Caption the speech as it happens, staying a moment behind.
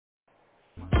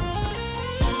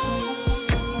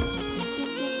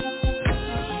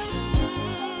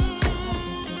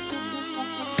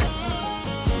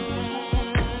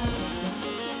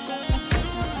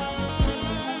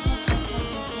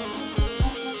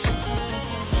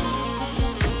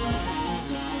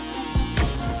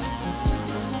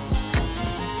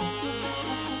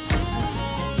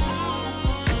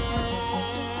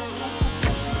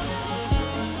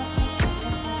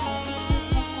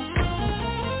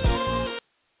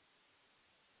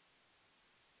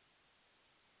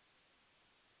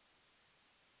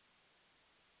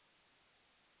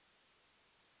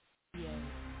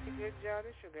good, y'all?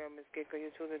 This your girl, MSGIGO.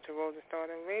 You're tuned into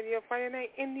STARDOM Radio Friday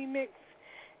Night Indie Mix.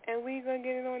 And we going to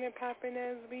get it on and popping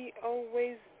as we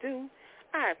always do.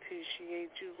 I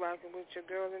appreciate you rocking with your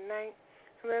girl tonight.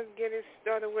 So let's get it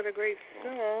started with a great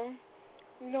song.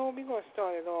 You know, we're going to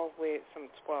start it off with some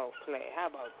 12 play.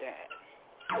 How about that?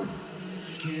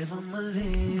 Give them a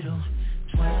little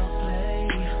 12 play.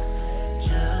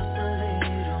 Just a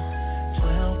little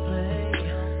 12 play.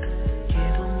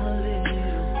 Give them a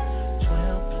little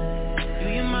 12 play. Do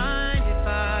you mind if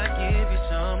I give you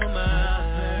some of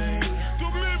mine? The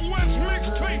Midwest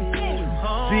mixtape.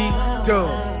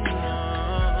 STARDOM.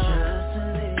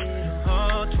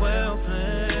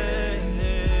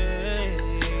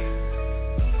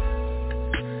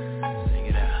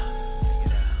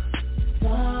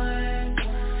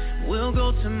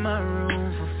 To my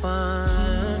room for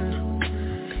fun,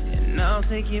 and I'll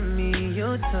say give me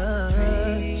your touch,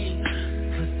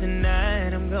 'cause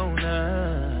tonight I'm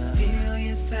gonna feel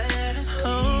you fantasy.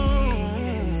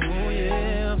 Oh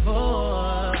yeah,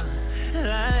 boy,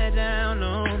 lie down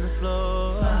on the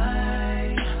floor.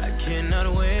 I cannot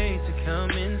wait to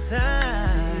come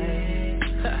inside.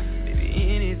 Baby,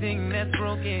 anything that's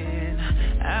broken,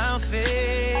 I'll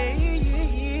fix.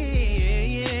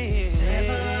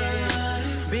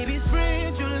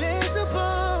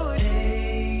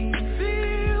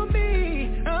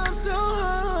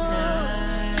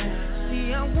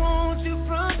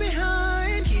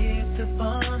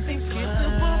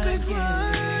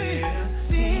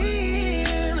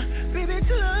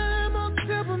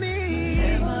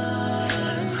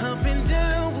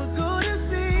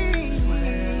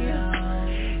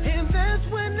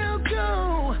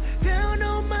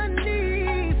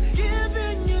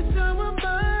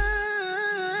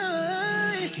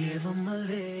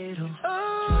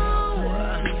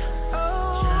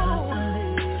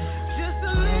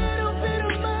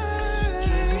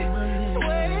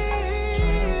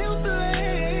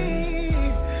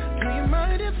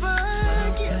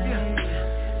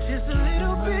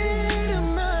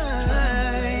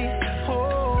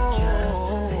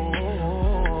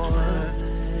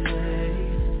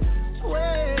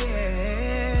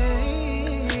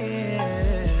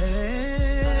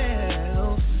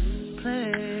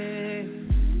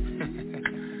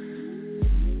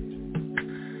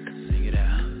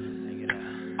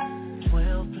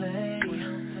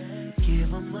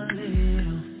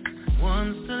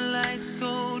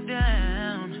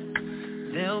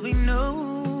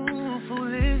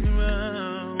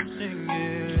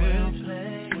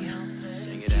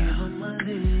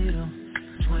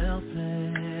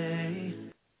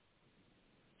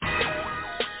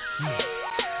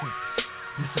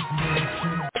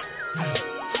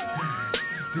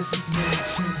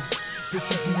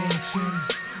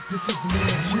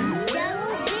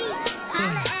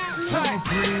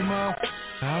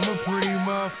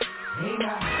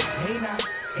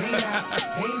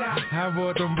 How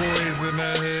about them boys in the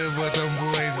hood? What them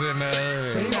boys in the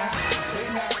hood?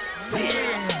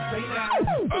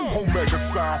 Omega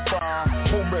Sci-Fi,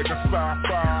 Omega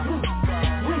Sci-Fi.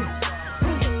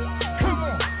 Come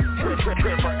on.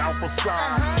 Kepper Alpha Psi,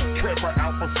 Kepper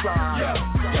Alpha Psi.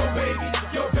 Yo baby,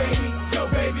 yo baby, yo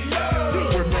baby, yo.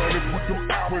 Bananas with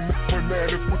them out,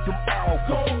 bananas with them out.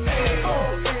 Go A-O,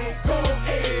 go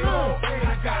A-O.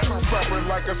 I got him. Stopping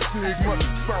like a Sigma,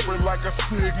 stopping like a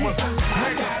Sigma.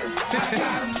 I got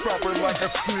him, stopping like a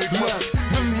Sigma.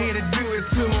 I'm here to do it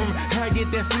to him. I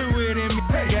get that fluid in me,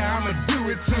 yeah, I'ma do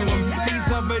it to him.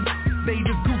 These other they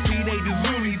just goofy, they just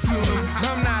loony to him.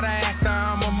 I'm not an actor,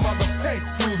 I'm a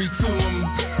movie to him.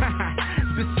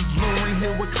 This is Lauren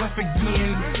Hill with Clef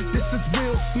again. This is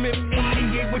Will Smith,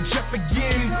 88 with Jeff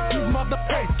again. These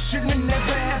shouldn't have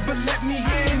never ever let me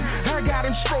in. I got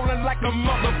him strolling like a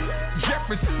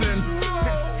Jefferson.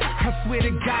 I swear to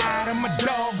God, I'm a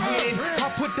dog with it. I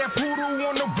put that poodle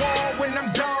on the wall when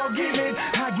I'm dogging it.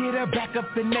 I get her back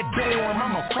up in that dorm,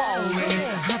 I'ma fall in it.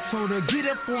 I told her, get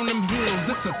up on them hills,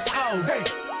 it's a toe.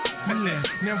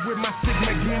 Now with my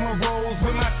Sigma Gamma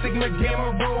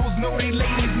rolls, know they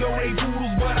ladies, know they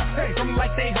poodles, but I take them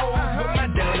like they hoes. But my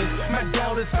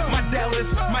doubters,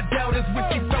 when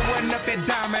she throwing up that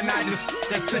diamond,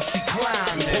 that's till she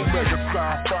climbed. Omega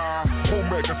Sci-Fi,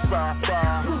 Omega Sci-Fi.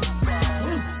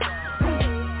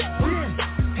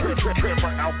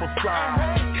 Kepper Alpha Psi,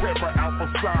 Kepper Alpha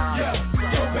Psi.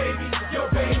 Yo baby, yo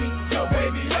baby, yo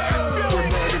baby, yo.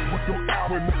 Bananas with them out,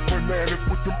 bananas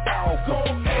with them out. Go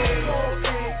A-O,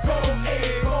 go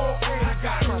A-O. I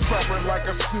got him. Stopping like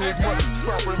a Sigma,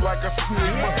 stopping like a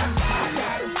Sigma.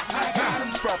 I got him,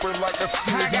 stopping like a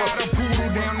Sigma. I got a poodle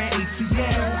down the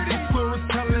ATL. The slur's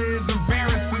color is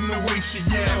embarrassing the way she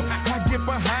yell. I get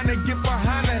behind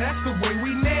her, that's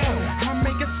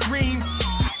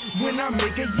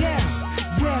make it yell.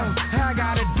 I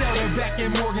got a Delta back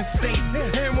in Morgan State,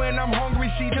 and when I'm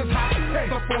hungry, she just hops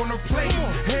up on her plate.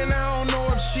 And I don't know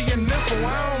if she a nipple,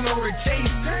 I don't know her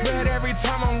taste, but every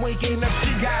time I'm waking up, she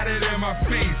got it in my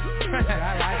face.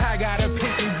 I got a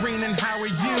pink and green, and how are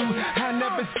you? I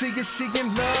never see her, she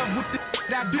in love with the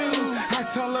I do. I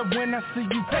tell her when I see you,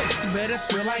 you better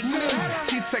feel like new.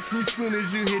 She texts me soon as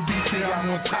you hit DC, I'm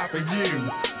on top of you.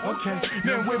 Okay,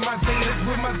 then with my Zetas,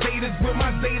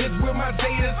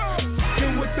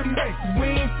 then with them next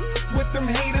wings, with them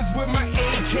haters, with my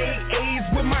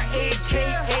AKAs,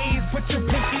 put your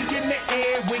pinky in the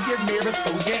air with your mirror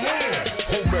through your hair.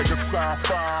 Omega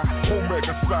Sci-Fi.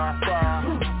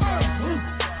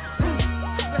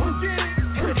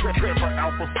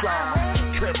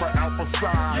 Camper Alpha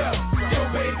Psi. Yo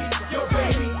baby,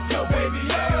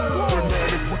 yo.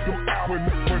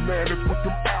 Bananas with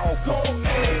them alpha. Go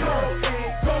ahead.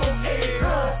 I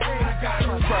got him.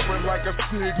 Stopping like a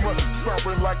Sigma. I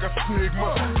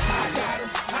got him.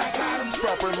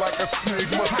 Stopping like a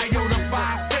Sigma. Iota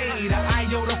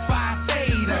Phi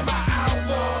Theta. With my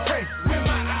outlaw.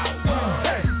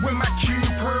 With my Q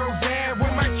pearls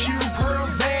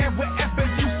there. Wherever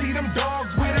you see them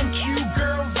dogs with them Q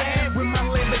girls there. With my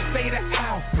Lambda Theta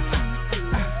Alpha.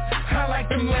 I like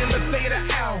them Lambda Theta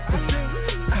Alpha.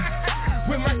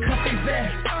 Where my cussies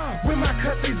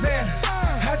at?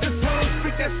 I just tell them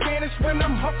speak that Spanish when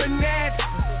I'm huffing that.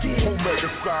 Omega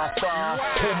Sci-Fi.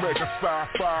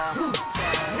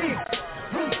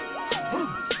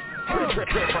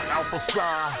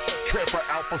 Camper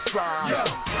Alpha Psi.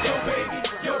 Yo baby.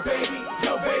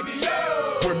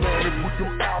 Bananas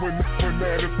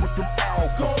with them alpha.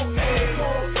 Go ahead.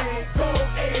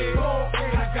 I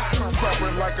got him.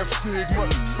 Stopping like a Sigma.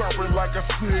 I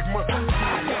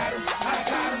got him.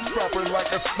 Stopping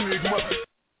like a Sigma.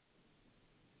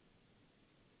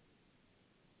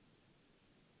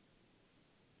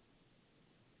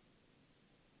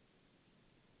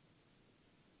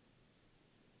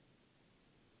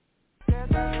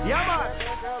 Yeah, man.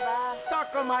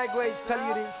 Dr. Mike Waits tell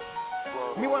you this.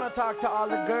 Me wanna talk to all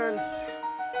the girls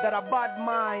that are bad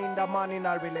mind a man in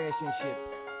a relationship.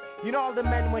 You know all the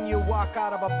men when you walk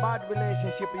out of a bad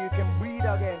relationship you can breathe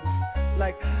again.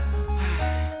 Like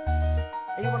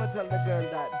and you wanna tell the girl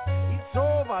that it's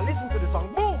over. Listen to the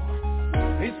song. Boom!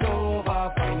 It's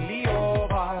over, finally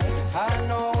over. I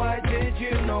know I did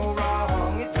you no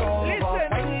wrong. It's over, listen.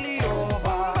 Finally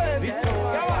over.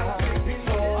 It's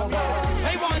over.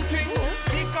 Hey, one thing,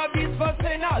 sick of this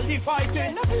fussing, all the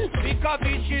fighting. Sick of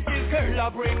this shit this girl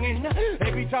are bringing.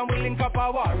 Every time we link up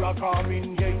our war are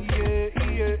coming. Yeah.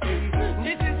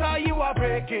 This is how you are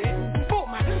breaking. Boom!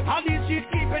 All this shit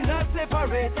keeping us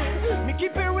separated. Me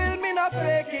keep it real, me not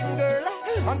faking, girl.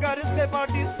 I gotta step out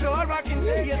this door, I can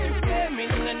see it. You came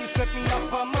in and you swept me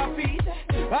up on my feet.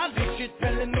 All this shit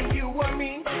telling me you were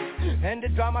me. And the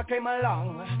drama came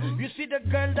along. You see the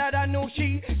girl that I knew,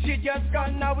 she just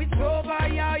gone. Now it's over,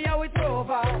 yeah, it's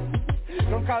over.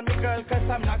 Don't call me girl cause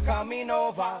I'm not coming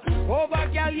over. Over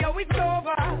girl, yeah, it's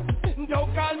over.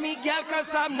 Don't call me girl cause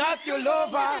I'm not your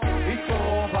lover. It's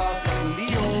over,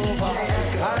 finally over.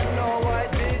 I know I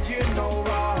did you no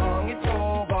wrong. It's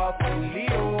over, finally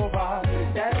over.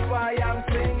 That's why I'm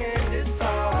singing this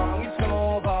song. It's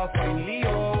over, finally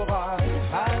over.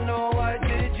 I know I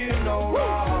did you no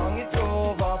wrong. It's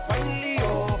over, finally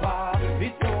over.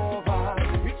 It's over.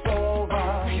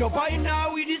 So by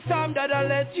now it is time that I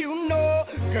let you know.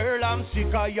 Girl, I'm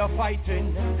sick of your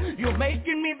fighting. You're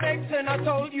making me vex and I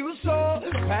told you so.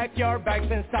 Pack your bags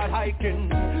and start hiking.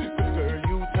 Girl,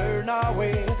 you turn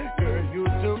away. Girl, you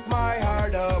took my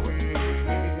heart away.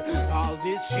 All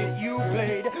this shit you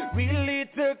played really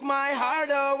took my heart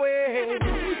away. You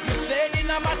said it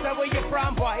no matter where you're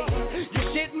from, boy.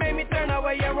 Your shit made me turn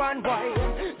away and run, boy.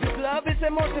 This love is the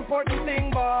most important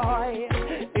thing, boy.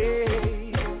 Hey.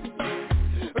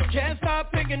 Can't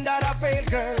stop thinking that I failed,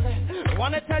 girl.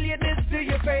 Wanna tell you this to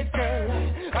your face, girl.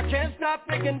 I can't stop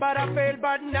thinking but I failed,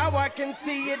 but now I can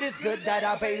see it is good that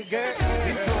I failed, girl.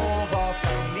 It's over,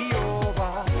 finally over.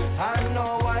 I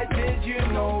know I did you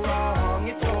no wrong.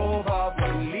 It's over,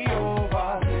 finally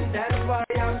over. That's why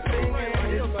I'm singing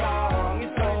this song.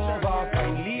 It's over,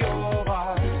 finally over.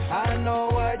 I know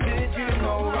I did you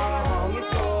no wrong.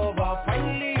 It's over,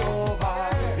 finally over.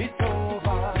 It's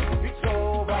over.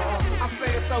 I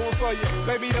say it's over for you,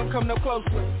 baby. Don't come no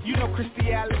closer. You know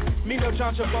Christy Alley, me no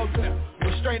John Travolta.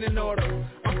 We're straight in order.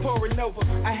 I'm pouring over.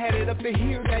 I had it up to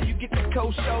here, now you get the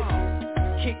cold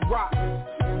shoulder. Kick rock,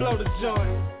 blow the joint.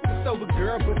 It's over,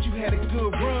 girl, but you had a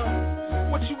good run.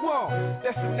 What you want?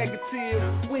 That's a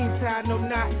negative. We ain't tied no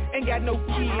knot, ain't got no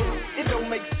kids. It don't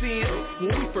make sense.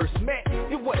 When we first met,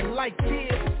 it wasn't like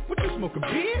this. What, you smoke a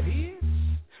beer?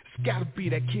 It's gotta be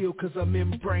that kill, cause I'm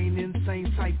in brain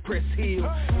insane Cypress Hill.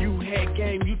 You had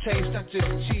game, you changed, I just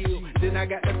chill. Then I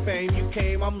got the fame, you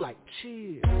came, I'm like,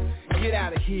 chill. Get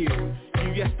out of here,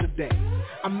 you yesterday.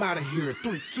 I'm out of here,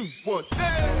 3, 2, 1,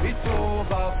 hey! It's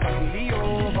over, finally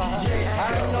over.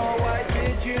 I don't know why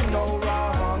did you know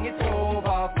wrong. It's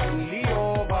over, finally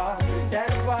over.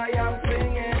 That's why I'm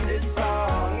singing this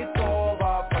song. It's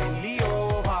over, finally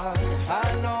over.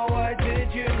 I know why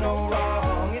did you know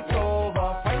wrong. It's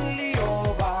over, finally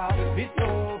over. It's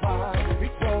over,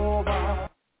 it's over.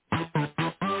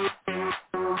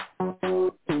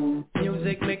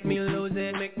 Music make me lose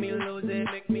it, make me lose it,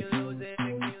 make me lose it,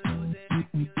 make me lose it,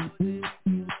 make me lose it.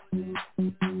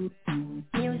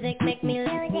 Music make me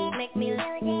lose it, make me lose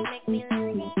it, make me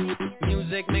lose it.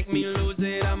 Music make me lose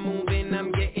it. I'm moving,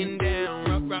 I'm getting down.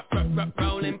 Rock, rock, rock, rock,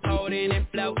 rolling, pouting and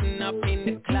floating up in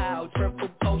the clouds. Purple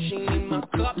potion in my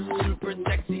cup, super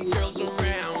sexy girls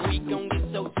around. We gon'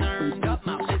 get so turned up,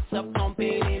 my lips up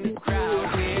pumping in the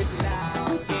crowd. Get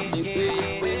loud,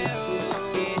 get well,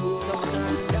 get so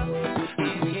turned up.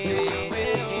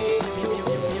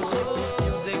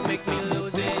 Music make me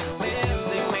lose it.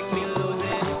 Music make me lose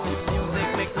it. Music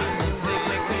make me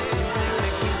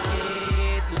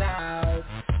get loud.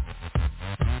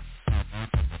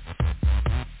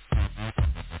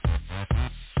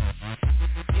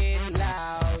 Get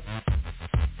loud.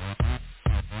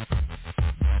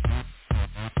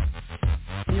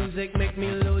 Music make me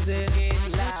lose it.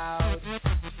 Get loud.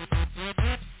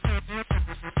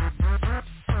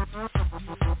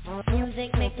 Music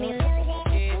make me lose it.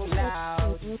 Get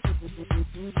loud.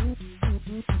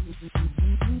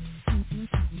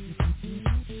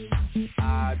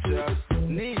 I just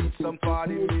need some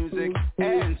party music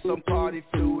and some party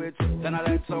fluids. Then I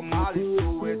let somebody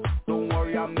do it. Don't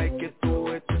worry, I'll make it through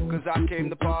it. Cause I came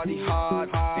to party hard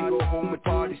and go home with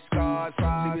party scars.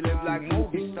 See, we live like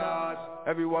movie stars.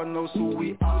 Everyone knows who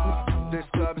we are. This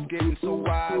club is getting so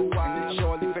wild, and it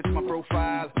surely fits my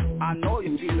profile. I know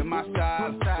you're feeling my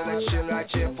style, so let's chill right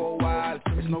here for a while.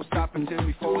 There's no stopping till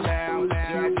we fall down.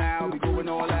 Right now we going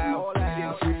all out.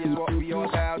 Getting free is what we all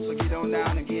about, so get on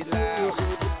down and get loud.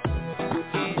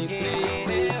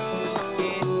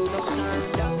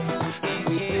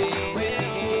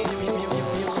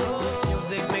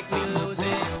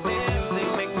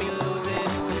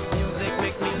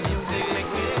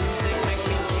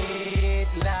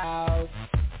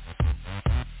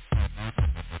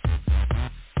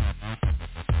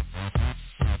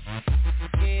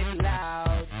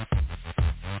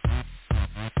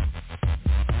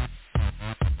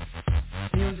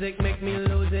 Music make me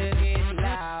lose it. Get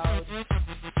loud.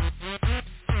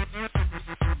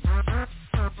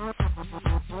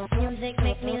 Music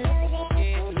make me lose it.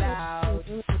 Get loud.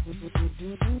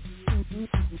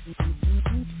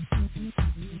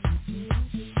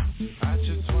 I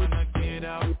just wanna get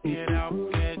out,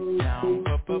 get down.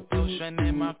 Pop a potion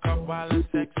in my cup while it's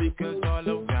sexy girls all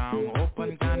around.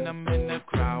 Open condom in the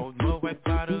crowd, more wet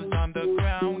bottles on the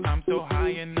ground. I'm so high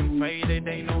and I'm faded,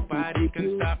 ain't nobody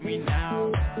can stop me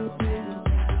now.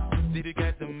 Did you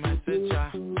get the message?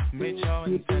 I made sure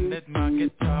and send it. My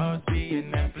guitar's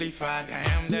being amplified. I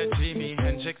am that Jimi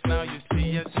Hendrix, now you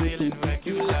see us feeling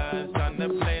regulars. On the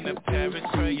plane of Paris,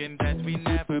 praying that we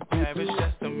never perish,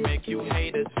 just to make you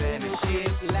haters vanish.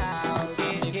 Get loud,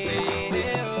 get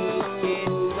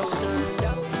so turned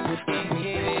up. Music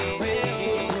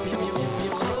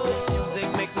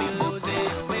make me lose it. Music make me lose it.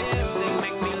 Music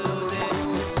make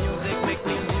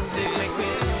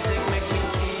me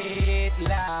get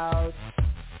loud.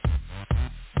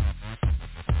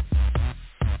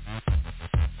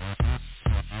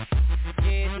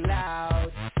 Get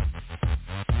loud.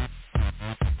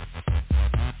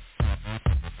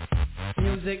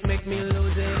 Music make me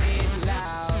lose it. Get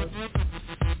loud.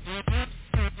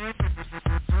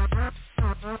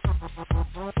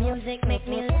 Music make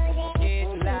me lose it. Get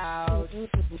loud.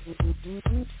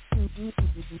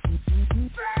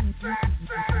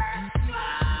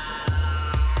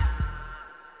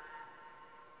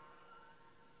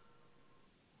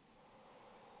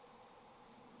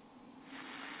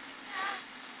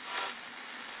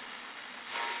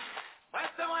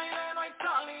 Este baile no hay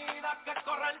salida, que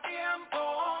corre el tiempo.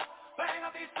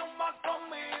 Pégate y zumba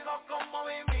conmigo con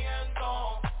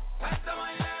movimiento. Este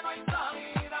baile no hay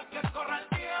salida, que corre el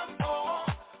tiempo.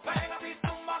 Pégate y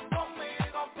zumba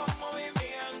conmigo con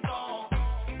movimiento.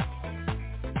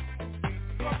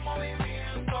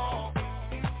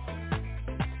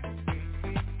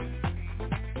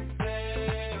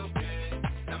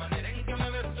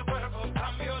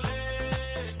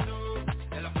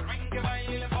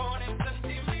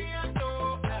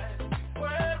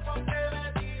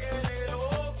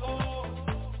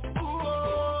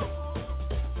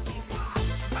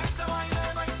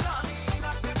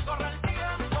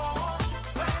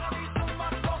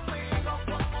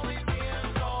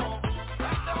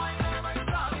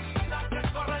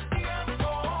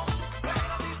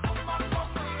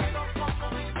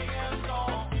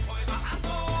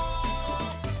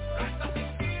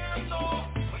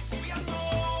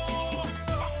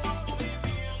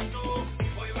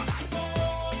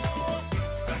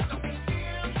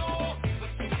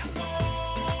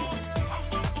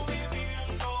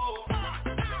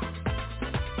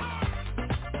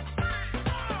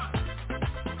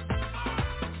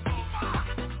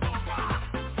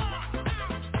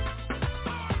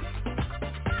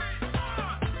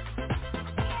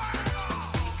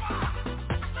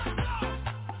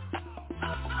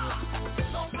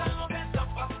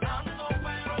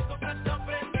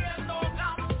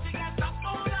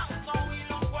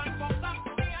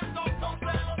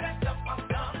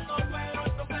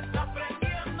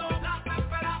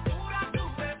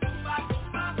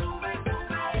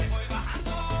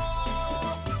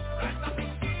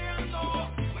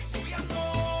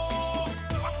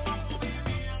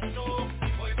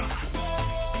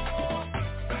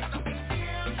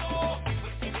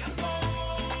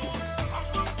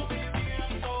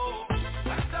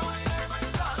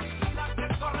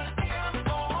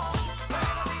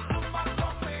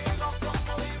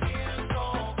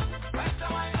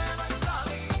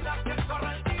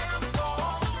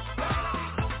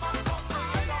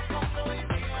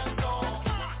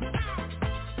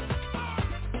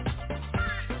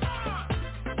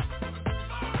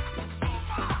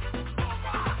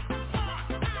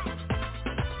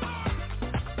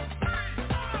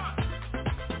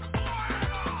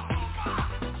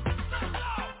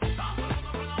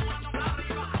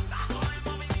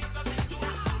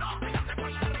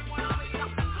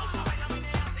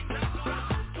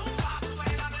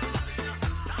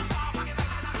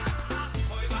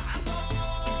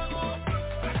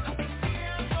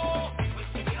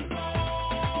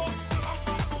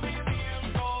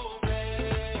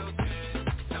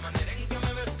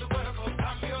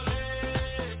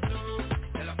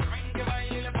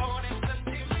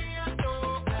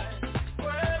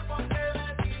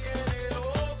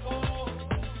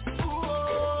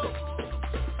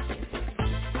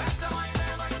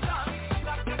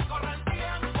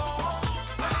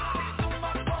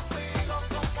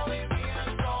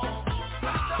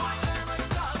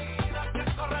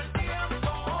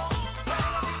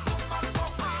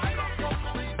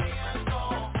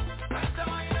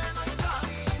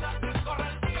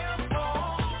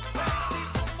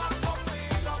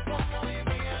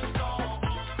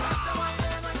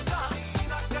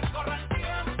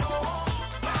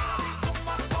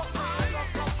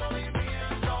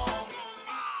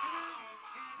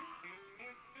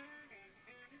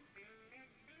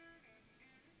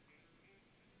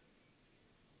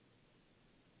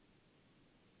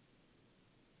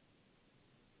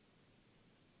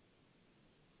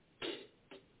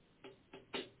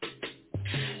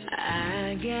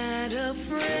 got a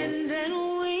friend and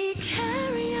we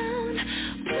carry on.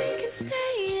 We can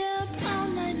stay up all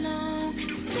night long,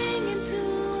 singing to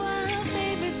our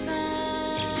favorite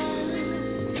song,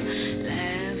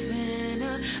 laughing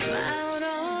about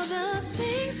all the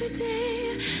things we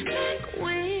did back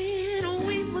when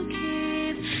we were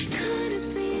kids. Could it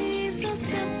be so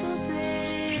simple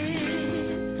then?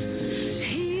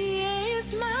 He is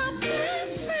my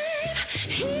best friend.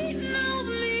 He knows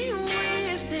me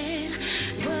wasted,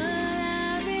 but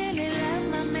I really love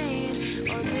my man.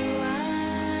 Or do I?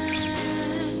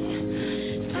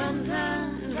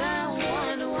 Sometimes I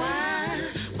wonder why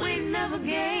we never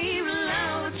gave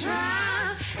love a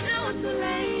try. No, it's too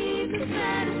late to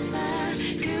satisfy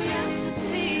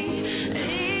curiosity.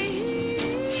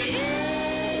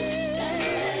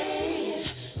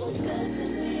 What's good to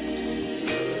me?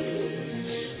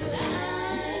 But I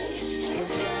have a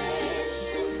friend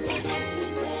who's got to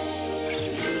say.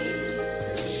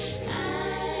 I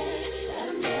got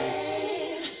a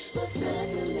man who's good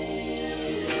to me.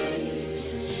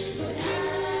 But I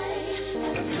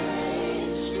have a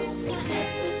friend who's got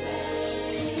to say.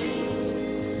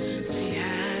 See, I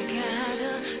got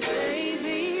a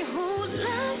baby who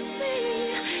loves me.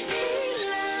 He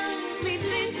loves me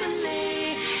deeply,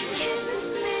 kisses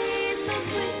me so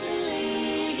sweetly.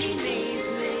 He needs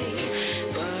me,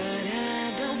 but I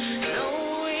don't know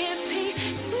if he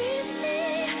sees me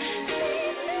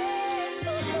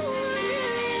for who I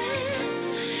am.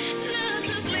 Not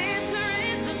the glitter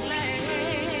in the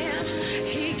glass.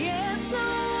 He gets so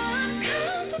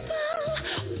uncomfortable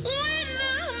when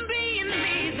I'm being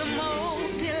me the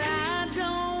most, till I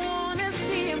don't wanna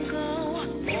see him go.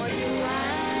 Or do I?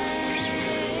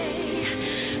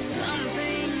 Some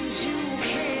things you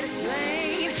can't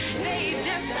explain, they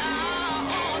just are,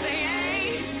 or they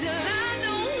ain't. Till I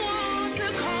don't want to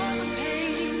cause them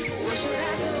pain. What should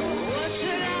I do? What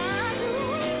should I do?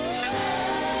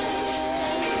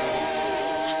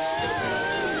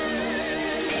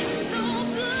 So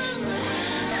good.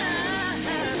 I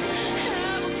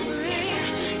have a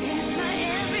friend. He's my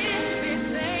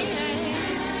everything.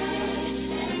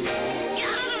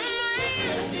 Got a man.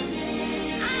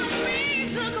 I don't mean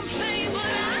to complain, but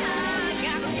I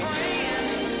got a friend.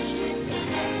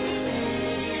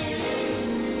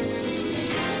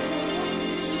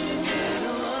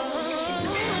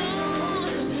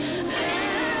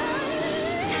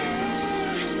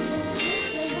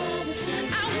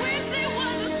 I wish they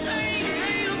was the same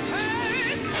kind of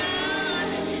person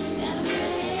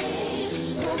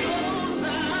who goes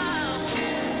a mile.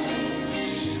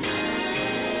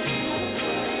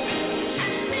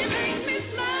 And it makes me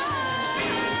smile.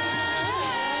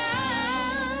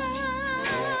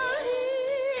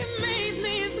 It makes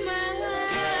me smile.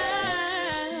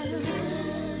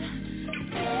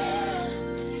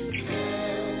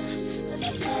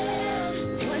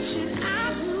 What should I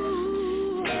do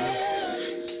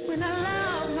when I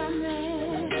love my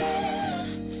man?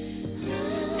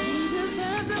 He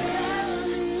deserves the best of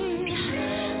me.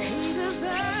 He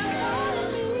deserves all of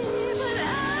me, but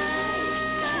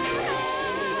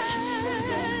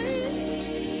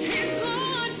he's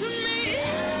good to me.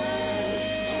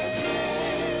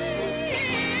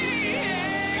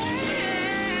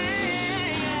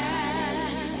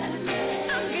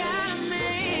 I've got a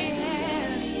man,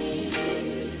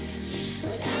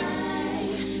 but I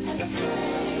have a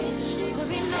friend, 'cause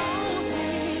he knows me,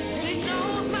 and he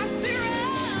knows my spirit.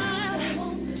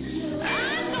 I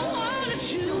don't wanna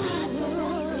choose.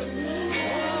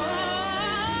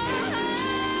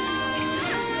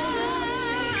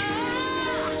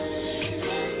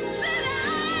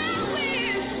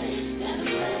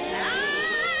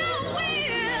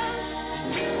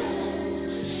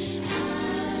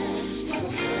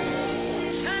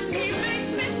 And he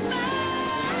makes me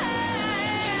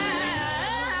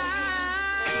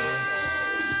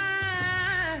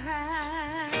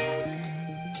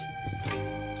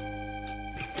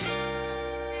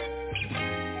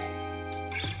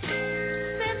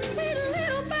That sweet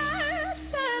little bird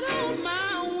sat on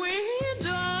my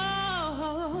window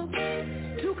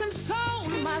to console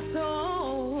my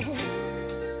soul,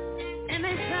 and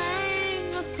they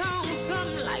sang a song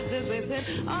something like this. They said,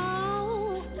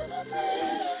 oh,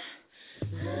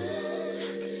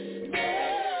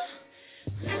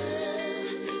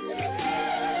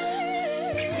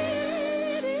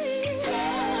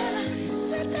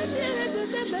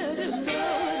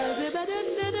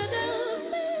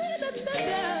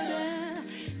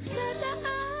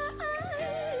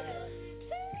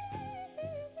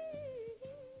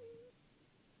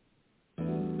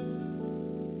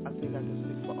 I think I can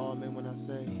speak for all men when I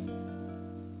say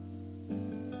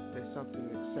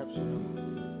you know,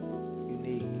 you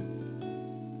need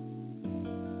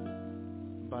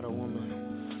about a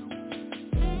woman.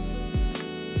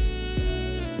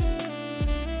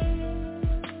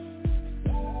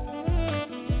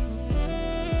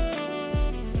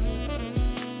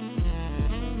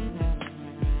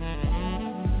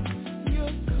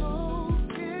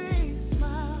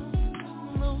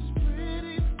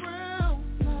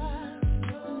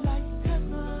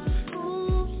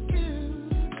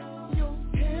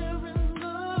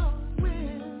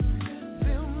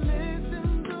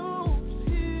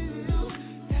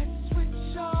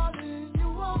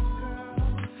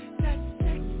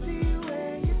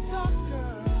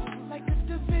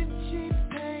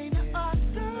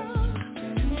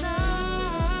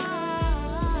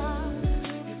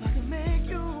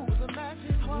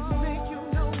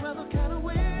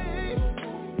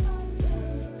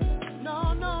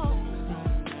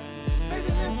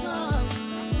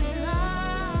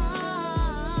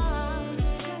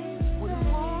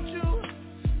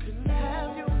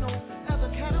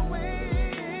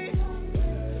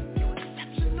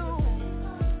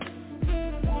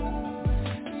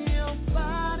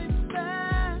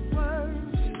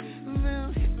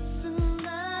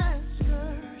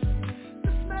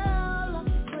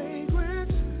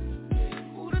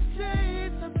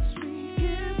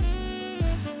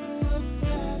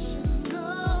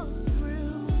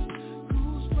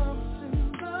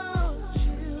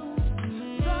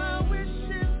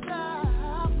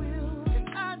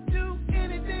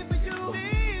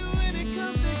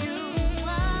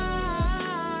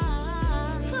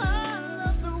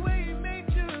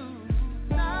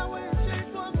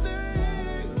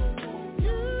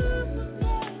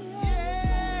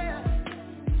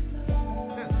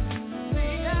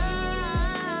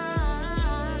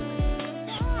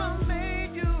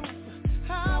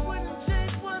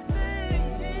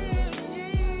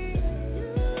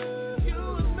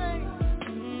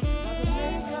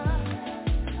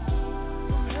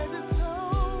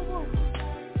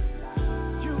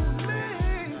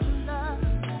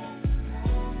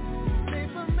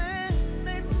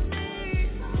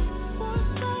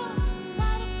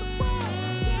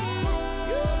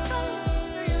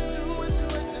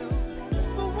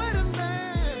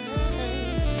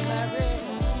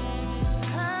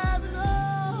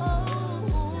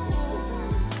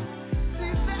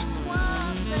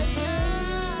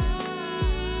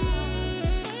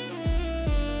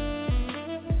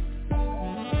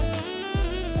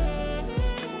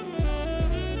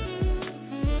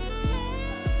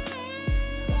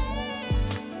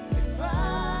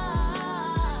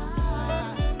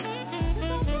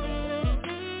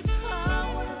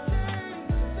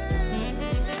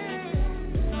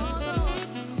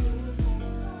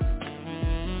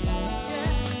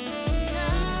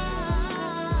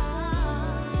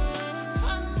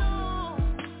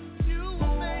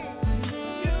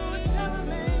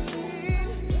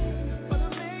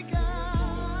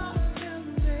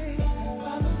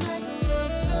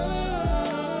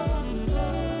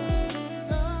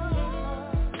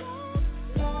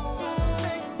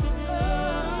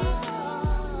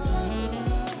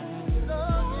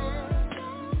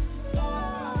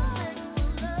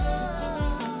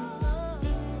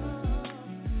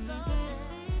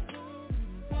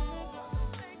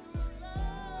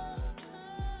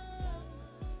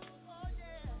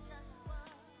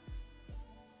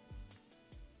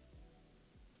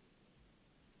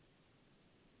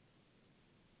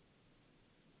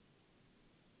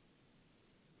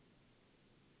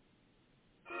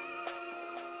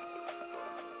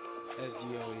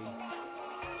 SGOE,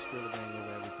 Skrilla Gang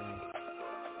over everything.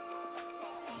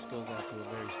 This goes out to a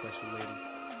very special lady.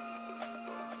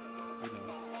 You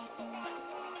know,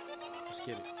 let's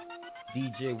get it.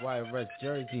 DJ YRS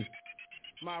Jersey.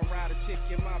 My rider chick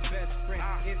and my best friend.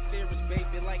 It's serious,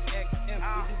 baby, like XM.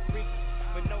 We do freaks,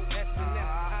 but no S&M.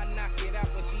 I knock it out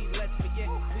when she lets me in.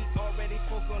 We already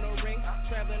spoke on the ring.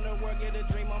 Traveling the world, get a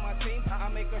dream on my team. I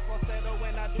make her falsetto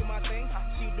when I do my thing.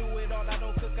 She do it all, I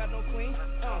don't cook, I don't clean.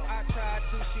 I tried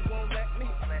to, she won't let me.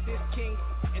 This king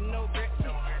and no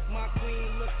Brexit. My queen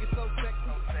looking so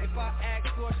sexy. If I ask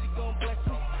for her, she gon' bless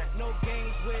me. No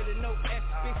games with it, no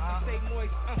S-bitch. She say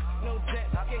moist, no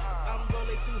jet ski. I'm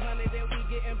rolling 200 and we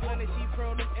getting blended. She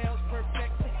pro them L's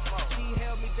perfection. She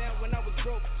held me down when I was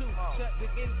broke too. Shut the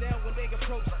ends down when they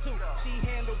approach too. She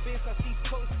handled business how she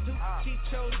supposed to. She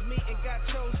chose me and got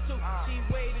chose too. She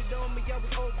waited on me, I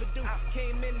was overdue.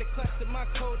 Came in the clutch to my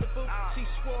code to boot. She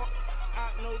swore I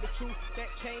know the truth.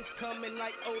 That change coming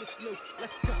like Otis Snoop.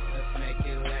 Let's go. Let's make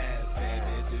it last,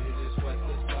 baby. Do just what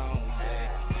the song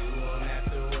say. You won't have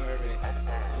to worry.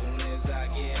 Soon as I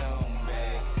get home,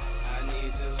 babe, I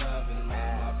need to love.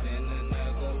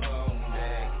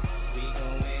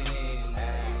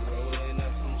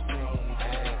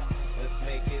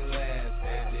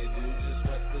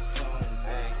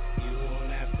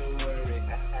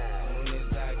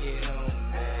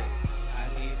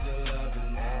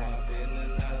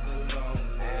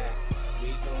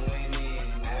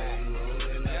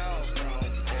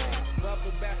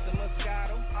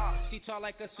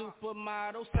 like a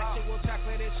supermodel. Sexual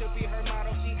chocolate, it should be her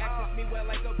motto. She access me well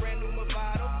like a brand new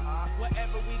Movado.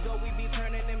 Wherever we go, we be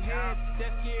turning them heads.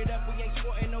 Death geared up, we ain't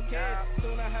sporting no kids.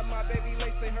 Soon I have my baby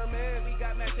lacing her meds. We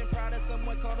got matching products,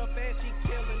 someone called her fast. She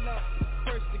killing up.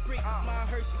 First degree, my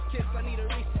Hershey's kiss, I need a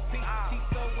Reese's piece. She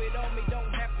throw it on me,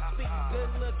 don't have to speak.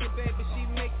 Good looking, baby, she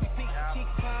makes me peak. She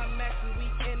climaxing, we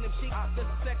in them cheeks. The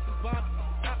sex is bomb,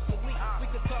 obsolete. We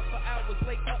could talk for hours,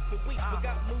 late up for weeks. We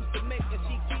got moves to make, and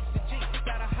she keeps the G.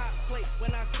 Got a hot plate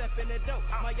when I step in the dough.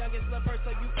 My youngest lover, so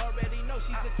you already know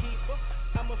she's a keeper.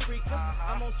 I'm a freaker,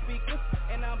 I'm on speakers,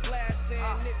 and I'm blasting.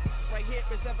 This right here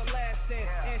is everlasting,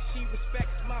 and she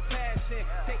respects my passion.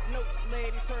 Take notes,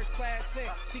 ladies, her class 10.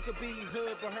 She could be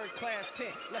hood, but her class 10.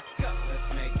 Let's go. Let's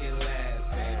make it last,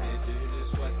 baby. Do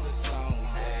just what the song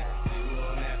says. You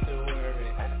won't have to worry.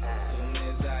 As soon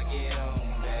as I get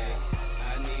home, babe,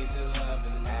 I need your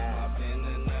loving. I've been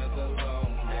another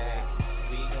long day.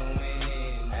 We going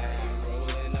in, you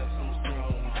rolling up some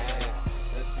strong babe.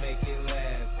 Let's make it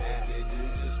last, baby. Do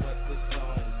just what the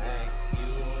song says. You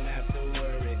won't have to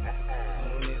worry. As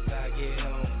soon as I get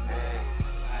home, babe,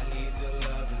 I need your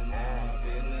loving. I've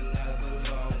been another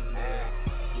long day.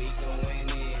 We going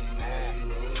in,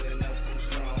 you rolling up some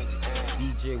strong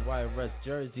DJ YRS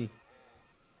Jersey.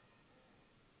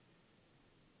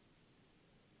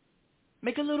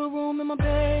 Make a little room in my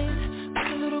bed, make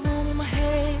a little room in my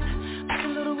head, make a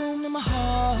little room in my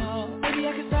heart. Maybe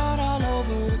I can start all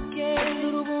over again. Make a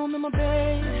little room in my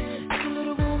bed, make a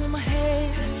little room in my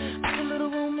head, make a little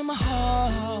room in my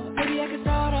heart. Maybe I can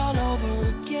start all over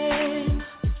again.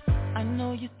 I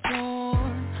know you're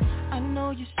torn, I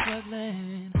know you're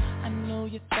struggling, I know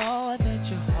you thought that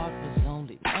your heart was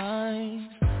only mine,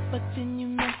 but then you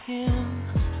met him,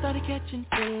 started catching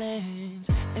feelings,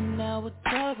 and now a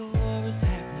tug of war is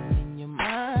happening in your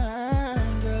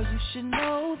mind. Girl, you should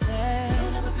know that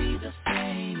you'll never be the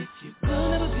same if you go.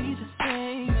 You'll never be the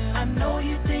same. I know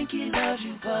you think he loves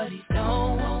you, but he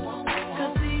don't,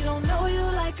 cause he don't know you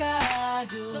like I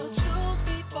do. So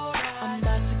choose before I'm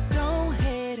about to go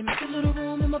ahead and make a little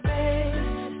room in my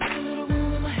bed, make a little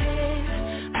room in my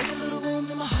head, make a little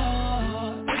room in my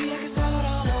heart. Maybe I can start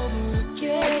all over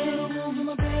again. Make a little room in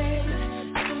my bed,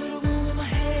 make a little room in my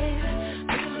head,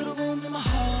 make a little room in my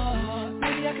heart.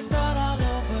 Maybe I can start all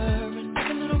over and make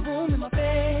a little room in my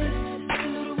bed, make a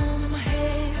little room in my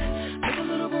head, make a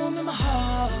little room in my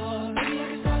heart. Maybe I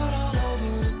can start all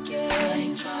over again. I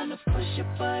ain't trying to push you,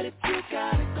 but if you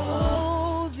gotta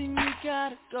go, then you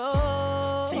gotta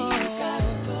go. Then you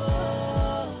gotta go.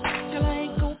 Girl, I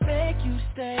ain't gon' beg you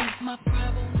stay. My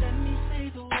problem, let me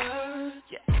say the word.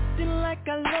 You're acting like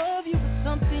I love you, but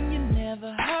something you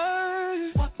never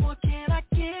heard. What more can I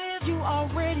give? You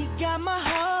already got my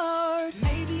heart.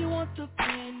 Maybe you want the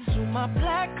pin to my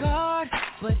black card,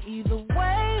 but either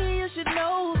way, you should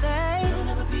know that you'll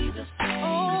never be the same.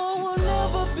 Oh, we'll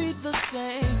never be the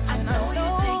same. I know you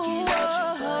think he loves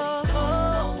you, but he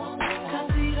don't,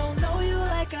 cause he don't know you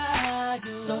like I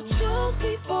do. So choose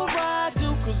before I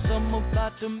do, cause I'm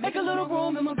about to make a little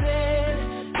room in my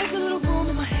bed, make a little room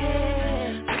in my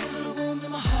head, make a little room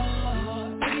in my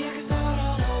heart. Maybe I can start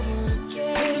all over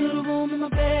again. Make a little room in my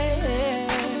bed,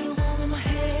 make a little room in my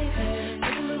head,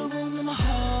 make a little room in my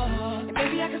heart. And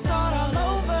baby, I can start all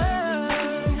over.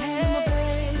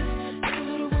 Make a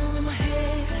little room in my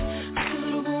head, make a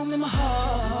little room in my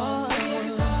heart. Maybe I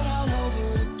can start all over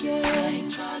again. I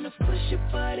ain't trying to push you,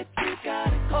 but if you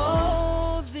gotta go,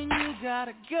 oh, then you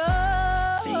gotta go.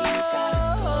 Then you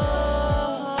gotta go.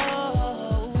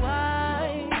 Why?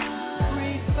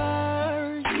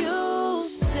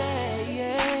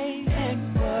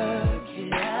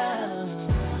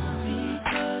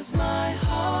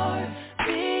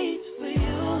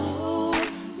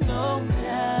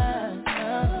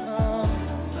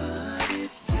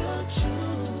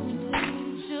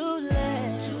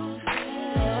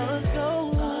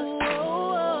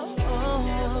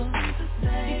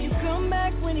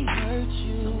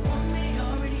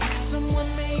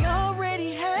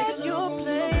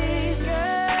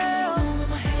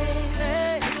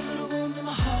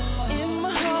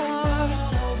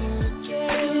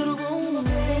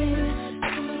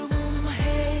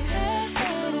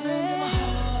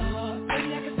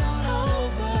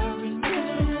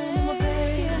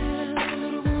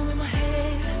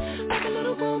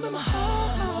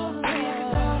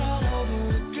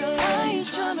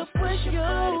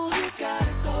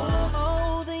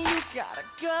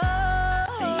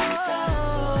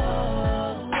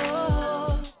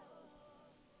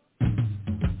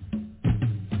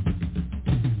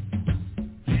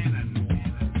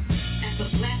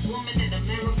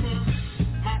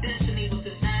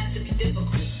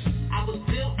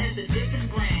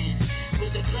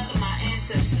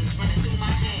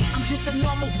 just a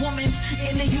normal woman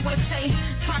in the USA,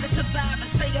 trying to survive and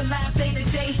stay alive day to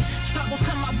day. Struggles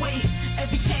come my way,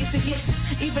 every chance it gets.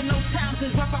 Even though times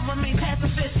is rough, I remain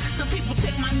pacifist. Some people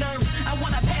take my nerves, I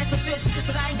want a pacifist,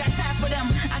 but I ain't got time for them.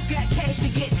 I got cash to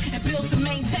get and bills to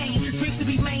maintain, dreams to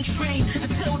be mainstream.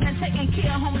 Until then, taking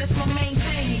care of home, that's my main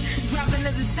thing. Driving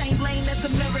in the same lane as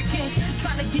Americans,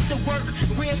 trying to get to work,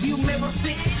 rear view mirror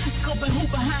fit. Scoping who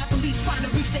behind police, trying to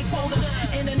reach their quota.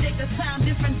 In the nick of time,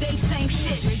 different day, same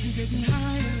shit. Getting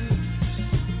higher.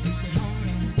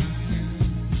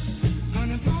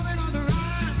 Unemployment on the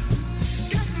rise,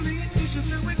 gasoline issues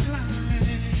that we climb.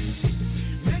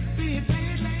 Let's be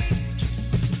paid late.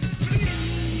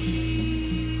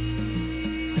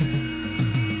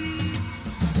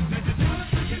 Let the dollar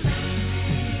circulate.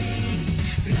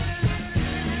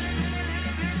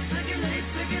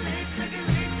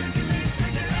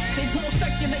 They won't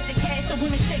circulate the cash, so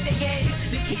women shake their ass.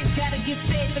 The kids gotta get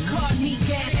fed, the car need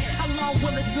gas. How long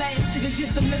will it last? It's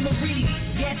just a memory.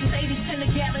 Gas is 80 cents a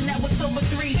gallon, now it's over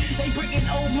 3. They bringing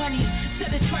old money to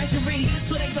the treasury,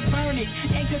 so they can burn it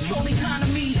and control the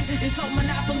economy. It's all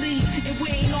monopoly, and we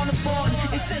ain't on the board.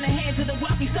 It's in the hands of the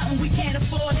wealthy, something we can't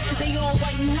afford. They all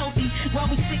white and healthy, while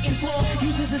we sick and poor.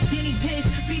 Users as guinea pigs,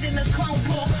 feeding us clone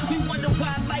pork. We wonder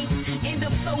why life end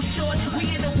up so short. We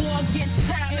in a war against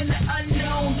time and the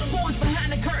unknown. Who's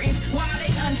behind the curtains? Why are they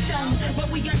unshown?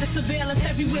 But we got the surveillance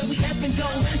everywhere we up and go.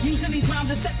 Using these rhymes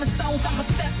as stepping stones, I'm a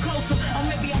step closer. Or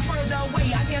maybe I'm further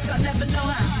away, I guess I'll never know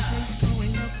how.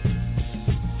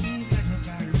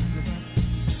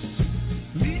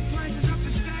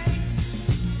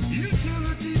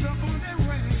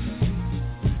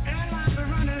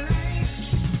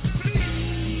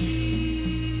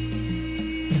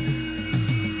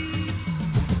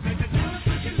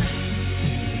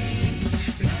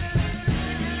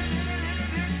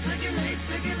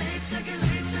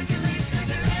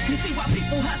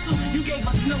 You gave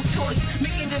us no choice,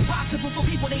 making it impossible for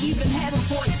people to even have a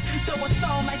voice. So a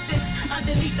song like this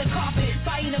underneath the carpet,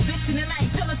 fighting a bitch in the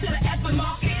night, telling to the effing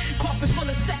market. Carpet full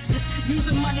of sexes,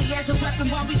 using money as a weapon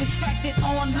while we distracted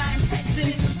online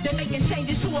texting. They're making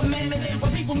changes to amendments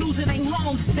where people losing their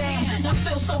homes. Damn, I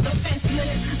feel so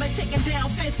defenseless, like taking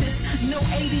down fences. No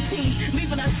ADT,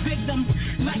 leaving us victims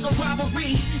like a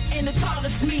robbery. And the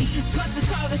target's me, plus the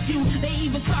target's you. They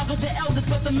even target the elders,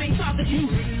 but the main target's you.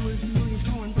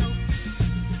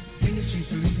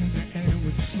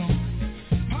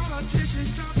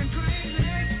 Politicians talking crazy,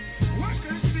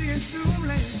 workers being too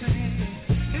lazy.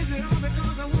 Is it all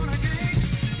because I want a game?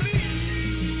 Please,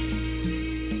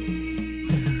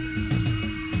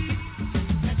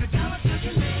 let the dollar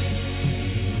circulate.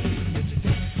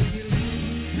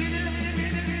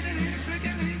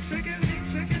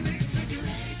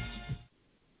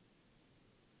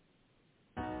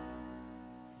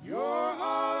 You're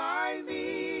all I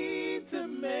need to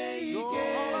make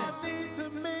it.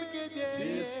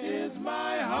 This is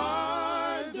my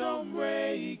heart, don't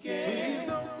break it. Please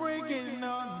don't break it,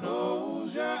 no.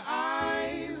 Close your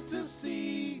eyes to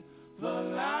see the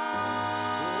light.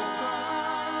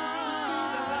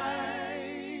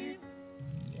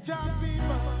 Just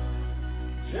people,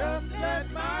 just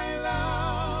let my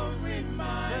love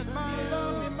remind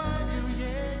you,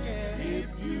 yeah. If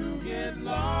you get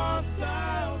lost,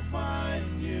 I'll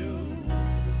find you.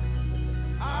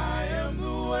 I am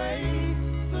the way,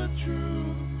 the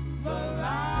truth, the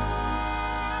light.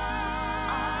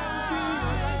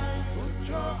 Put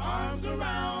your arms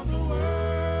around the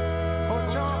world.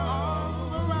 Put your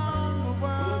arms around the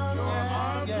world. Put your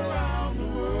arms around the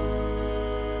world.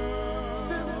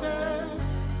 Sisters,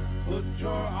 put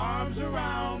your arms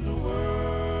around the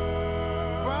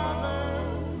world.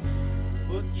 Brothers,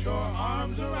 put your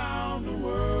arms around the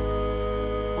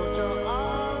world. Put your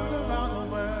arms around the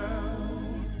world.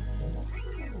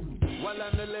 While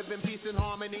I'm to live in peace and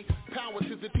harmony, power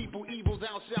to the people, evil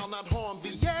thou shalt not harm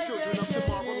thee. Children of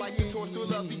tomorrow, like the torch to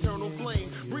love's eternal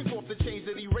flame. Bring forth the change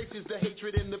that erases the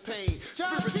hatred and the pain.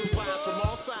 Spiritual vibes from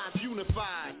all sides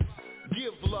unified.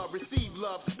 Give love, receive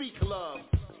love, speak love,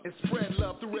 and spread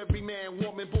love through every man,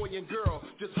 woman, boy, and girl.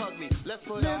 Just hug me, let's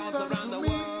put our arms around the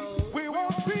world. We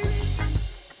want peace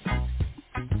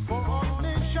for all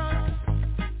nations.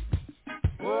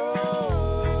 Oh.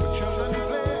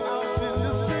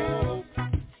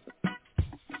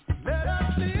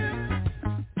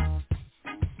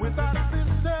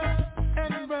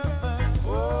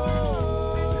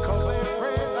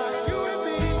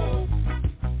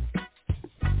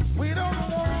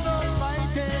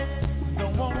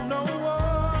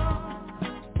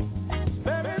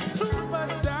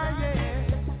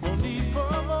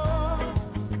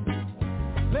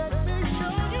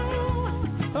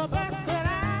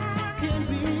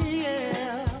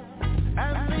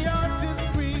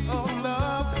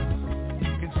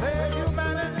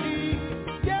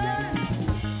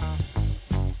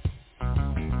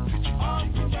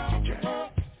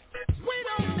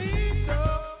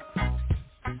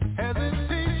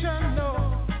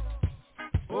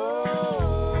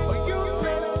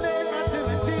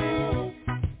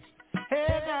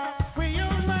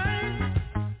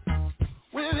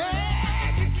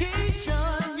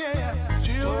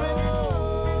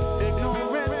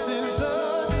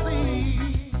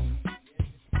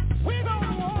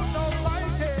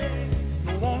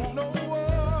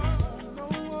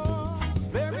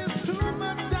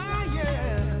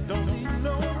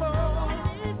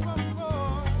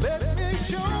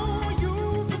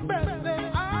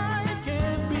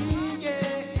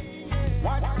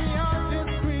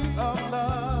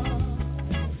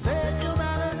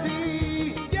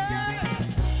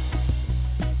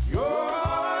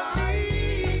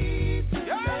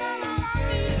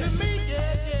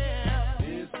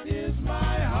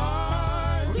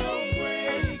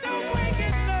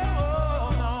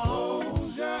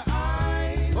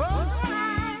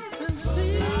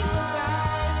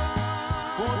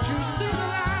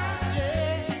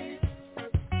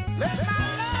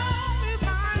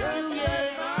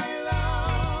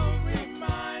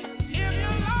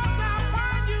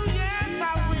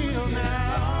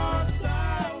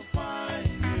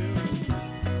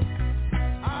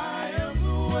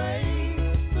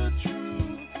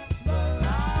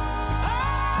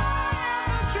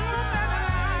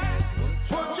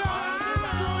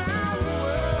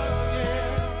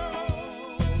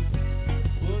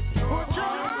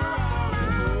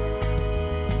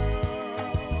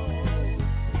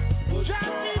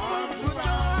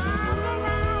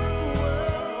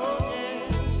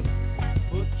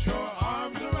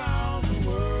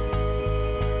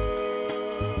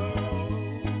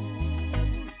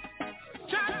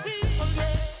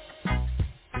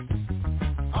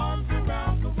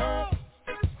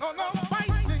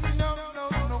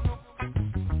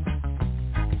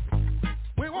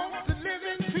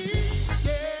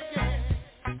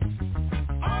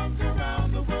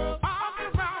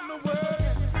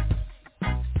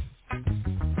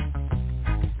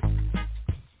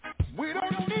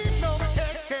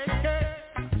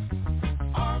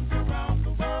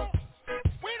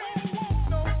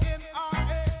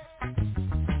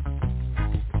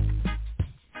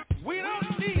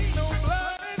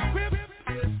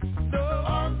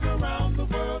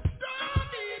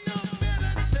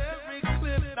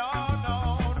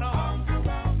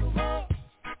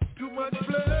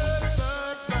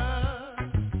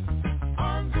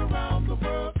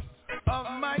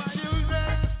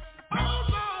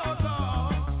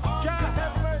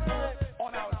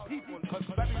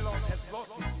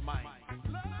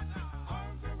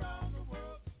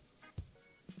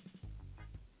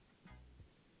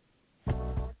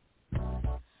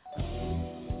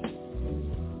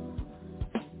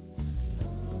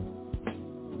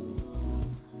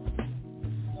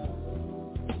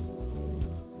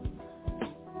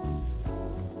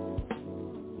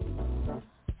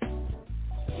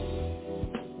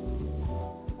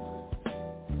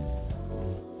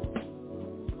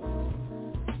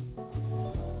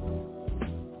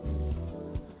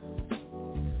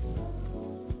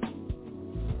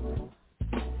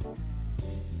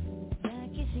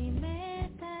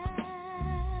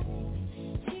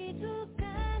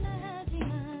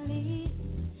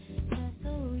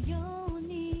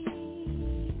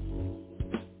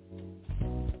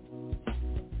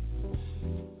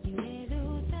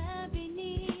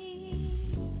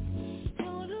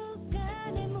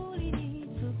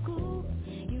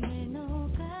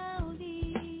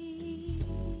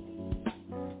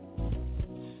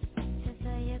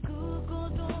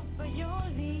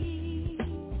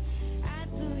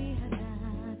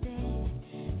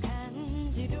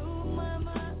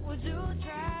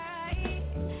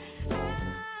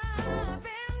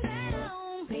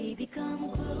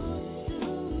 come close to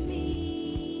me.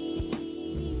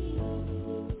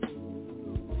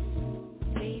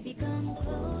 Baby, come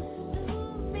close to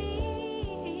me.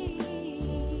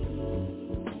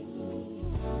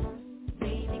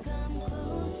 Baby, come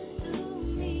close to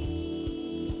me.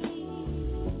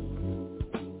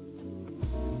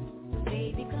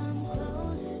 Baby, come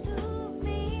close to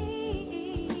me.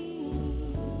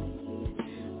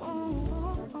 Oh,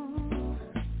 oh, oh.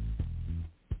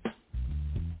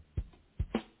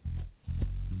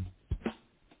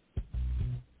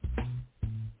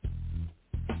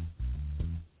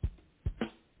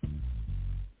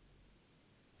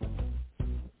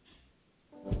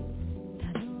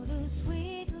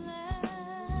 Sweet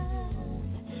love,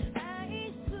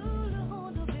 I stood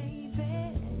hold of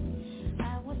baby. I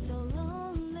was so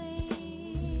lonely.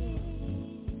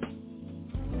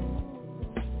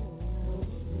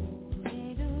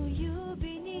 Where do you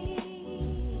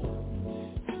beneath?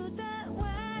 To that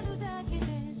wild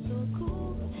darkness so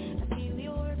cool, I feel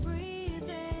your breathing.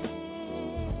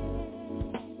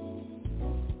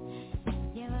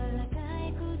柔らか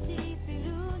い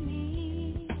唇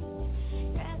に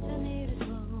重ねる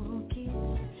slow kiss.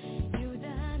 委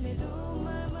ねるま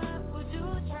ま would you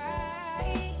try?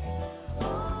 Oh,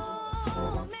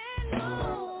 man, no.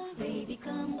 Baby,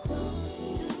 come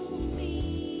close to me.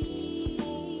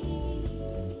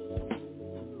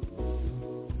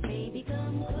 Baby,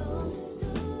 come close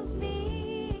to me.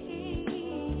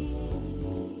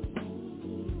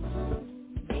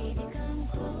 Baby, come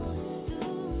close to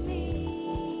me.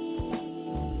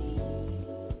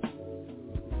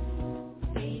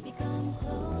 Baby, come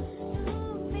close to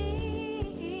me.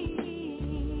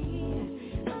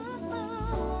 Oh,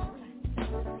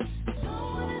 don't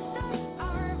wanna stop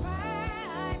our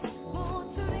vibe. もう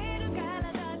釣れるから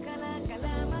だから絡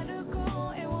まる声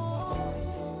を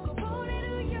こぼれる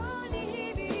ように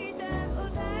響いた歌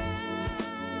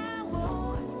を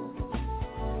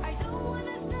I don't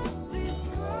wanna stop this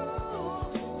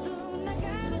groove. 繋が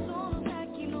るその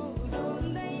先の潤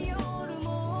んだ夜も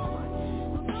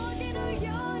ほどけるよ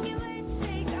うに Let's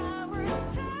take our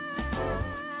time.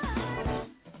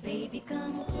 Baby,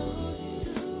 come close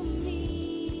to me.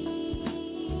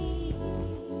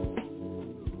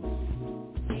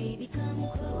 Baby, come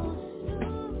close to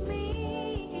me.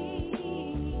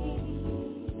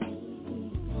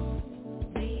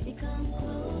 Baby, come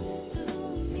close to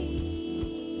me.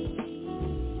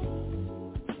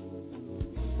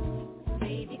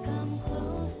 Baby, come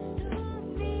close to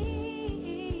me.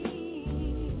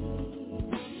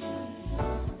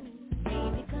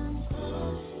 Baby, come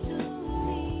close to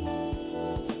me.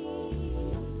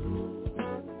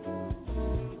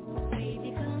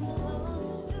 Baby, come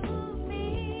close to me.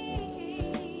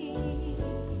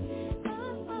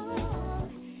 Oh,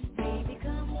 baby,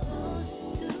 come close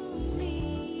to me.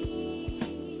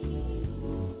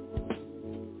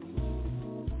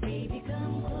 Baby,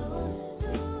 come close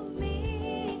to me.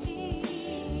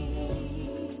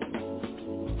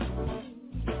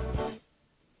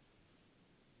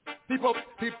 Tip up,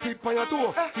 tip on your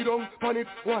toe. Sit down, pan it,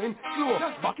 wine, slow.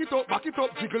 Back it up,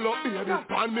 jiggle up, baby.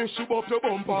 Pan me, shoot up your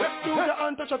bumper. Do the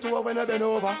hand touch your toe when you bend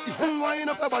over. Wind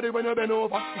up your body when you bend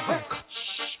over.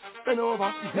 Bend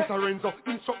over, Mr. Renzo,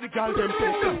 instruct the girl them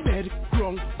take. Bed,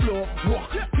 ground, floor,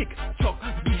 walk, tick, tock,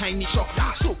 behind the truck.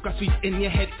 Soca sweet in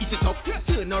your head, eat it up.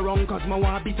 Turn around cause my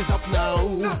want beat it up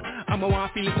now. I'ma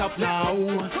want feel it up now.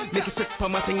 Make it sit for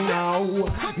my thing now.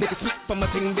 Make it sweet for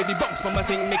my thing, baby bounce for my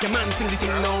thing. Make a man sing the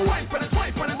thing now. Wipe on it,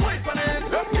 wipe on it, wipe on it.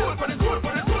 Roll on it, roll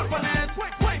on it, roll on it.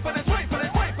 Wipe on it, wipe on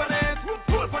it, wipe on it.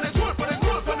 Roll on it, roll on it,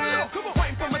 roll on it. Come on,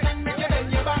 wipe for my thing, make it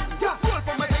bend your back. Roll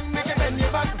for my thing, make it bend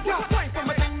your back. Wipe for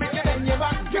my thing, make it bend your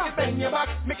back. Make it bend your back,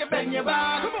 make it bend your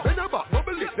back. Bend your back,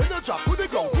 bubble it, then you drop to the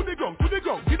ground, to the ground, to the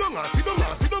ground. Sit down and, sit down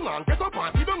and, sit down and, get up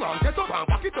and, sit down and, get up and,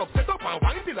 back it up, set up and,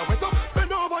 wine till I wet up.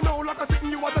 Bend over now like a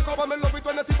sitting, you want to cover me, love it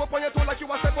when you tip up on your toe like you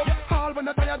a step up. All when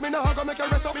you tired, me nah go make you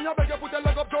rest up. Me I beg you put your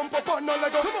leg up, jump up on no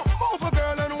leg up. Move a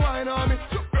girl and wine on me.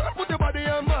 Put your body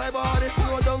on my body.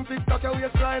 Slow down, tick tock your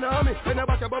waistline on me. When you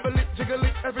back your bubble it, jiggle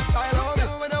it, every style on me.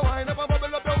 When you wind up and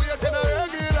bubble up your waist in a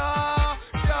regular.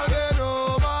 Can't get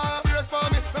over, rest for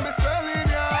me, let me swell in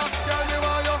ya. Tell me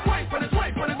why you wipe on it,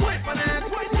 wipe on it, wipe on it.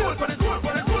 Roll on it, roll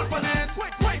on it, roll on it.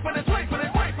 Wipe on it, wipe on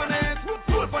it, wipe on it.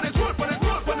 Roll on it, roll on it,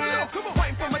 roll on it. Come on,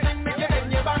 wipe for my thing, make it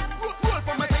bend your back. Roll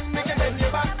for my thing, make it bend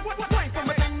your back. Wipe for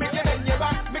my thing, make it bend your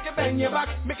back. Make it bend your back,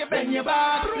 make it bend your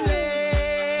back.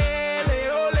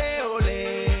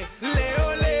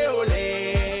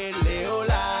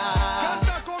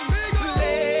 Canta conmigo.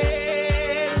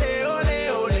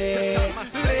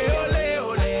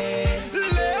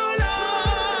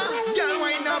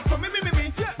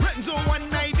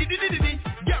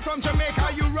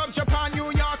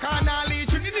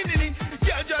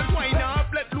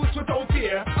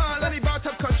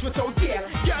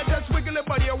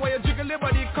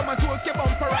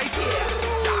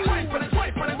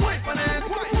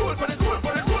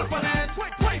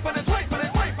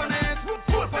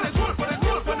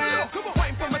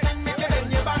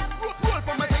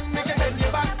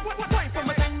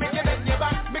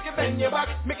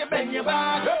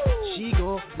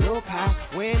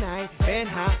 when I bend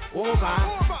her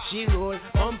over. She roll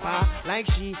bumper like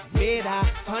she made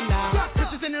a thunder.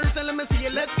 Precious in her, let me see you,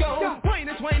 let's go.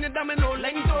 Wine and domino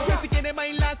lento. If you get it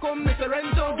by like Mr.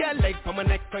 Renzo. Get leg from my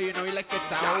neck, so you know you like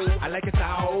it out. I like it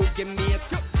out, give me it.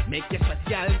 Make you sweat,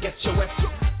 gal, get you wet.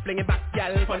 Fling it back,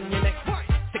 gal, on your neck.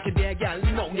 Stick it there, gal,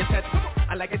 know you're set.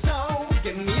 I like it out,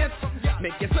 give me it.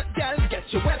 Make you sweat, gal, get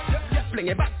you wet. Fling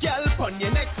it back, gal, on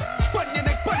your neck. On your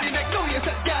neck, know you're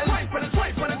set, gal. Wipe on it,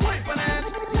 wipe on it, wipe on it.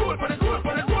 Roll on it, roll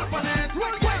on it, roll on it.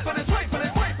 Wipe on it, wipe on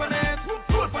it, wipe on it.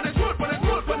 Roll on it, roll on it,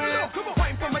 roll on it. Come on,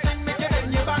 wipe for my thing, make it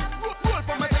bend your back. Roll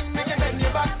for my thing, make it bend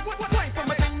your back. Wipe for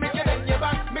my thing, make it bend your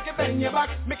back. Make it bend your back,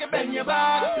 make it bend your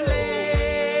back.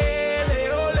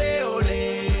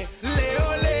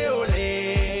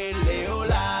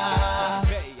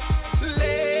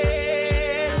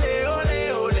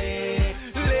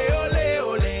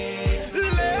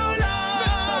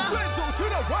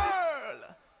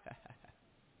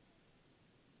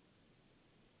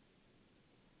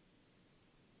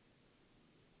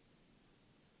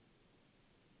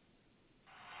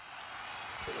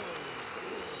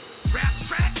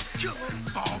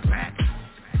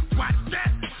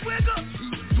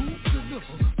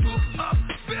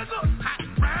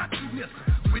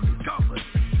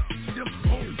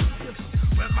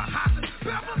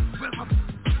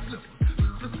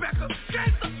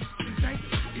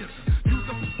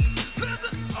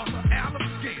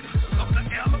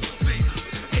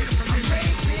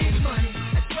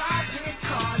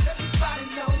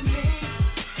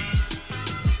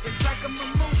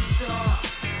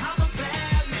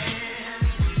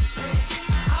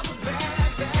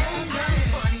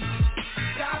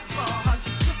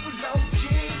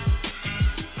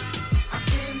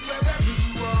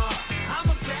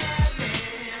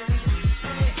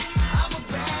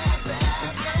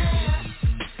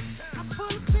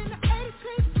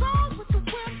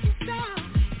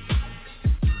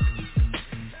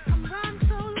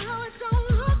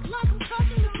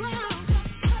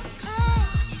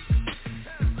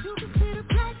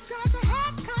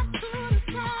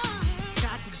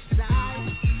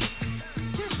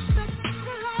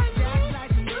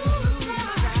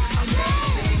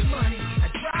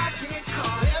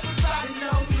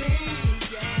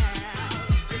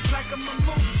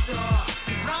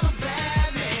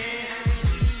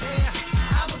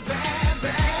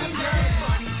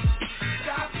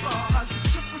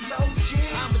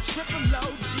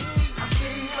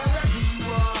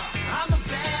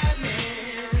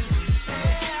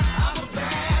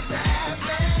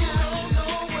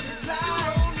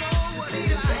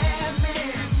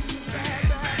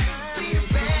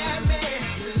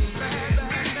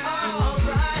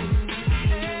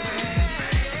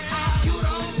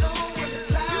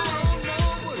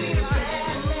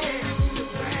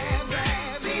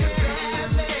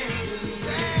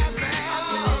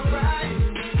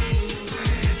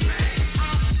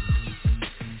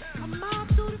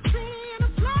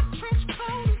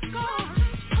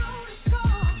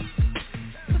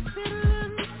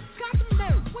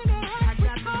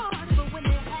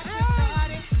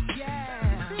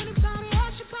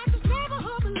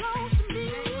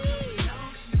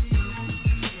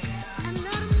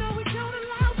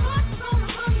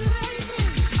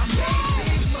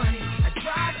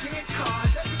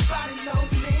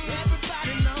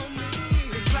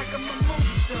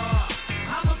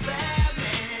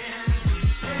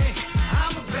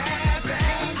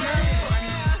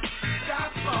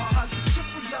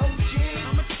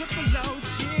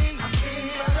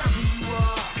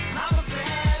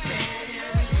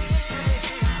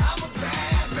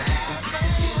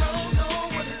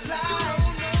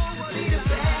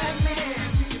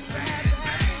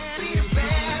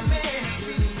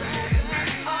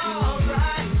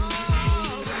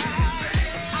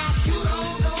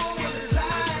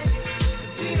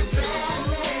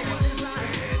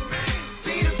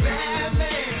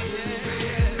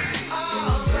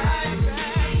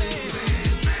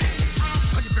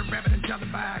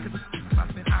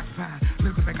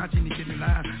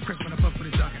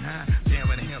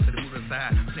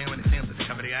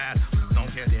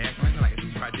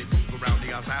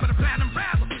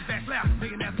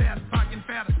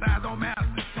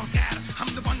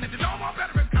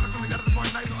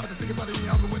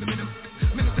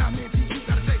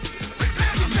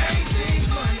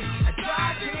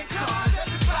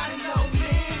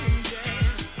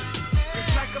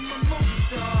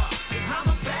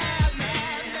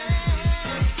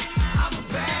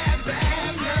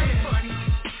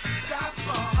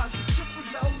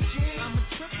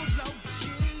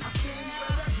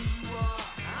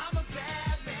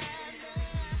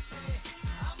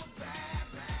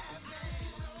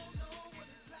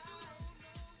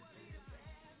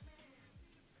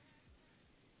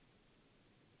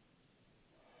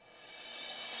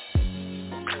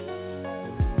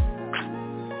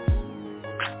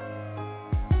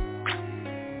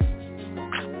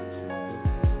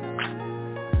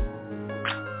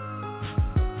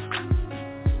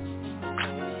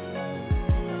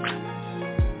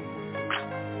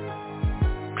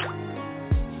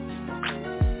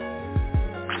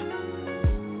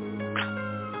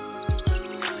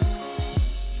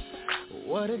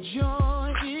 What a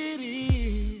joy it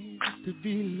is to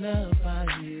be loved by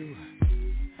you.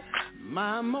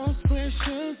 My most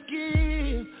precious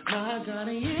gift, my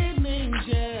guardian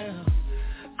angel.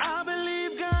 I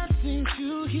believe God sent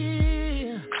you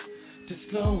here to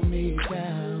slow me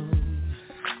down.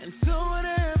 And so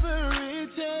whatever it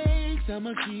takes,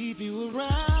 I'ma keep you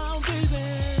around,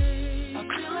 baby. I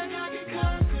feel like I can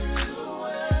conquer the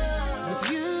world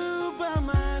with you by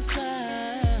my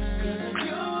side. 'Cause of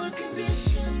your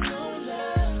unconditional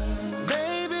love,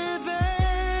 baby,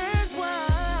 that's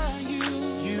why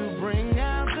you bring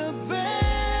out the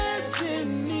best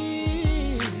in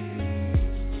me.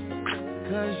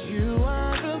 'Cause you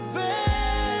are the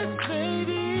best,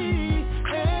 baby,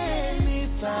 and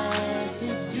if I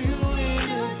could do it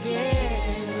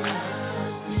again, I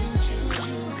still choose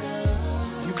you, girl.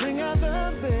 You bring out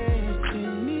the best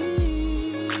in me,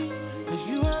 'cause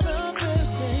you are the best,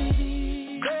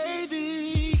 baby.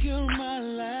 Baby, you're my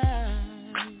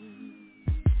life.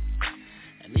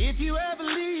 And if you ever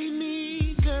leave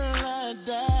me, girl, I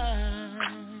die.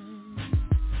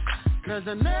 'Cause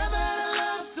I never had a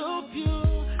love so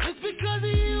pure. It's because of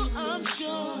you, I'm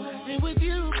sure. And with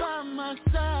you by my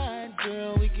side,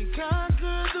 girl, we can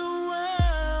conquer the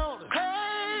world.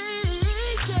 Hey,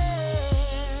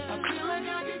 yeah. I feel like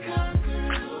I can conquer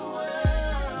the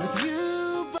world with you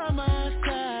by my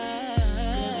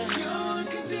side. 'Cause your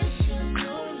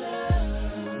unconditional love,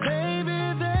 baby,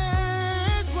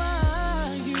 that's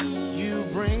why you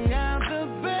bring out the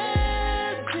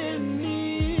best in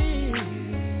me.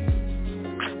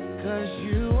 'Cause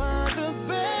you are the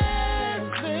best,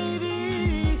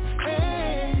 baby,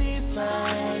 and if I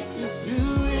could do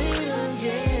it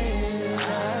again,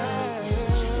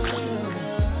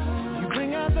 you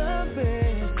bring out the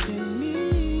best in me,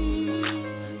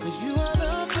 'cause you are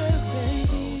the best,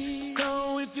 baby. So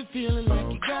if you're feeling like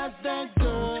you got that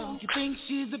girl, you think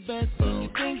she's the best and you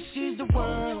think she's the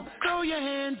world, throw your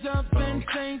hands up and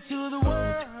say to the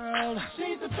world,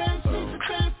 she's the best girl.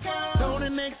 So the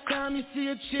next time you see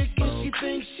a chick and she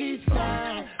thinks she's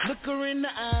fine, look her in the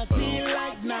eye, be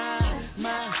like, nah,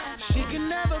 she can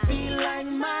never be like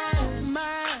mine,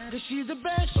 'cause she's the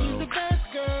best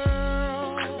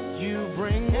girl. You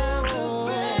bring out the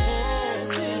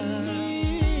best in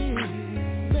me,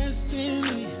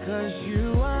 'cause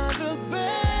you are the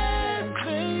best,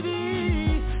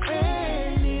 baby,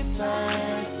 and if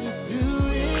I could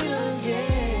do it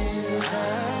again,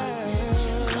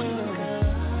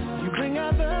 you bring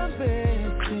out the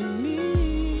best in me,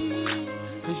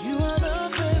 'cause you are the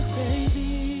best,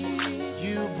 baby.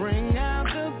 You bring out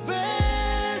the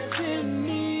best in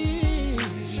me.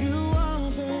 You are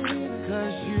the,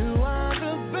 'cause you are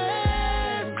the best.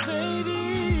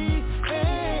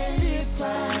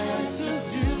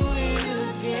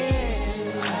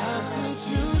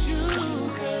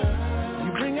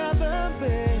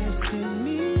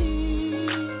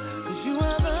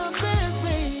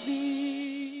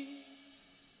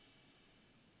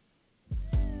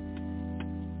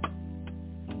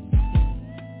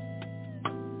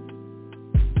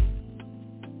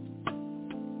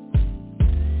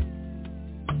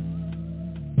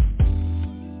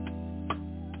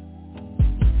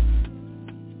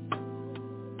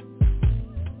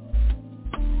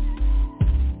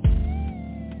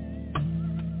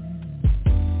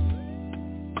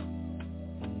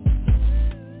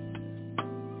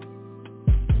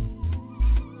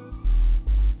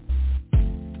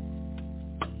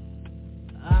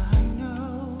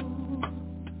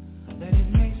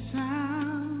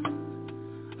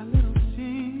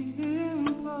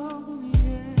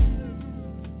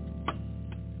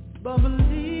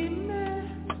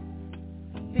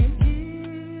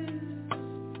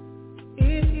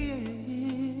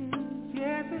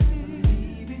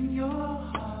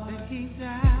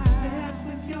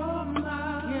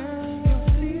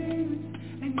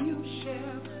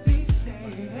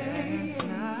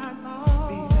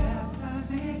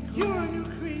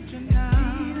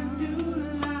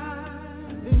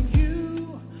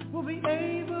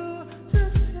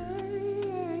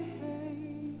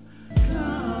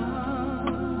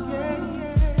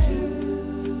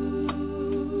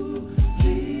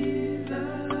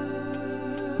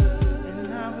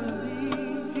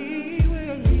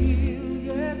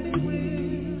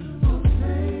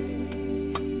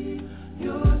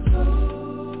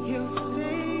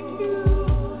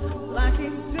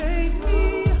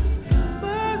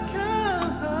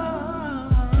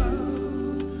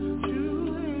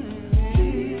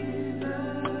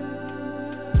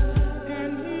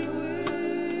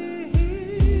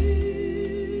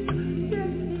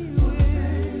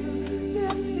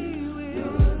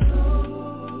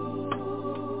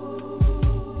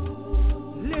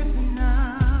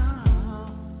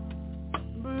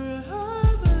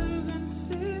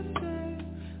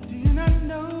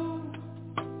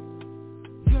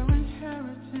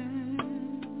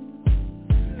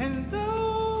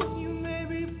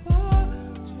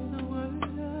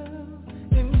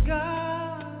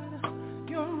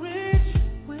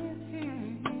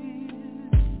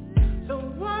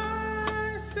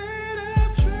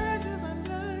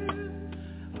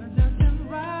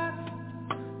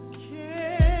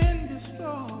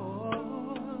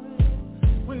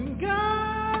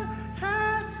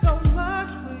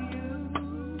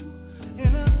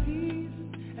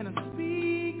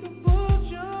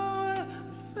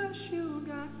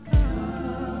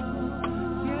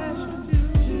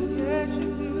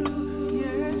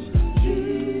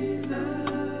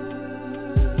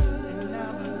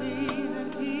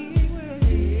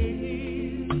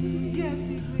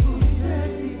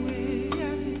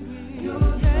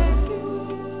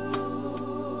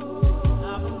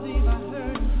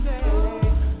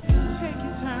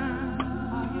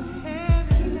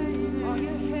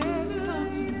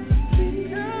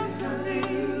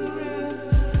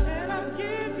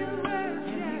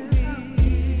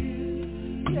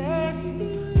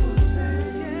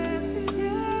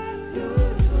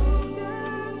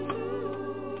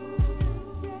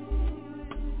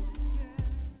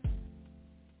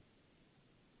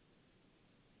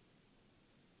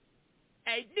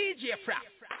 Hey, DJ Frap.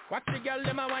 Watch the girl,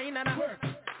 them a wine and a work.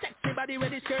 Sexy body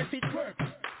with the skirt fit. Work.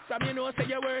 Some you know say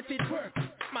you're worth it. Work.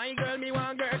 My girl, me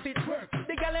want girth it. Work.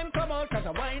 The girl, them come out cause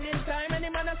a whining time. Any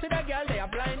man a see the girl, they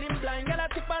are blind. Girl, a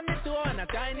tip on the toe and a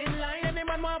tiny line. Any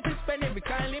man want to spend every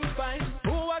kind him fine.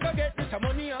 Who I go get this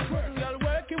money up? Girl,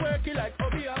 worky like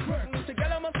Obi up. The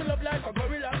girl, I must love like a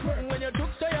gorilla. When you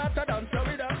took so you hotter than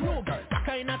Florida. No girl, that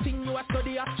kind of thing you a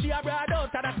study up. She a broad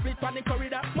out of the split on the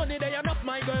corridor. Money they enough,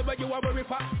 my girl, but you a worry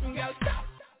for. Girl, stop.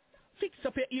 Fix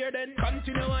up your ear then.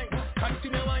 Continue wine,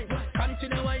 continue wine,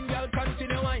 continue wine, girl,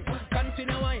 continue wine,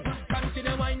 continue wine,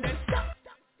 continue wine then. Stop.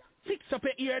 Fix up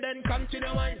your ear then.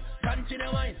 Continue wine,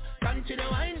 continue wine, continue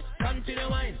wine, continue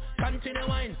wine, continue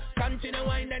wine, continue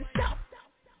wine then. Stop.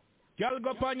 Girl,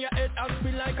 go on your head and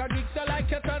spin like a gixer,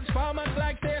 like your transformers,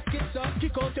 like say schizo.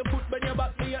 Kick out your foot when you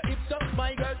back to your hips up.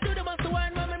 My girl, do the most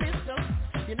wine when me miss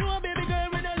up. You know, baby girl,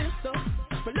 when I lift up.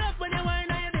 But love when you wine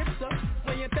and you dips up.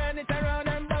 When you turn it around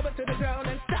and bubble to the ground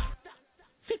and stop.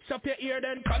 Fix up your ear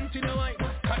then. Continue wine,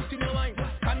 continue wine,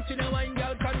 continue wine,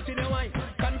 girl, continue wine,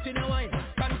 continue wine,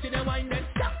 continue wine then.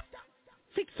 Stop.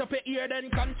 Fix up your ear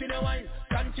then. Continue wine,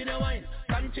 continue wine,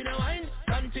 continue wine,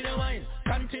 continue wine,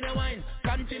 continue wine,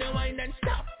 continue wine then.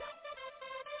 Stop.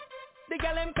 The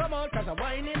girl them come out cause a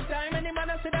whining time. Any man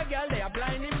a see the girl, they are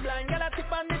blind. Girl a tip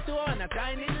on the toe and a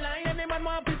tiny line. Any man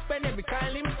want to spend every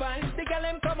kind him fine. The girl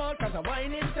them come out cause a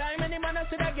whining time. Any man a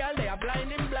see the girl, they are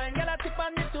blind. Girl a tip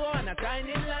on the toe and a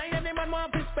tiny line. Any man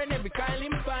want to spend every kind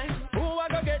him fine. Who I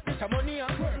go get this money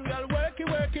up? Girl worky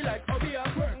like Obi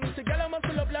up. The girl a must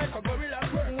love like a gorilla.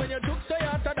 When you took so you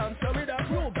hotter than Florida.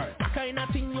 No girl, that kind of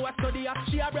thing you a study up.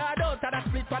 She a broad out of the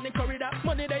split on the corridor.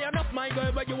 Money they enough, my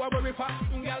girl, but you a worry for.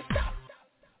 Girl, stop.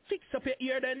 Fix up your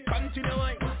ear then. Continue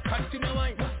wine, continue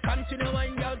wine, continue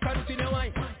wine, girl, continue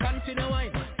wine, continue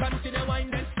wine, continue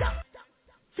wine then. Stop.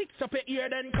 Fix up your ear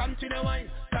then. Continue wine,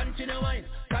 continue wine,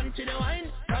 continue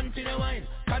wine, continue wine,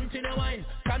 continue wine,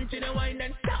 continue wine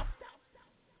then. Stop.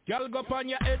 Girl, go on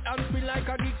your head and spin like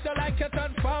a gixer, like your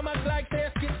transformers, like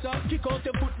say schizo. Kick out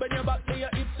your foot when you back to your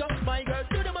hips up. My girl,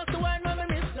 do the most wine when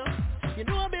me miss up. You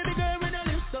know, baby girl, when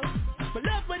you lift up. But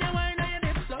love when you wine and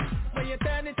you dips up. When you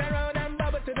turn it around and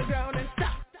bubble to the ground and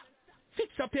stop. Fix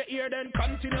up your ear then.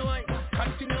 Continue wine,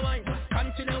 continue wine,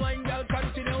 continue wine, girl,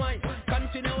 continue wine,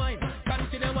 continue wine,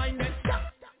 continue wine then.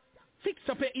 Stop. Fix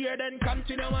up your ear then.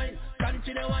 Continue wine,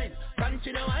 continue wine,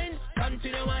 continue wine,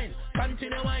 continue wine,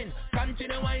 continue wine,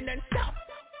 continue wine then. Stop.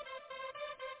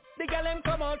 The girl them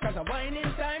come out cause a whining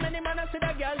time. Any man a see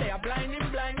the girl, they are blind.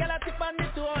 Girl a tip on the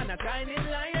toe and a tiny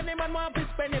line. Any man want to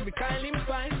spend every kind him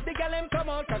fine. The girl them come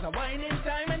out cause a whining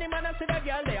time. Any man a see the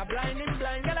girl, they are blind.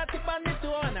 Girl a tip on the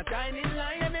toe and a tiny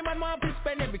line. Any man want to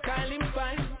spend every kind him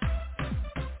fine.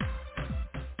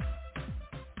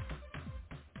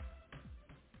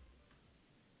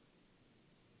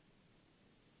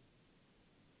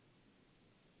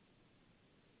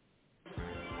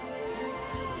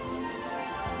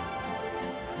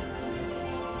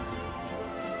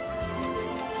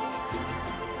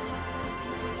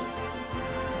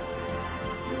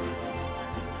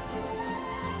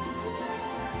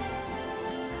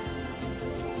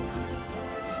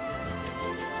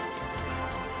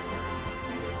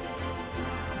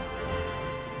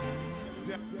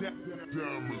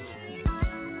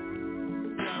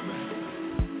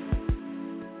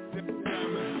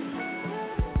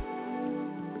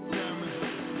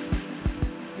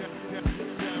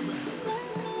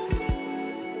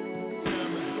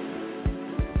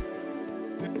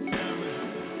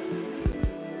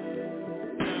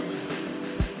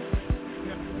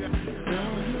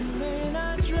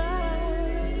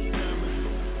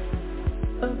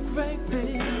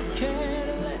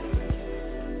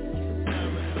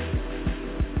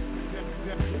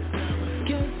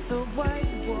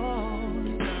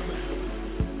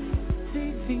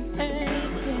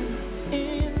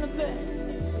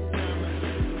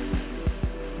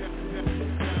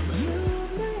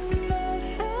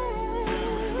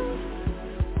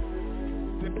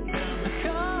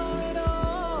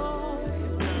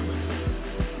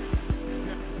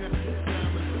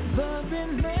 But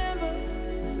remember,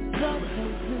 love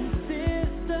has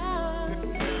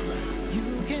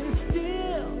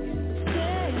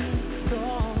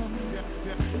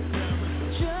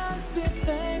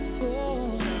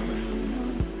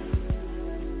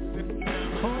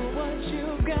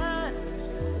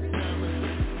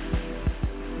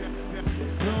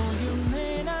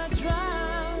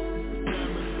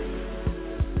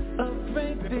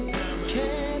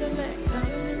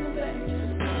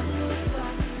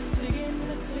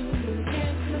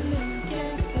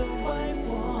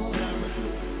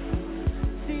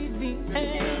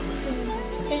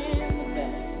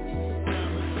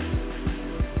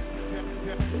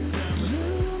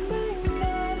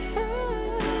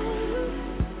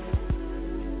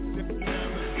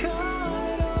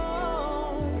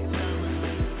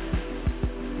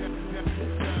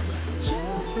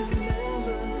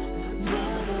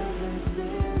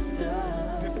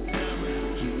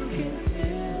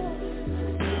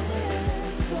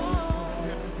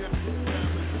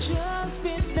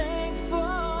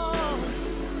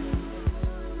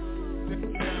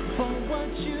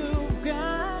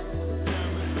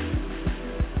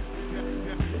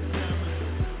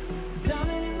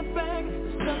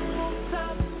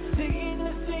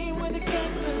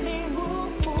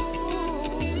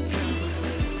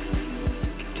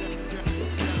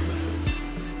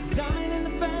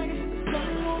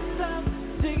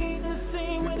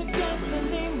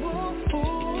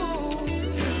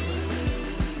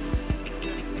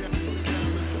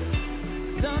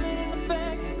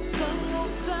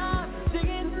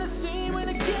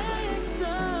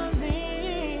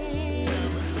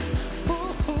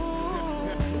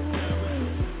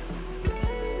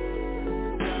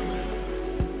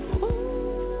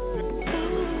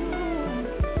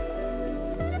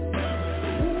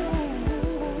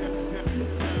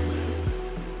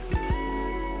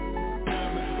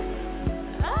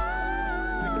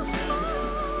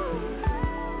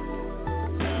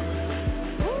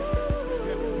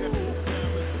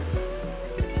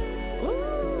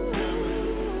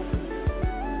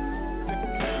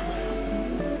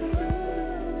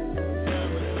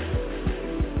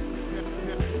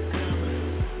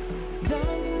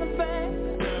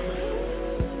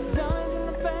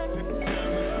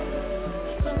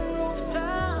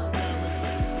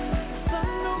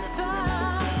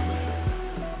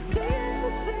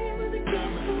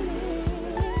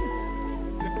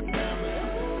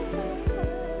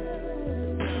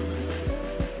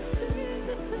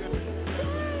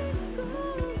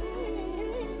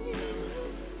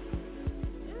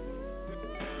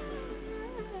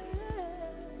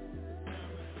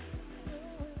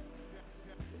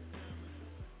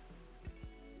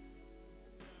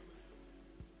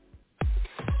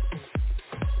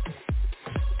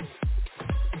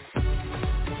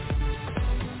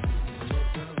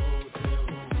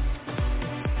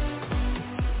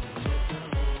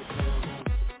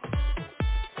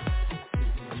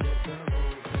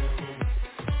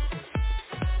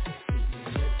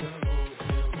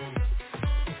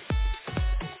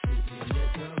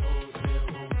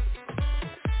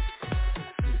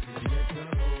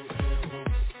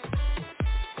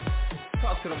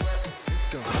Talk to the rep.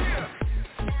 Let's go. Yeah.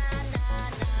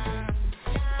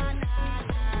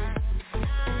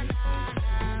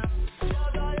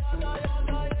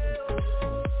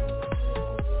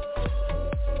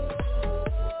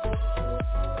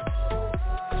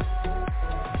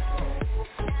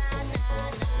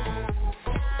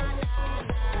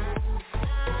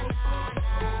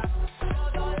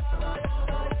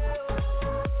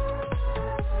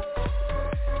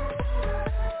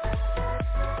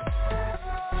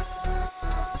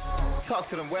 Talk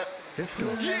to them web. Let's go.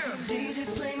 Yeah.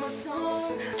 DJ play my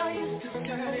song. I used to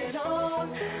turn it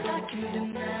on. I can't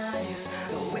deny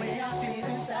it. The way I feel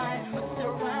inside. But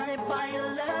surrounded by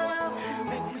your love,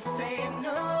 make me say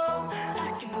no.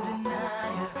 I can't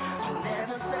deny it. I'll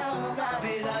never survive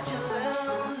without your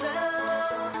love, love,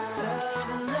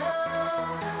 love, love,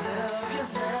 love, your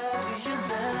love, your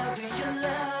love, your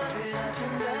love, without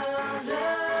your love,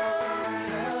 love,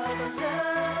 love,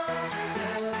 love.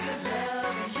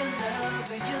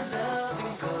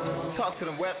 Talk to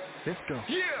them web. Let's go.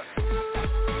 Yeah.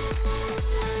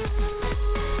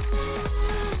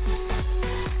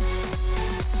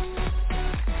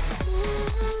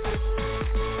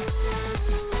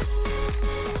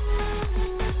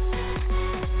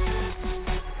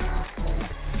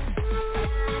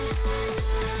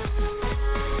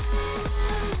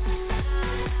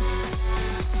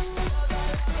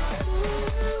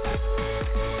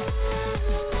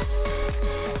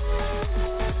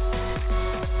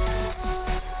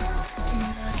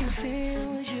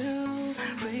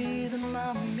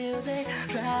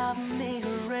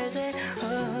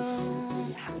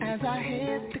 I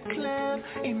hit the club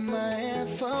in my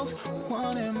Air Force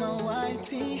One and my white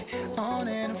tee on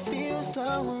and it feels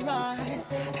so right.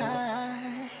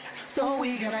 So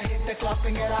we gonna hit the club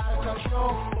and get out of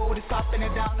control. Booty stopping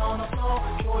it down on the floor.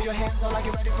 Throw your hands up like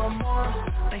you're ready for more.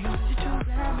 Are you ready to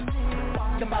reminisce?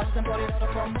 Pop the bottles and put it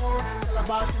out for more. Tell a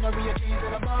boss in the real jeans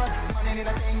in the bar. Money in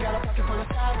a thing, got a pocket full of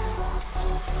cash.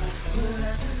 Well,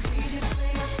 as the DJ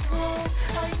play my song,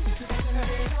 I used to turn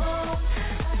it on.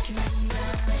 I can't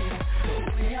deny it. The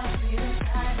way I feel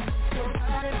inside,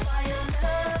 surrounded by your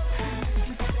love, make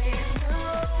me say no.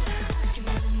 I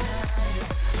can't deny it.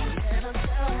 I'll never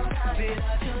survive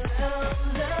without your love,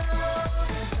 love,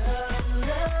 love,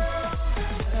 love,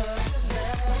 love,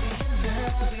 love, your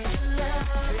love,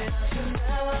 without your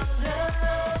love, love,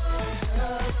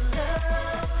 love, love, love.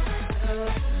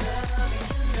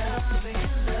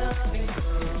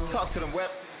 Talk to them web.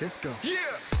 Let's go. Yeah.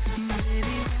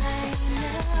 Baby, right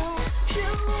now, you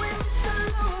and me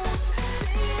alone,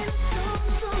 singing a song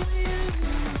for you.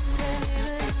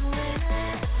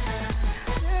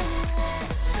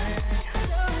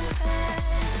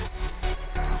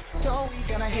 So we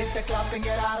gonna hit the club and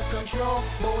get out of control.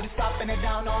 Booty stopping it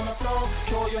down on the floor.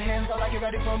 Throw your hands up like you're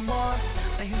ready for more.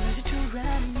 Are you ready to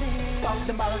run me? Pop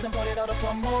some bottles and put it out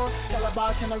for more. Tell a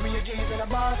boss in the real jeans in the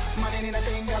bar. Money in a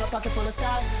thing, got a pocket full of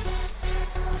cash.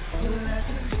 Well, as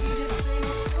the DJ play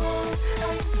my song,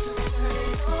 I used to turn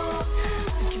it on.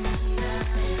 I can't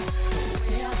deny it. The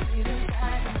way I feel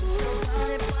inside,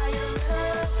 surrounded by your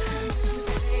love, make me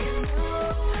say no.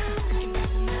 I can't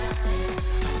deny it.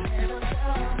 I'll never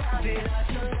survive without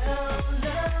your love,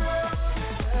 love,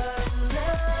 love,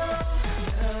 love,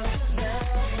 love,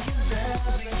 your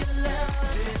love, your love,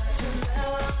 without your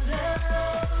love, love,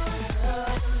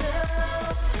 love, love,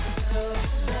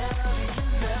 love,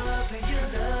 love, your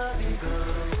love, your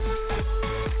love.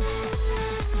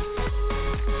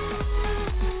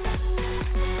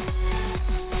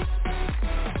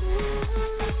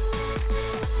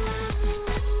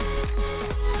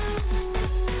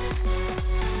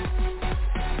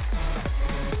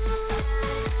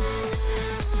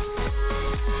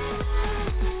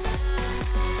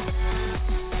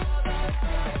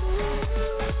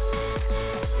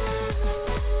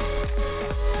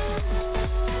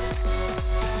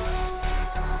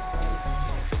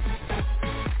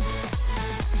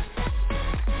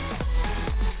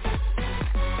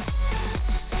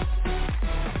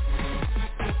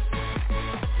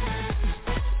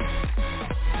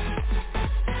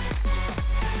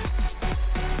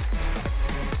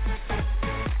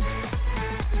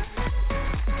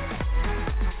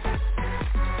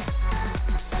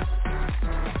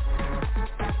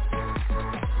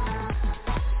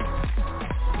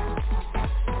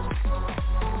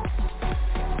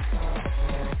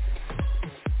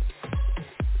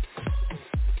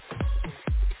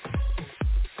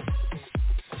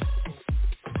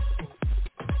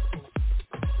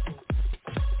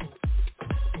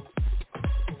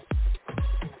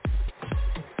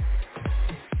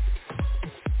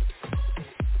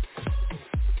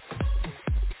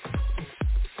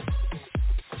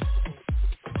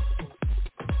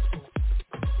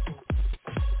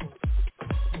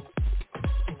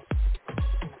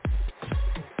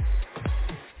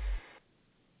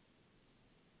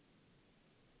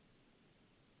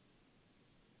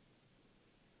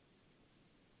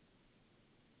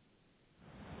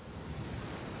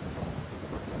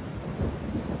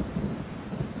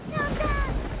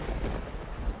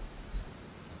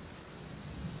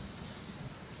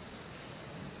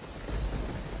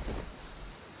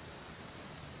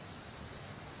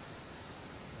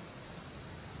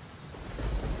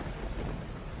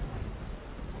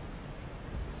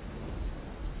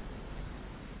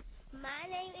 My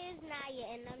name is Naya,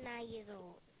 and I'm 9 years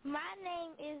old. My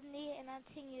name is Nia, and I'm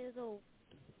 10 years old.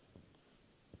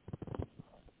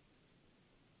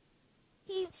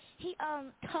 He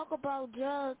talk about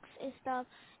drugs and stuff,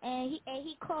 and he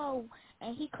call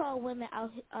women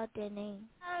out their name.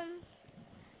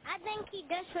 I think he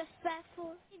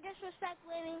disrespectful. He disrespect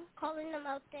women, calling them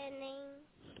out their name.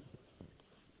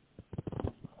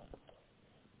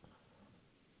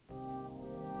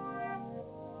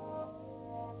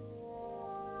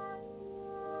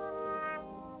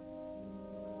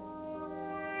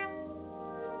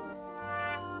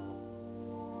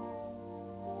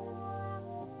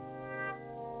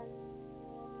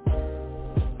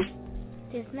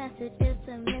 This message is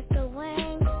to Mr.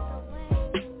 Wayne.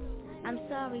 I'm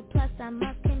sorry, plus I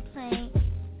must complain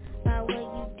about what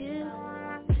you do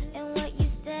and what you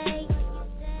say.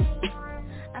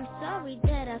 I'm sorry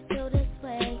that I feel this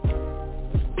way,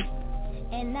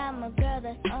 and I'm a girl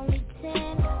that's only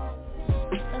 10.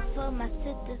 But for my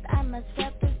sisters I must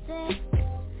represent.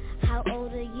 How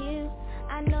old are you?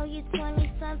 I know you're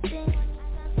 20-something.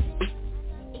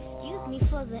 Excuse me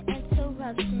for the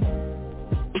interruption.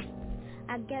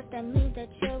 I guess that means that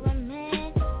you're a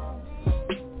man,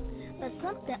 but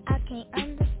something I can't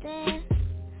understand.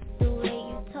 The way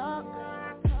you talk,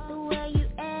 the way you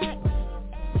act,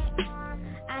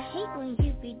 I hate when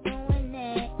you be doing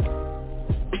that.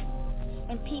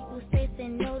 And people say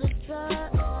no to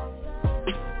drugs.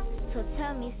 So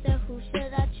tell me, sir, who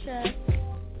should I trust?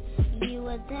 You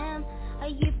or them? Are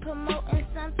you promoting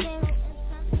something?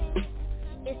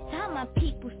 It's time my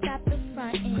people stop the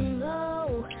frontin'.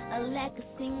 Single, a lack of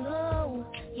single.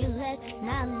 You lack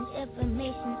knowledge,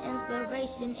 information,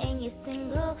 inspiration, and you're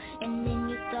single. And then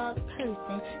you start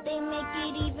cursing. They make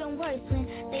it even worse when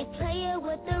they play it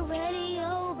with the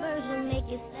radio version. Make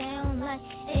it sound like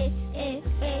eh, eh,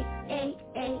 eh, eh,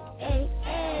 eh, eh,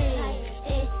 eh,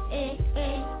 eh,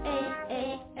 eh,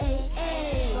 eh,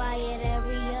 eh. Quiet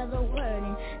every other word,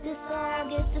 and this song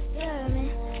gets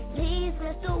disturbing. Please,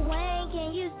 Mr. Wayne,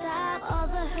 can you stop all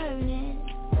the hurting?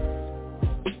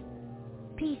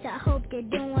 Peace, I hope you're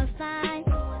doing fine.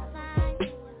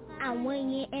 I'm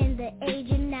weighing in the age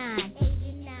of 9,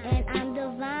 and I'm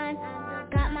divine.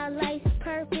 Got my life's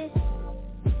purpose.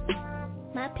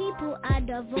 My people, I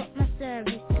devote my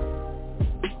service.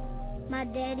 My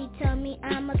daddy tell me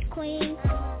I'm a queen,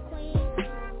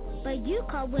 but you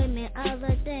call women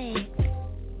other things.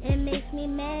 It makes me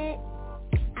mad.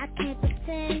 I can't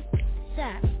pretend.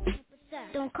 Sir,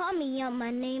 don't call me out my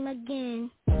name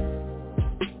again.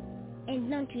 And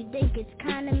don't you think it's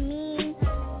kinda mean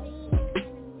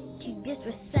to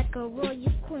disrespect a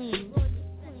royal queen?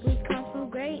 We come from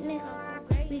greatness,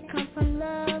 we come from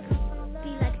love. Be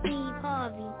like Steve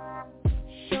Harvey,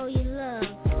 show you love.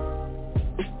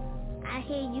 I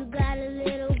hear you got a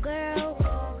little girl.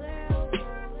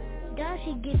 Does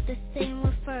she get the same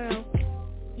referral?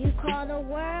 You call the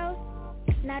world,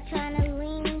 not trying to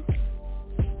lean.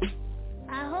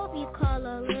 I hope you call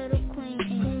a little queen.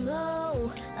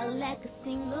 Single, a lack of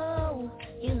single.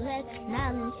 You lack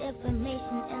knowledge,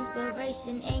 information,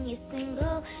 inspiration, and you're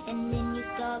single. And then you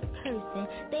start cursing.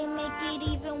 They make it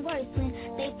even worse when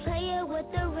they play it with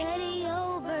the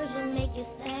radio version. Make it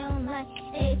sound like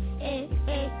eh, eh,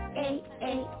 eh, eh,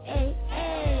 eh, eh,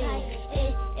 eh,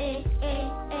 eh, eh,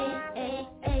 eh,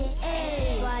 eh,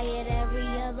 eh. Quiet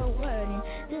every other word, and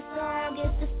this song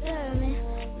gets disturbing.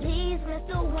 Please,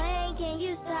 Mr. Wayne, can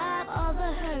you stop all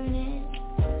the hurting?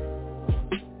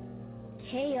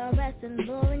 KRS and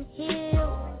Lauryn Hill.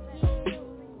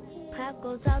 Pop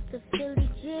goes out to Philly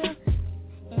Jill,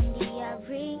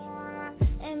 N.D.R.E.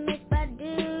 and Miss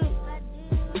Badu.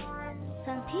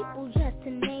 Some people, just to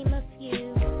name a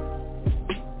few.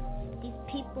 These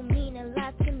people mean a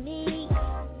lot to me.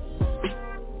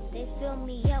 They fill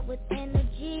me up with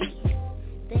energy.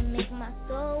 They make my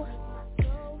soul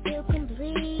feel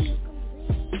complete.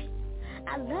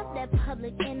 I love that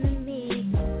Public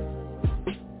Enemy.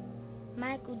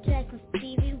 Michael Jackson,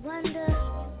 Stevie Wonder.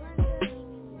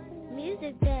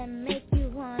 Music that make you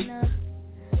wanna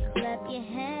clap your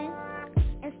hands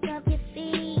and stomp your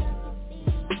feet.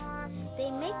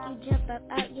 They make you jump up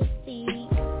out your seat.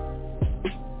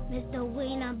 Mr.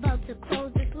 Wayne, I'm about to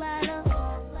close this ladder.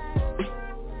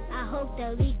 I hope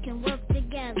that we can work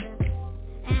together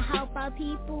and help our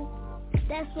people.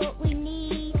 That's what we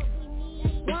need.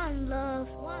 One love,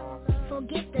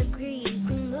 forget the greed.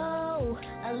 Single,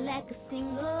 a lack of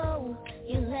single.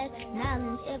 You lack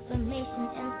knowledge, information,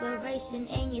 inspiration,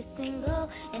 and you're single.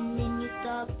 And then you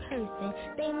start cursing.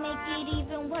 They make it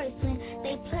even worse when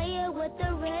they play it with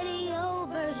the radio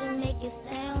version. Make it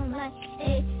sound like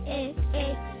eh, eh,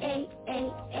 eh, eh, eh,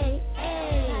 eh,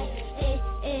 eh.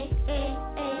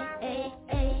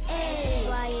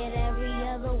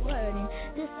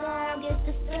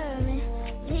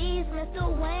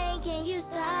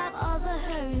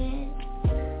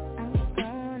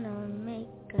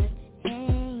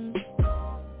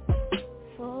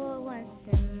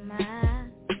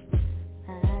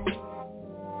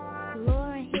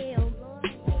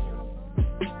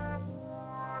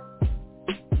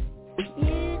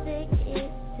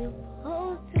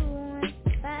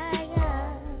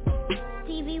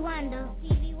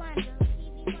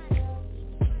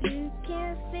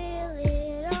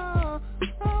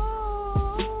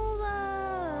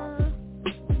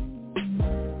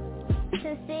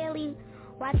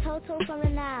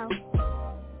 calling out.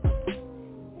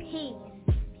 Peace.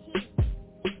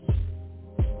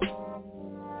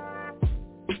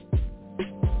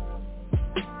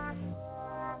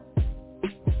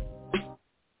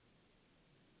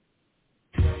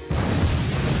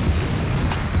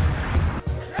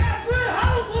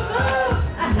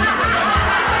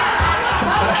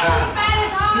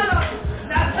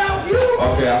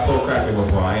 Okay, I sold cracker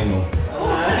before, I ain't know.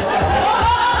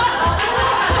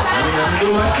 Let me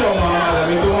do my show, mama. Let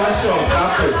me do my show.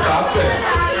 Stop it, stop it,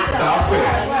 stop it.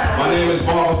 My name is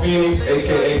Barber Phoenix,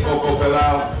 a.k.a. Coco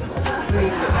Pelao.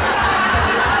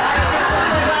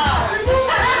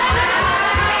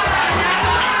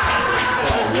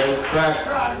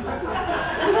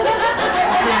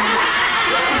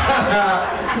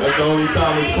 That's the only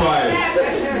time it's quiet.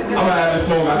 I'm gonna have this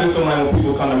smoke. I just don't like when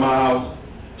people come to my house.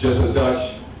 Just a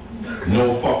Dutch,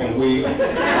 no fucking weed.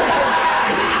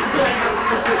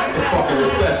 It's fucking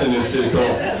recession and shit, so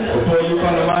before you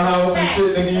come to my house and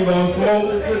shit, nigga, you gonna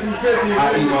smoke?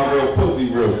 I eat my real pussy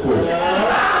real quick.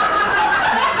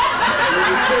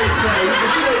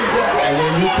 And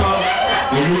when you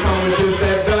come with just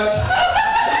that Dutch,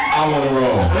 I wanna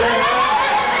roll.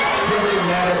 You're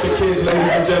mad at your kids, ladies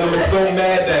and gentlemen, so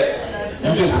mad that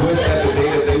you just wish that the day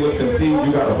that they were conceived,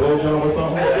 you got a blowjob or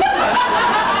something?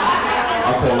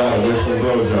 I call that a wish and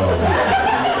blowjob.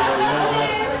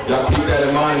 Y'all keep that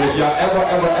in mind. If y'all ever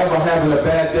having a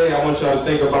bad day, I want y'all to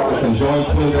think about the conjoined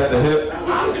twins at the hip.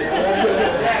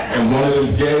 And one of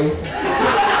them's gay.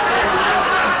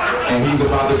 And he's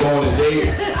about to go on a date.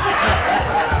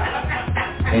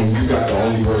 And you got the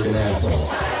only working asshole.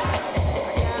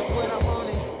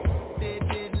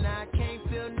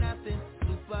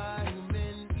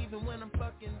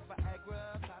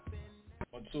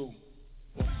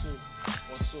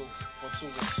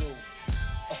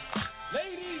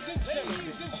 Ladies and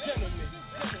gentlemen,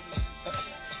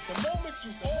 the moment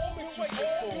you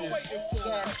waiting for,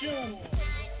 Dark you.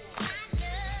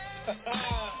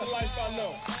 The life I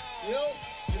know, you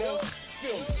know,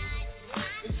 feel me.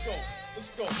 Let's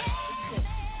go.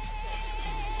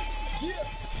 Yeah.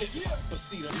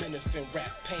 See the minister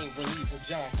rap pain reliever,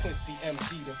 John Quincy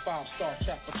MD, the 5-star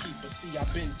trapper keeper. See,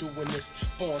 I've been doing this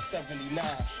born 79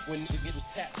 when it was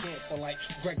tap dancing like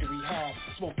Gregory Hines,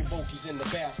 smoking bogeys in the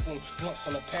bathroom, blunts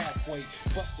on the pathway,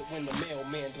 busted when the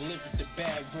mailman delivered the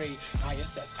bag grade.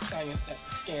 ISS, science, that's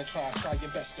the scan, try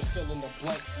your best to fill in the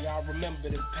blanks. Yeah, I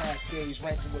remember them past days,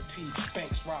 ranking with P,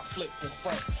 Banks, Rock, Flip, and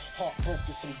Frank.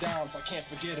 Heartbroken, some dimes, I can't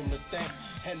forget them to thank.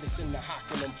 Henderson, the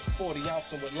hocking them, 40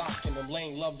 ounces with locking them.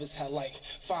 Lane lovers had like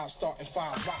 5 starting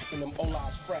 5 rocking them.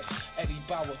 Ola's fresh, Eddie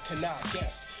Bauer, can I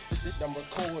guess? This is them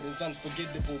recordings,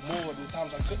 unforgettable more than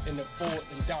times I couldn't afford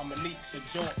them. Dominique's and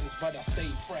Jordans, but I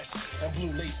stayed fresh. And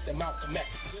blue lace them Malcolm X.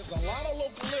 There's a lot of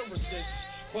local lyricists,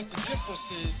 but the difference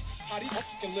is how these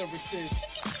fucking lyrics is.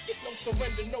 No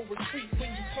surrender, no retreat. When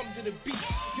you come to the beat,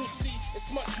 you'll see it's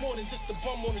much more than just a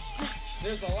bum on the street.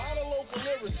 There's a lot of local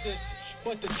lyricists,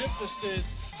 but the difference is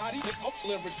how these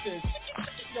lyrics is.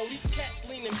 Yo, these cats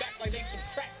leaning back like they some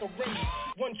crack already.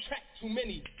 One track too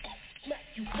many. Smack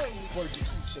you firmly. Word to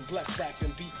cooch and black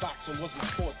rapping, beatboxing was my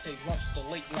forte. Lunch the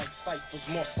late night ciphers,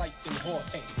 more sight than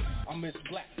Jorge. I miss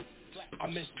black, I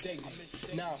miss daily.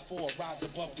 9-4, rise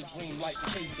above the dream like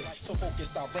Caden. So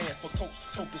focused I ran for coach,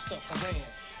 Topus to Haran.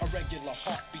 A regular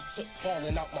heartbeat took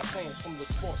falling out my plans from the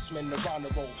sportsman to honor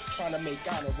roll, trying to make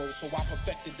honor roll. So I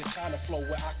perfected the kind of flow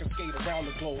where I could skate around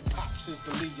the globe. Pops is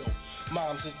the Leo,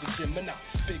 Moms is the Gemini,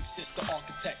 big sister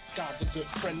architect, God's a good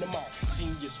friend of mine.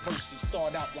 Genius verses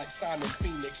start out like Simon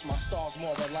Phoenix. My stars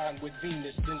more aligned with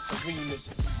Venus than Serena's.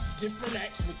 Different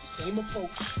acts with the same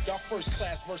approach. Y'all first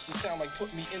class verses sound like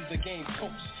put me in the game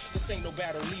coach. This ain't no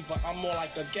battle lever, I'm more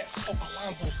like a guest.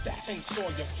 Alonzo stats ain't saw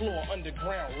your floor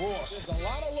underground roar. There's a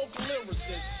lot of local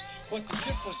lyricists, but the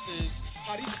difference is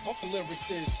how these fucking lyrics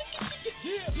is.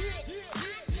 Yeah.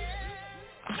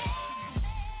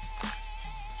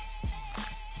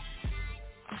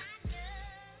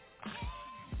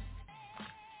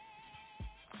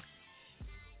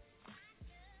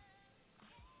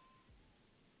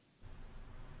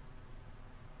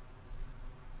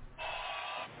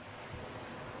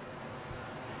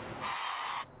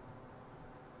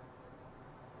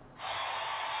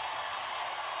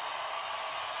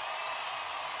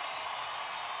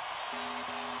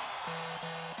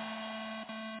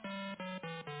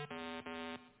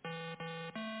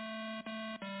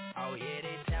 Oh yeah,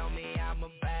 they tell me I'm a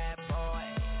bad boy.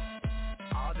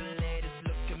 All the ladies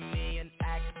look at me and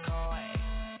act coy.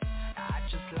 I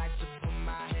just like to put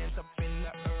my hands up in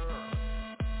the air.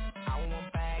 I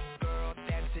want bad girl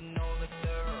dancing on the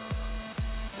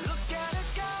dirt. Look at us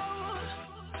go,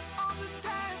 all the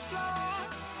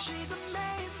She's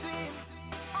amazing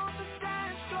on the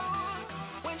dance floor.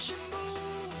 When she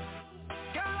moves,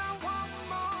 girl, I want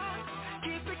more.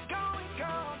 Keep it going,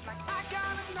 girl, like I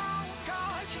gotta know,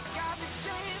 girl. She got me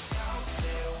saying, go,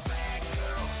 little bad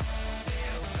girl,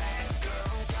 little bad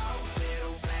girl, go,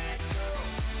 little bad girl,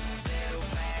 little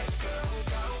bad girl,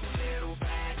 go, little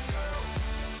bad girl,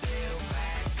 little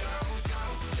bad girl, go,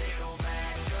 little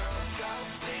bad girl, go,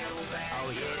 little bad girl.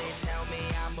 Oh yeah, they tell me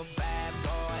I'm a bad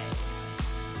boy.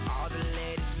 All the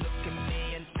ladies look at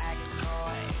me and act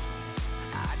coy.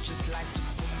 I just like to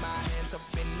put my hands up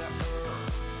in the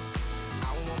earth.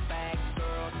 I want bad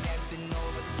girl dancing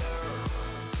over there,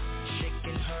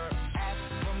 shaking her ass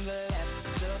from the left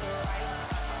to the right,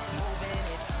 moving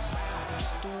it around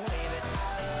just the way that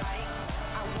I like.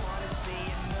 I wanna see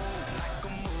it move like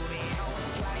a movie on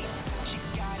flight. She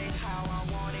got it how I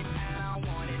want it, and I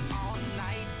want it all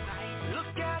night.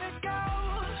 Look at her go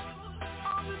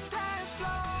on the dance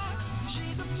floor.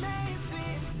 She's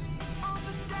amazing on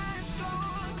the dance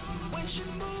floor. When she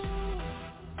moves,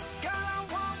 girl, I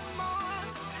want more.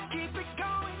 Keep it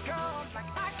going, girl,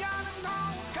 like I gotta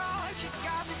know, girl. She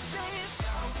got me saying,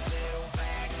 go, little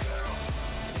bad girl,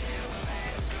 little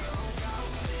bad girl, go,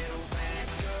 little bad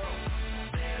girl,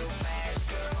 little bad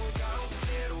girl, go,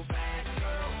 little bad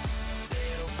girl,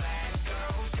 little bad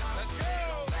girl, go,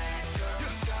 little bad girl,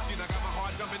 go. You know, I got my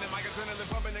heart jumping and my adrenaline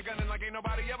pumping and gunning like ain't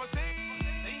nobody ever seen.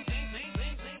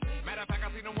 Matter of fact,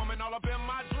 I seen a woman all up in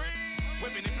my dream,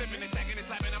 whipping and flipping and tagging and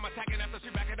slapping. I'm attacking after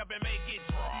she back it up and make it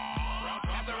drop.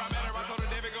 After I met her, I told her,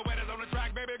 David, go wet on the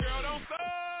track, baby girl, don't stop.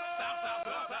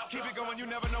 Keep it going, you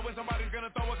never know when somebody's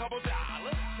gonna throw a couple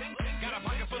dollars. Got a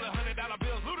pocket full of $100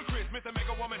 bills, ludicrous, Mr. Make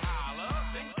a Woman holler.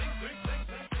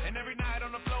 And every night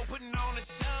on the floor, putting on a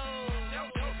show.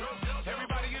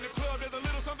 Everybody in the club, there's a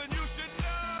little something you should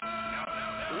know.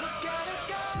 Look at her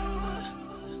go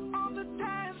on the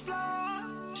dance floor.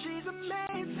 She's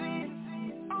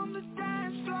amazing on the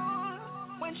dance floor.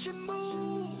 When she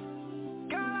moves,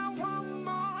 girl, I want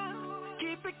more.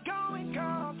 Keep it going,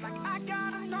 girl, like I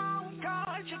gotta know,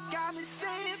 girl. She got me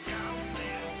saying, go,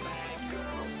 little bad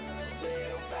girl,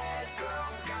 little bad girl,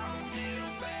 go,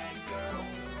 little bad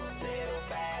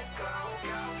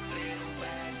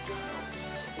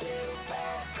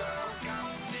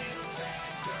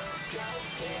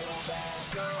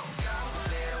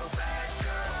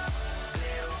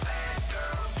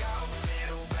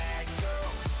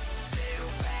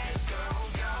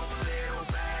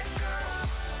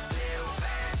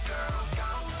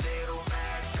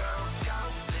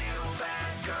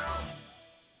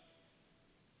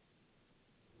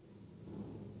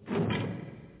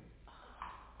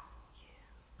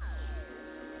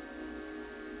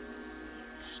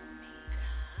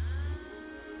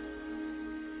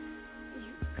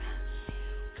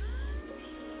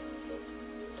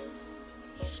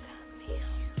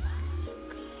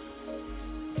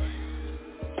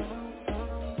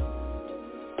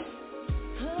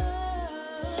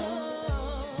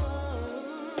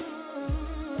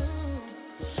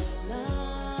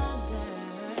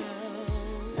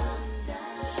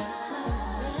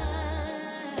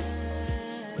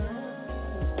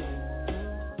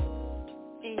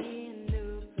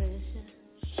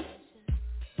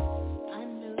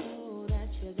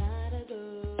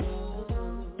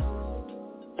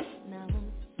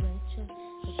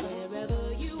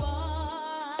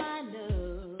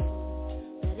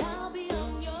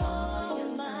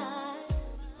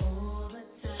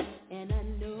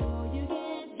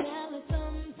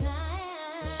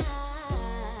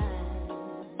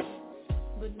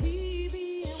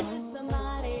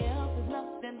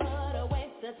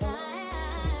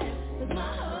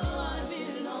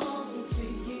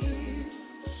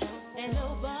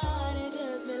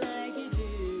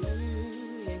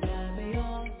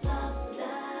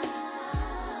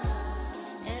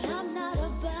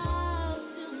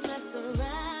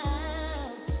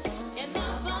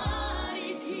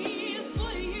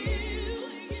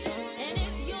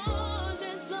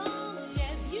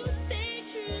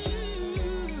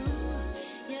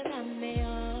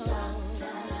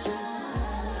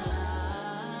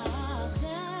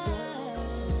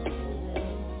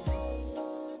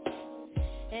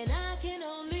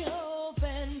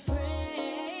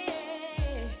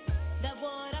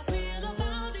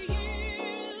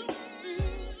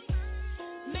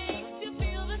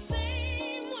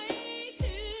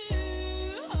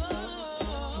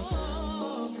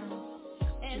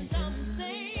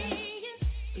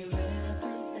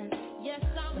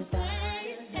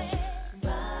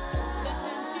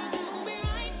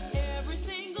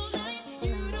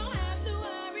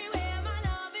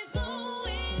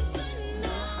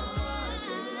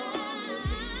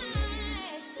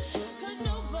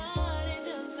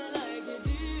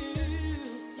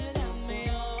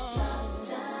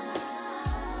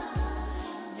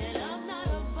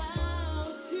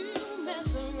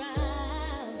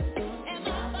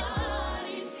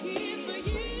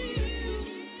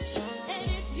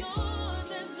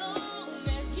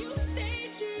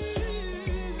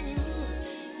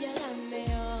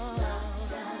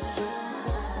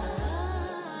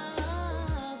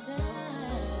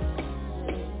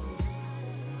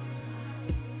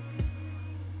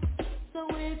So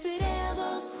if it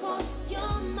ever crossed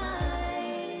your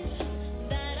mind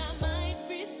that I might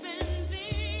be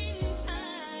spending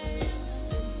time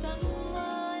in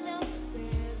someone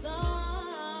else's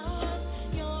arms,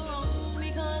 you're wrong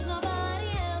because nobody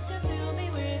else can fill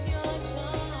me with your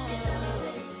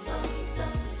charm.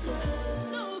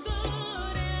 So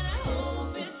good, and I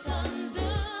hope it's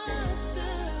understood.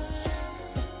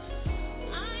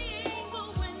 I ain't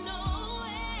going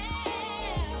nowhere.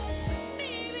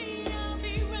 Baby, I'll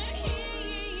be right here.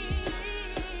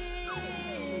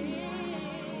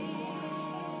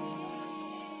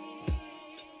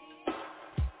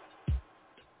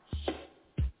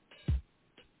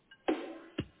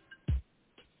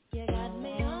 You got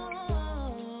me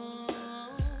on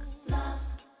lock,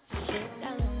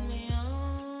 got me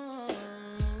on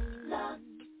lock,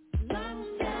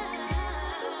 lockdown.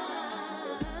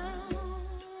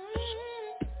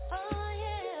 Oh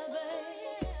yeah,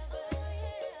 baby.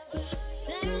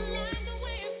 They don't like the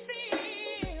way it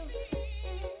feels.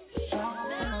 They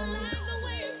don't like the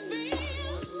way it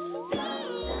feels.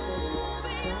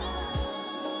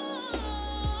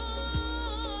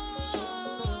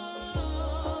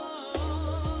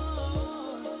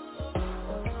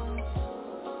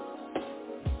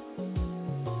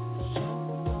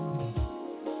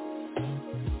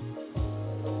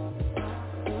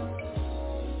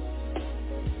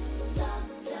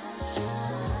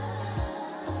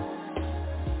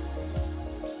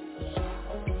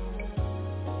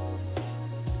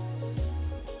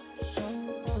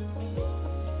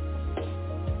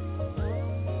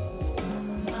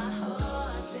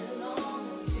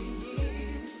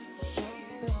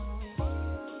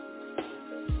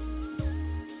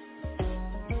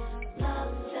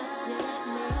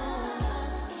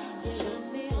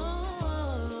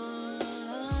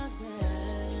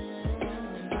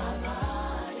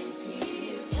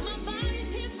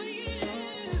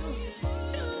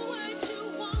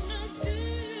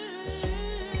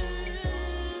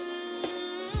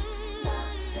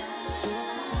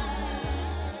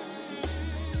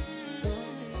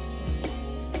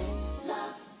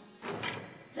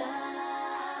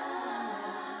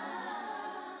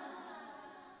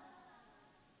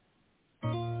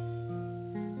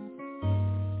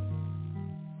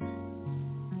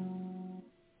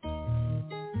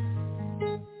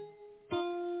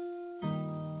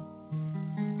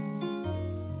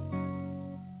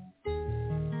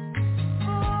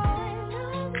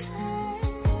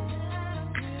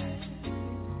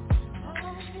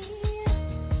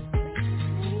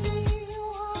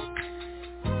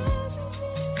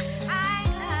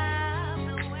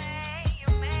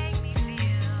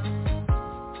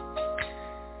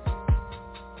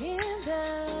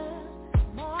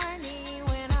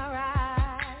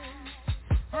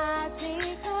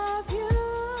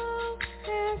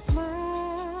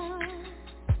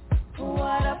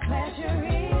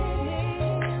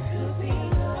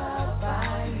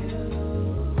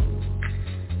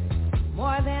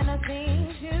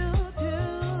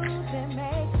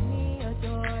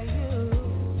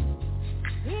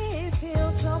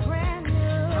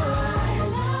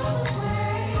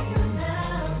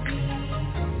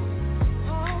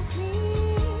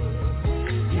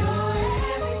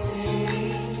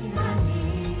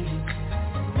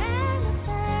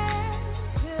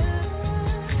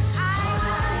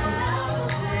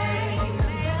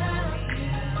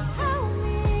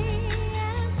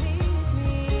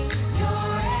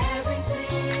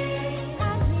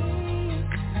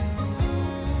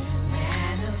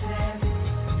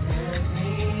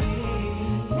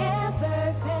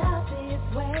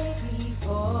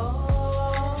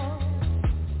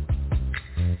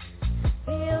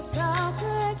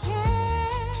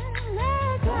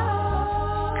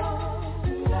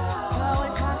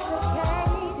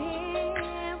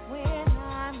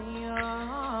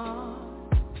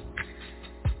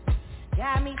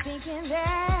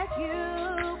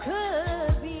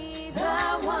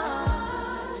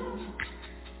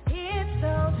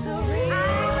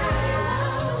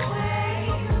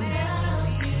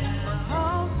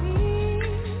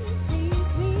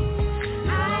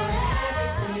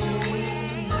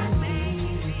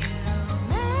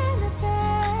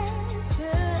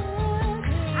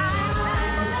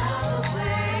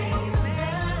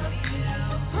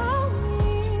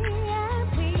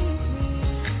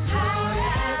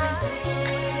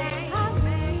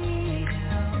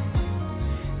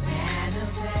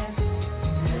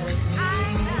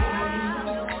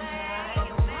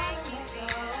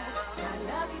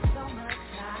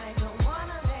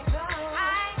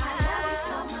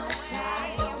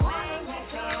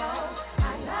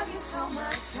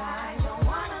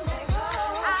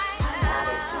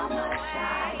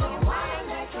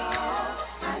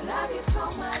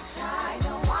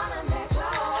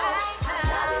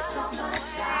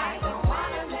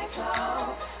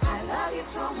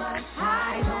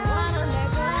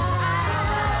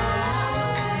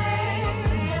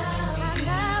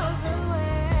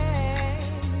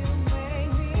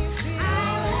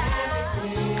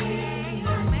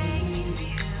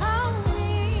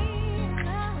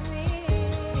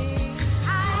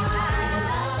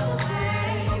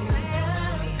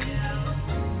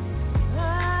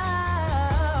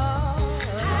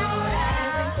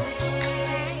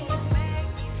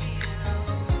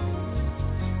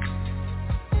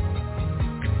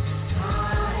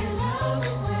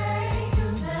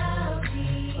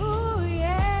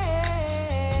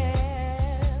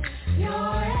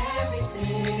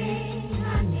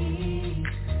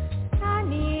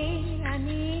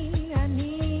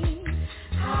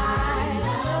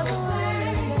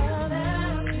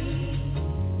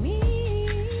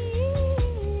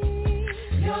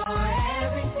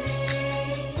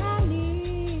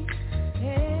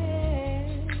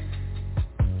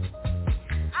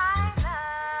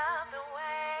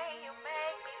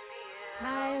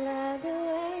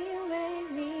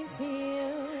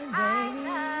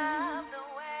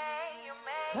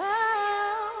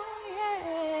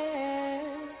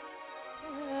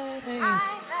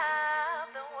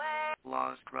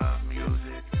 bars, drug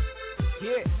music.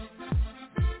 Yeah.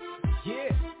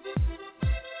 Yeah.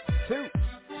 Two.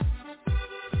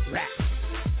 Rap.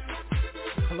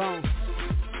 Cologne.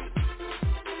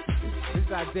 This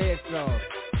is our dead song.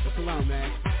 Cologne,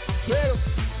 man. Get him.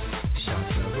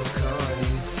 Shots of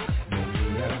Bacardi, make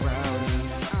me a rowdy.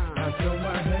 I throw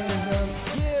my hands up,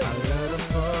 I love the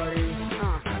party.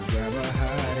 I grab a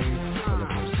hottie, pull up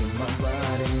to my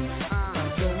body. I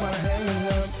throw my hands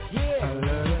up, I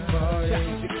love the party. Shots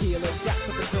of tequila, shots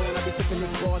of Patron. I be sipping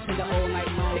this ball till the all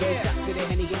night long. Yeah. Shots to the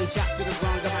Henny, give me shots to the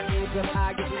wrong. Got my hands up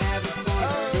high, get my having fun.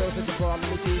 Girls at the bar, let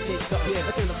me see you take something. Yeah,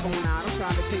 let's turn the phone out, I'm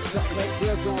trying to take something.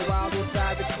 Girls going wild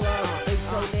inside the club. They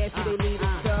so nasty, they need a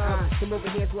stub. Come over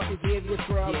here so I can give you a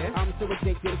scrub. I'm so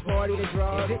addicted to party to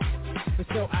drugs, but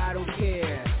so I don't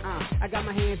care. I got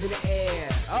my hands in the air.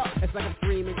 It's like I'm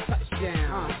screaming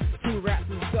touchdown. Two raps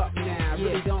is up now.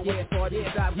 Really don't wait for the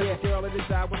stop. Yeah, girl in the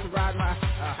side wants to ride my.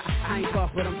 I ain't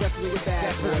tough, but I'm definitely a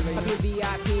bad boy. I be a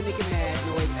VIP making mad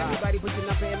noise. Everybody pushing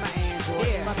up in my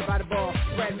Android. About to buy the ball,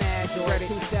 spread mad joy.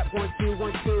 2-step, 1-2,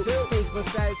 1-2.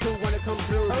 Facebook side, 2 wanna come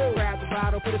through. Grab the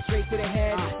bottle, put it straight to the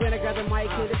head. Then I grab the mic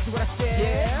and this is what I said.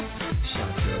 Yeah.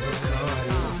 Shots of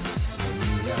Bacardi, make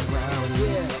me a rowdy.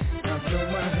 I throw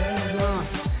my hands up,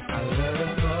 I love the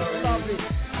party. Love it.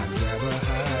 I grab a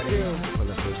hottie, pull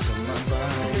up close to my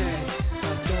body. I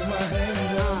throw my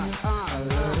hands up, I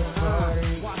love the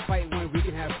party. One fight, one we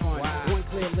can have fun. One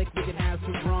clear lick, we can have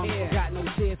some rum. Got no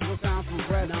tears, no sound from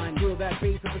breath. None. Feel that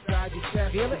bass up inside your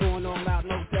chest. Feel it going all out,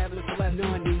 no 7 for less.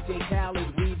 None. DJ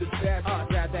Khaled, we the best.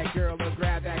 Grab that girl or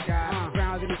grab that guy.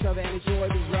 Ground in each other and enjoy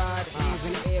the ride. Hands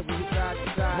in the air when we side to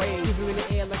side. Waves in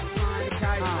the air like a flying a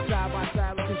kite. Side by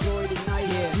side, let's enjoy the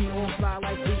night. We all fly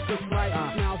like we just right.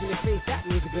 Smiles in the face, that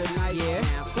means a good night.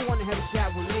 Who wanna have a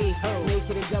shot with me? Make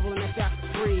it a double and a shot for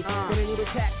free. Gonna need a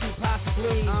taxi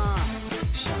possibly.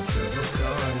 Shots of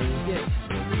Bacardi,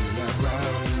 make me a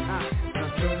rowdy. I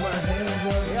throw my hands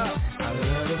up, I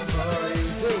love the party.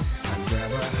 I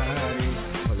grab a hottie,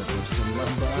 pull up close to my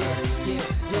body.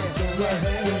 I throw my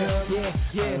hands up,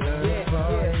 I love the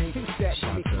party.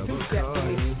 Shots of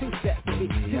Bacardi, Two-step for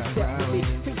me,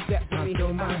 two-step for me. I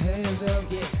throw my hands up,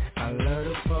 I love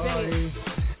the party.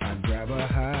 I grab a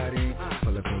hottie,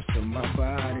 pull up close to my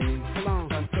body.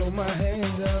 I throw my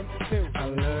hands up, I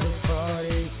love the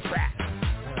party.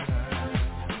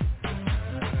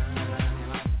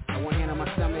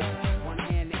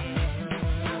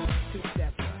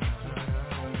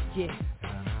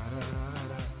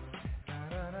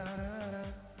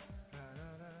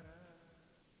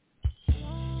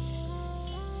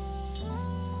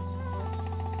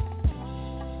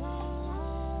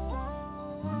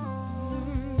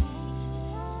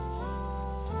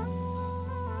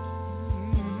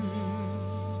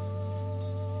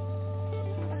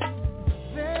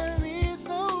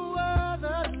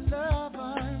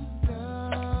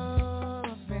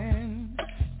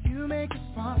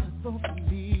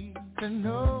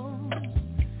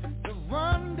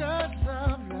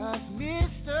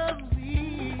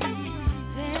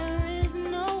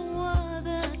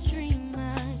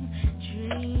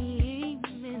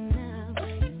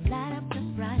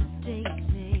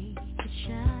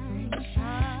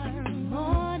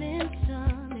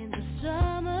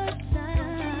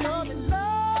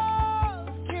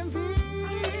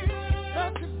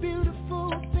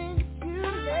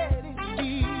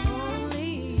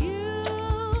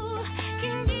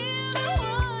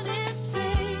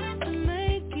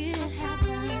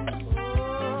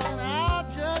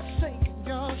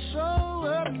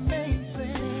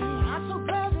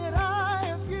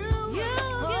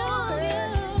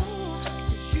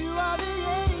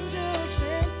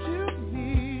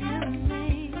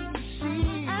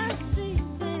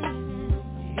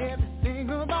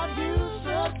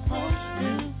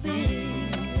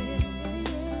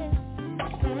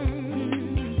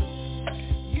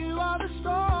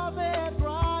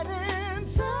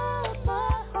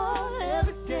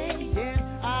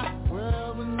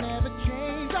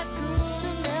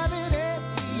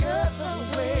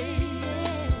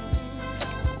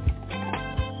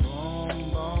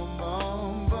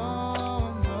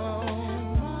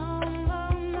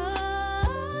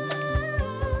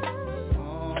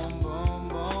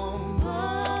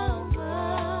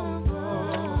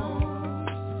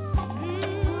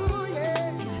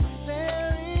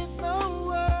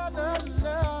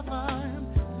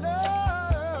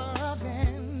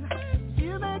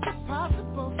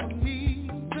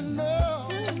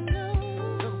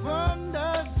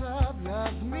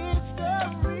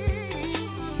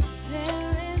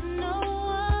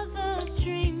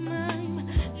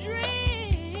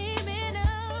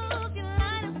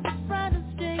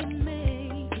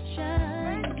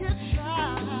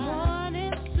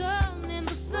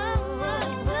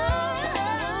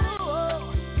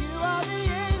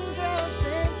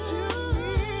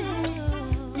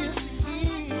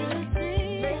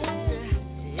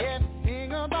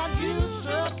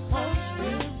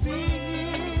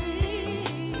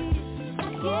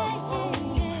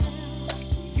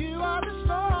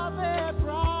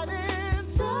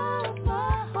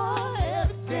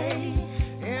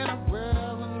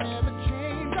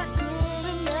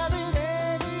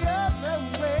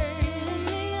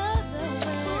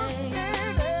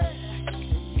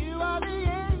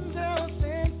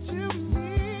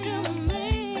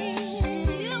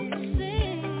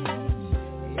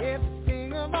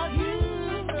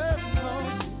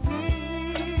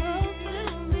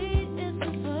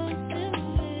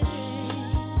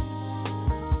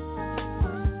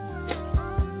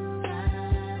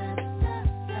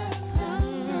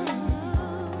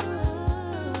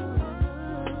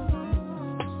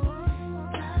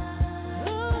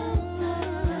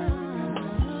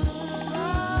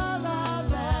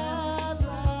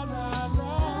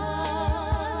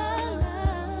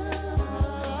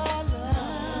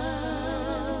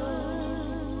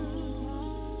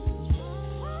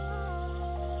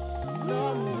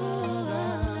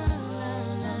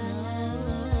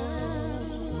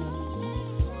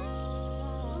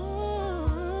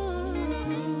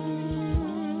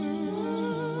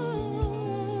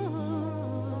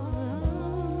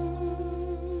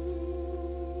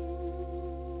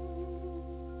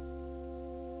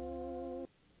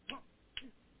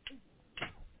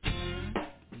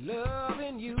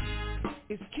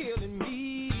 it's killing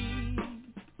me.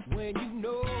 When you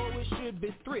know it should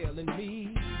be thrilling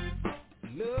me.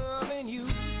 Loving you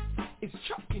is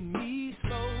choking me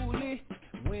slowly.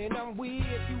 When I'm with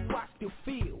you, I still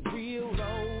feel real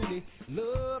lonely.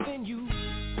 Loving you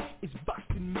is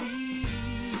busting me.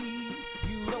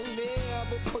 You don't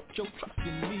ever put your trust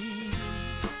in me.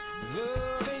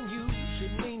 Loving you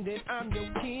should mean that I'm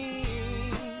your king.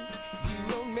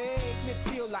 You don't make me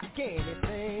feel like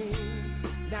anything.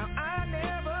 Now I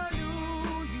never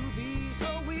knew you'd be so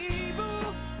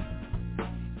evil.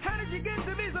 How did you get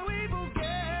to be so evil,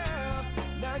 girl?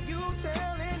 Now you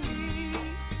telling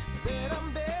me that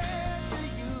I'm bad to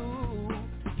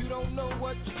you. You don't know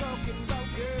what you're talking about,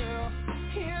 girl.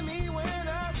 Hear me when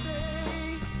I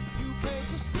say you can't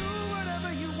just do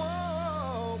whatever you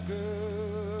want,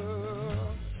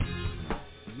 girl.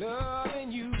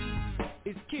 Loving you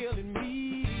is killing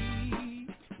me.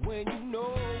 When you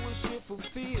know it should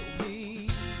fulfill me.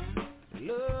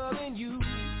 Loving you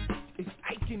is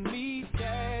aching me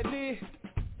sadly.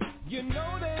 You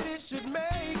know that it should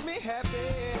make me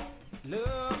happy.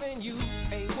 Loving you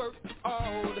ain't worth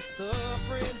all the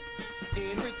suffering.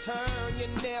 In return, you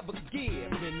never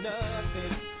give me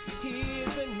nothing.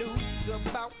 Here's the news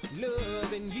about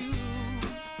loving you.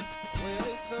 Well,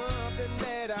 it's something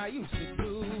that I used to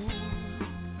do.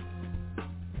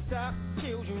 Stop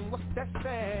children, what's that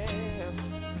sound?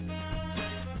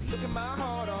 Look at my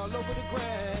heart all over the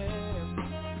ground.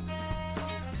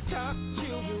 Stop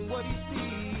children, what do you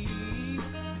see?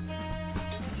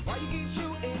 Why you keep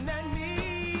shooting at me?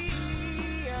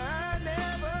 I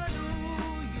never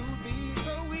knew you'd be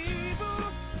so evil.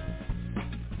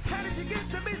 How did you get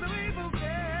to be so evil,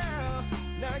 girl?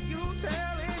 Now you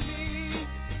telling me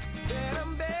that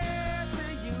I'm bad to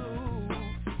you.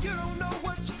 You don't know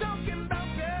what you're talking about,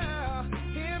 girl.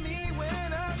 Hear me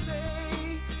when I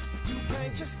say you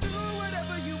can't just do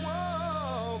whatever you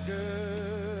want,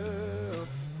 girl.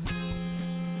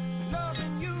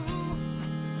 Loving you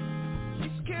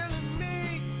is killing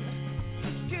me.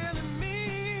 It's killing me.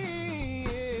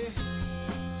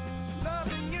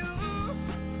 Loving you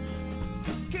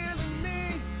is killing me.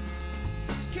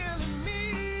 It's killing me.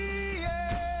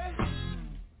 Yeah.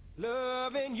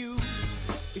 Loving you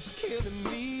is killing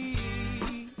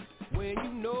me. When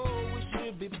you know it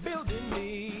should be building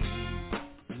me.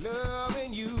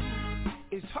 Loving you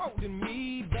is holding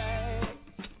me back.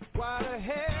 Why the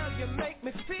hell you make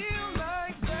me feel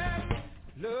like that?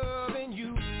 Loving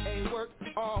you ain't worth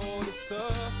all the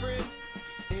suffering.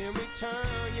 In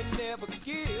return, you never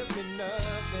give me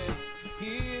nothing.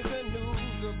 Here's the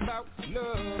news about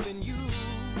loving you.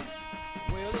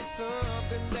 Well, it's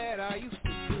something that I used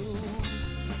to do.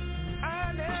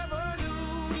 I never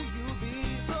knew you'd be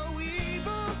so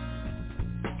evil.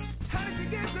 How did you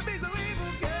get to be so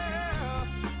evil, girl?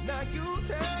 Now you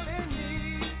telling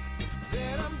me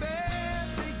that I'm bad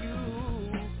to you.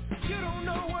 You don't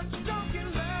know what you're talking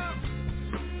about.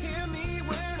 Hear me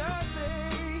when I say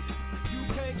you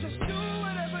can't just do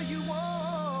whatever you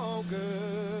want,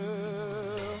 girl.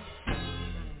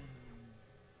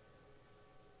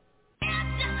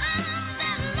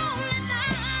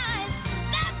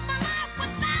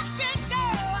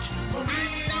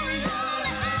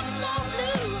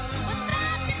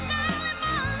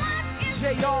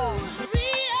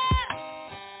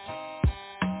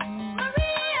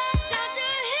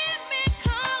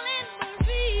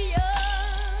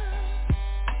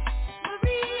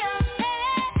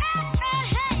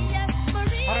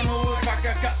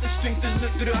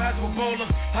 Through the eyes of a bowler,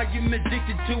 I get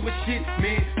addicted to a shit,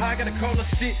 man. I gotta call a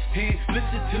sit, and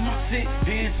listen to my sit,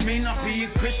 hands. May not be a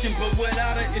Christian, but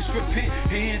without it, it's repent,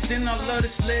 hands. And I love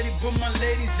this lady, but my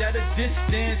lady's at a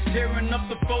distance. Tearing up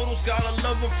the photos, gotta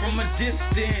love her from a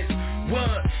distance.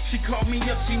 What? She called me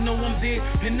up, she know I'm there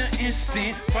in an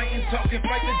instant. Fighting, talking,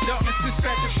 fight the darkness,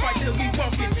 dispatch the fight till we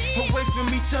walking away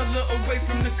from each other, away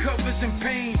from the covers and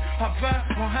pain. I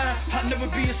vibe on high, I'll never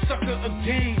be a sucker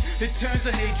again. It turns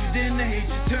to hatred, then the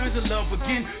hatred turns to love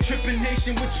again. Tripping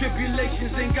nation with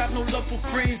tribulations, ain't got no love for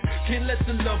friends. Can't let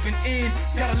the loving in,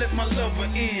 gotta let my lover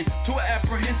in. To an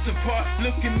apprehensive part,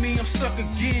 look at me, I'm stuck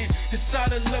again.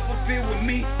 Inside a love affair with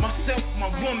me, myself,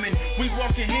 my woman. We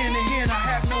walking hand in hand, I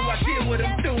have no idea what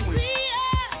I'm doing.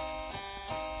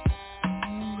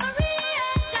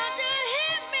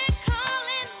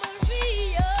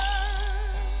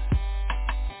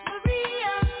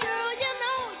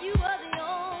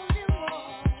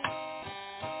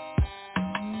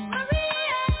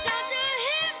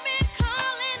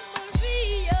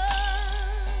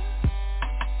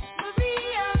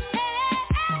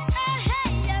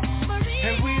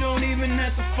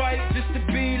 Just to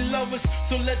be lovers,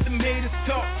 so let them haters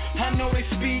talk. I know they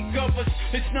speak of us,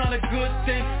 it's not a good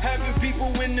thing. Having people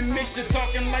in the mixture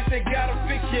talking like they gotta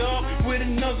fix you up with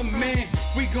another man.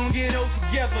 We gon' get old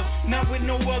together, not with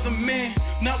no other man.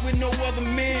 Not with no other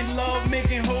man. Love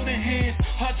making, holding hands.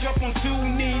 I drop on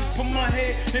 2 knees, put my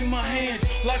head in my hands.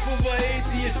 Life of an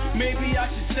atheist, maybe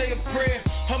I should say a prayer.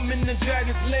 I'm in the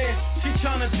dragon's lair, she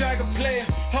tryna drag a player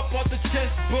up off the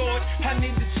chessboard. I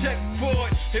need to check for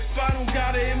it. If I don't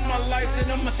got it in my life, then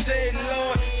I'ma say,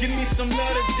 Lord, give me some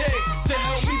love today to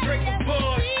help me break the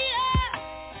board.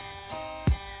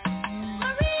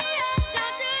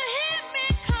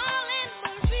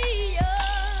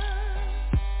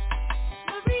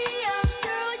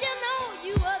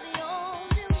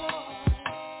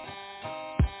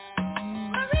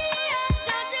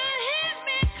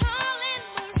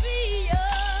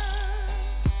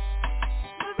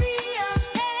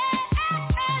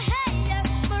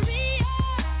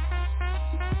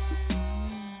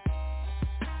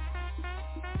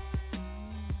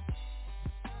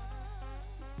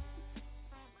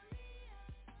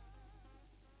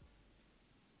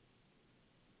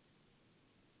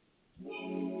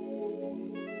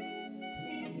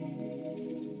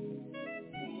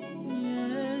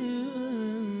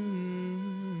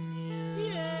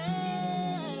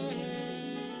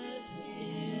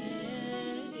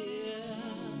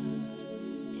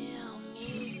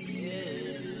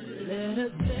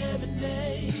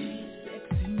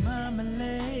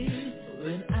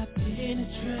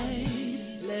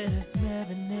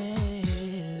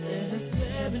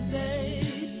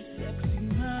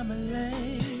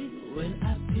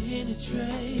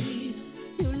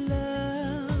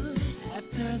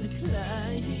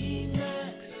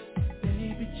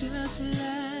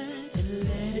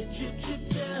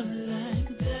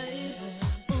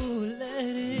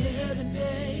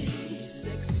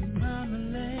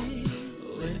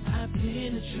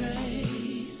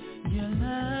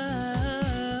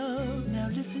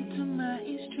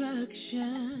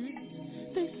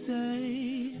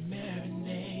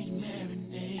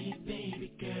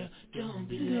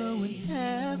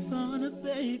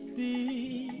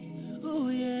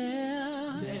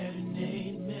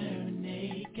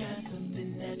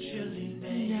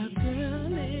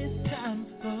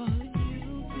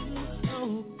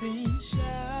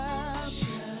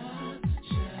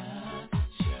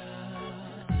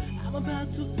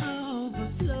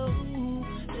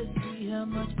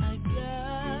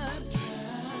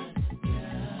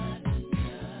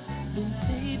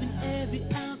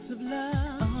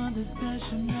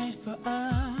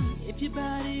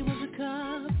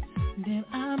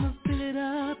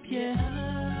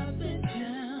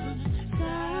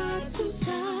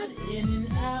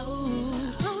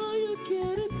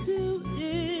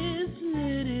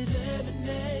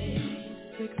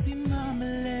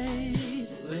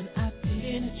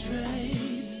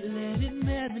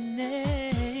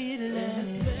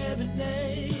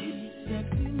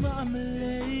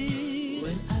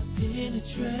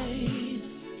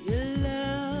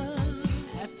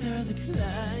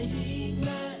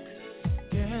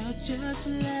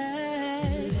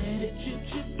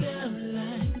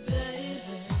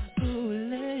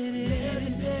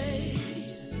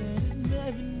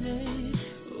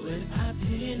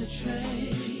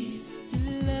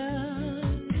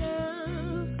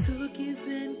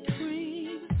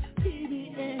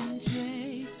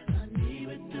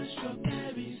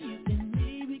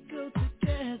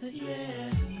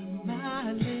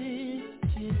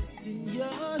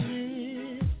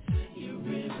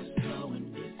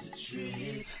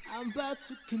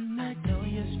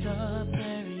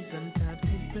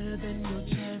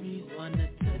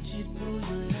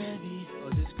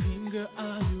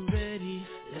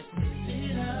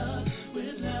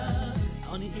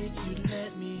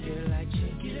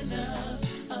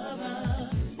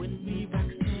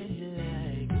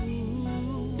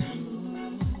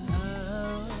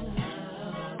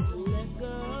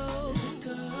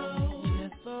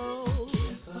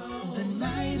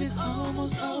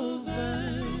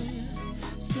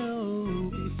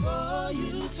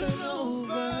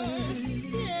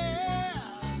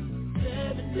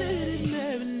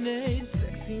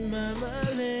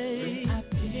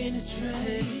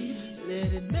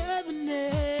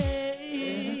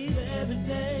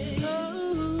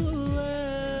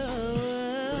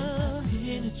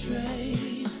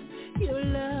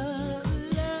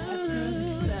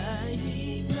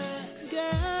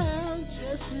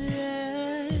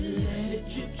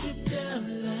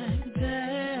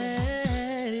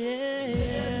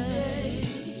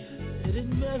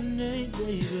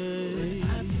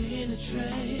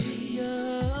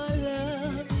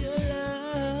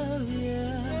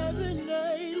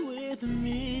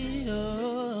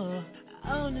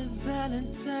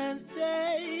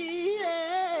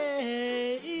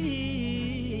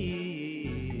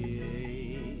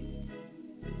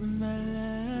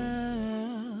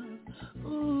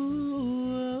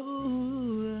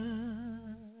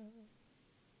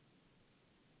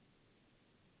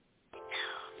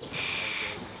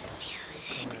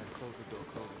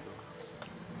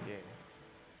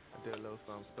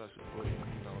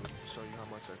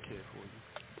 a kid for you.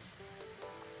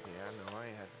 Yeah, I know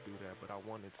I ain't had to do that, but I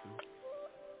wanted to.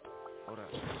 Hold up,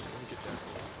 let me get that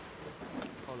for you.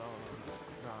 Hold on.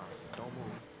 Nah, don't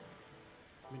move.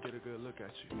 Let me get a good look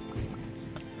at you.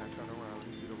 Now turn around, let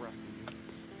me see the rest of you.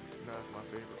 Now that's my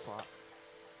favorite part.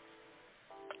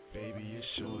 Baby, it's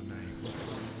your night. What's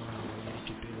on your mind? When you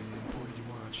get there and pour you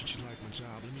on, treat you like my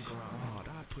job. Let me grind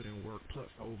hard. I put in work plus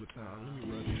overtime. Let me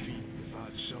rub your feet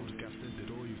inside your shoulders. Got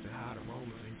scented oils and hot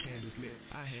aromas and candles lit.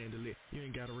 I handle it. You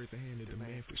ain't gotta raise a hand to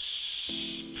demand for shh.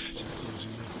 Just close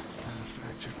your lips. Matter of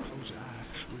fact, just close your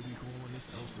eyes. Where we going is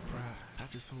no surprise. I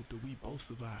just hope that we both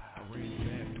survive. I ran your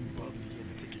bathroom bubbly in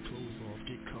it. Take your clothes off,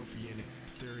 get comfy in it.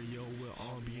 Stereo, we'll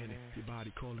all be in it. Your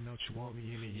body calling out, you want me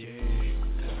in it, yeah.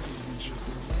 You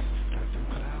dripping wet, got some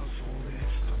clouds forming.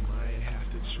 I might have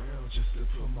to drown just to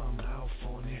put my mouth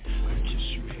on it. I kiss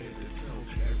you head to toe,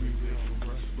 everywhere from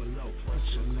breast below. Put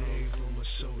your legs on my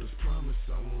shoulders, promise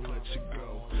I won't let you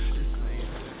go. This ain't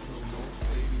sex no more,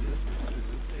 baby, this is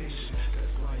precipitation.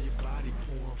 That's why your body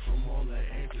pouring from all that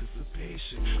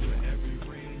anticipation. For every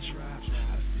raindrop,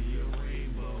 I see a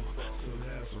rainbow. So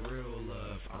that's real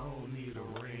love, I don't need a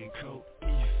raincoat.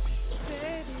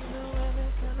 Baby, the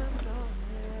weather's kinda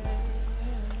stormy,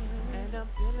 and I'm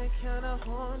feeling kinda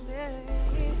horny.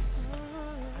 I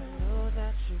know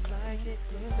that you like it,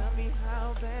 tell me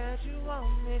how bad you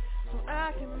want it, so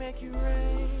I can make you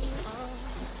rain,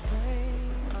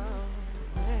 rain,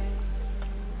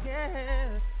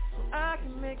 yeah, so I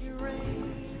can make you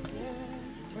rain,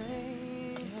 yeah,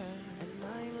 rain, and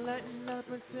I ain't letting up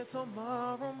until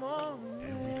tomorrow morning.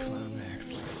 And we climax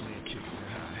like snare kicks and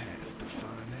hi-hats,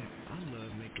 define that. I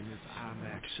love making this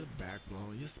IMAX, your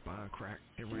backbone, your spine crack.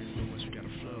 It rains so much you got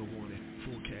a flood warning.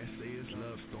 Forecast say it's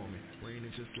love storming,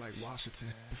 raining just like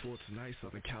Washington. Before tonight,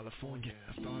 Southern California.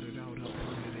 I started out up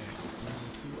under that.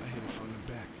 Round two, I hit it from the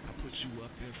back. I put you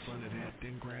up in front of that,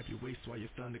 then grab your waist while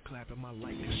you're thunderclap and my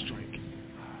lightning strike.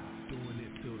 Doing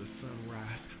it till the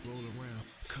sunrise, roll around,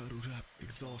 cuddled up,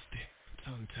 exhausted,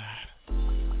 tongue-tied.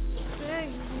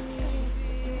 Baby,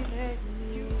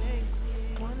 you make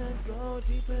me wanna go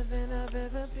deeper than I've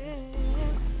ever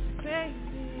been.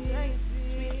 Baby,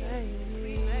 sweet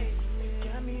lady,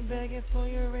 got me begging for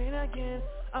your rain again.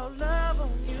 I'll love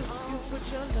on you, you put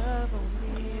your love on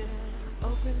me.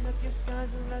 Open up your skies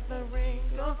and let the rain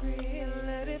go free, and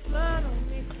let it flood on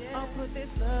me. I'll put this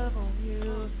love on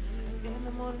you. In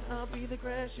the morning I'll be the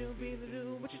grass, you'll be the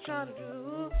dew. What you trying to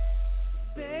do?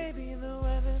 Baby, the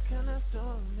weather's kinda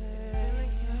stormy,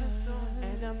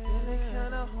 and I'm feeling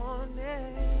kinda horny.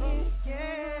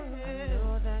 Yeah, I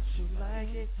know that you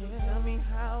like it, so tell me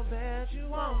how bad you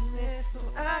want it, so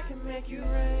I can make you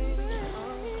rain,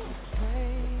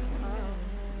 rain,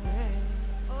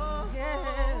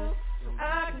 yeah, so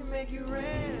I can make you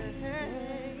rain,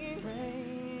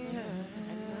 rain,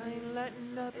 and I ain't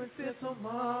letting up until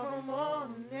tomorrow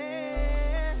morning.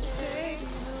 Baby,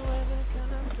 the weather's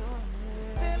kinda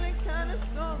stormy, kinda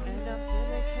stormy, and I'm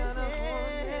feeling kinda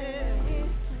horny.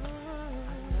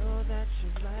 I know that you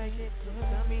like it, so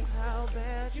tell me how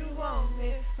bad you want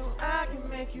it, so I can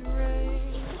make you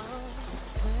rain,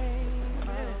 rain,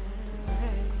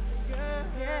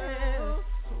 yeah, so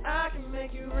I can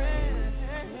make you rain,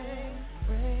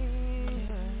 rain,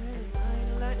 and I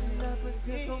ain't letting up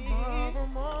until tomorrow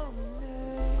morning.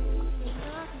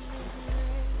 I can make you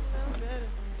rain, I'm better.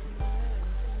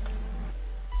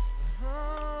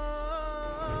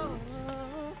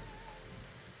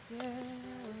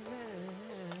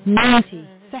 90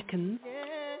 seconds.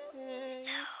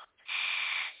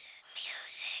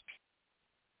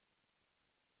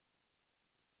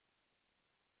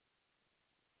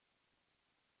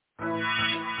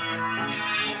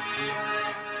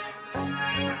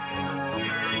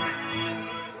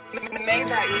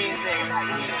 Nite music.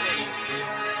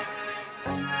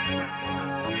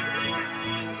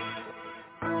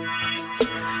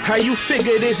 How you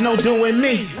figure there's no doing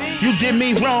me? You did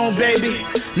me wrong, baby.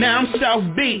 Now I'm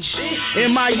South Beach,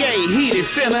 MIA, heated,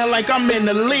 feeling like I'm in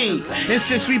the league. And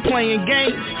since we playing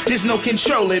games, there's no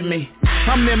controlling me.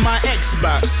 I'm in my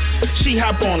Xbox, she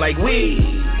hop on like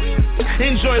we.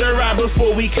 Enjoy the ride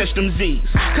before we catch them Z's.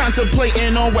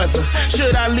 Contemplating on whether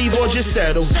should I leave or just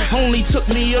settle. Only took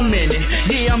me a minute.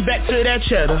 Yeah, I'm back to that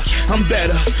cheddar. I'm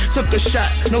better. Took a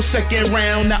shot, no second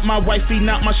round. Not my wifey,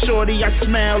 not my shorty. I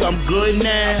smell, I'm good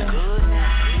now.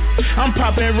 I'm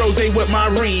popping rosé with my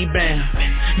rebound.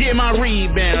 Yeah, my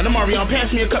rebound. I'm Marion,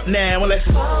 pass me a cup now. Well, let's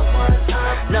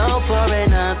no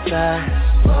pouring up that.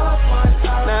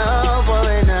 No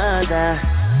pouring up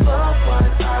that.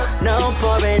 No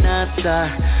pouring up,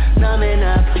 numbing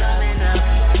up.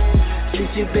 Since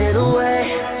you've been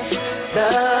away,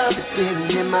 love is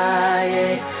spinning in my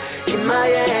head, in my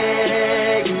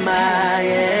head, in my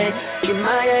head, in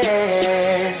my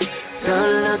head.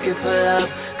 Done looking for love,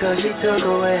 cause she took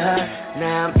away her.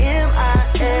 Now I'm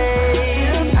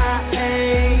MIA,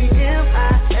 MIA,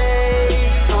 MIA.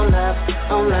 On love,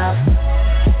 on love,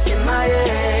 in my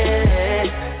head.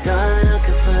 Done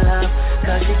looking for love,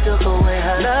 cause she took away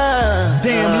her love.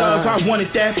 Damn love, I wanted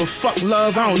that, but fuck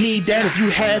love, I don't need that. If you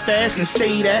half-ass and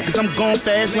say that, cause I'm going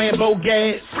fast, Lambo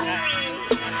gas.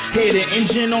 Hear the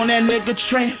engine on that nigga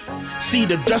tramp. See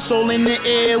the dust hole in the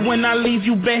air when I leave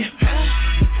you bam.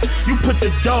 You put the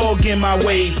dog in my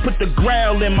ways, put the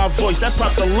growl in my voice, that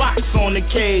popped the locks on the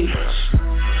cage.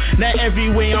 Now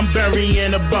everywhere I'm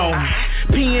burying a bone,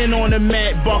 peeing on the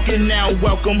mat, barking now,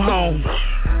 welcome home.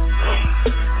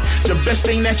 The best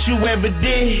thing that you ever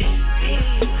did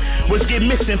was get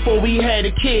missing before we had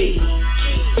a kid.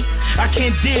 I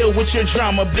can't deal with your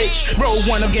drama, bitch. Roll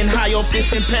one, I'm getting high off this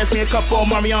and pass me a cup of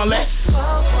Marion Less.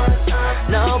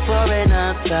 No for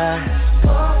another,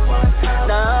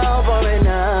 no for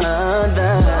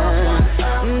another.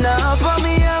 No, pour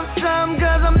me up some,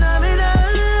 cause I'm not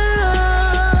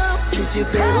enough. Since you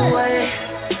been away,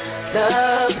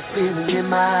 love is feeling in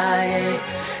my head,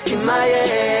 in my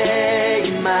head,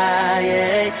 in my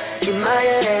head, in my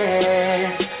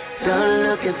head. Done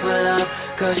looking for love,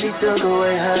 cause she took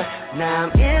away her. Now I'm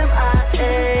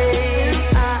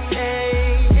MIA, MIA,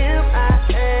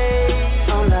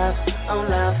 on love, on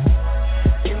love,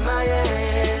 in my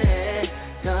head.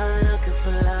 Done looking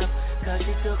for love, cause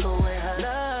she took away her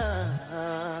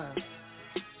love.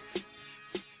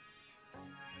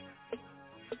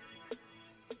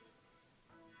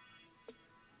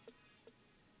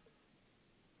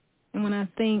 And when I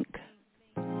think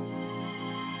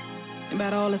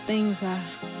about all the things I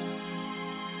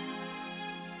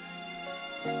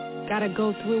gotta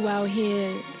go through out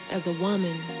here as a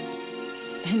woman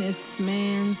in this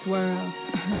man's world,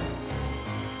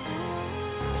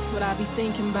 that's what I be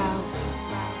thinking about.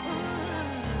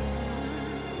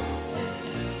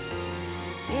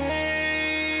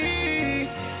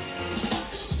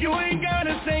 You ain't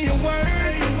gotta say a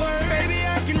word, baby,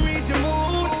 I can read your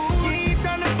mood. You ain't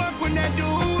tryna fuck with that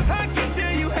dude, I can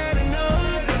tell you had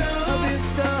enough of this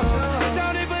stuff.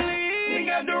 Don't believe you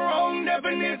got the wrong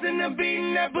definition of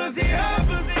beating that pussy up.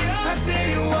 I tell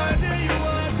you what,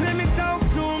 let me talk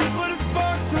to him, put a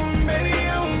spark to him, baby, I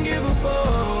don't give a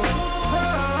fuck.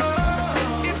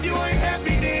 If you ain't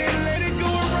happy then let it go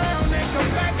around and come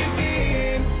back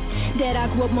again. That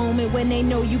awkward moment when they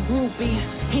know you groupie,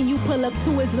 and you pull up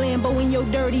to his Lambo in your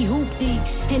dirty hoopty,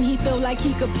 and he feel like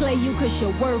he could play you cause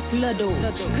you're worth little,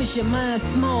 cause your mind's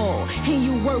small, and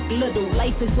you work little.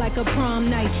 Life is like a prom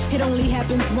night, it only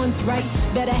happens once, right?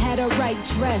 Better had a right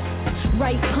dress,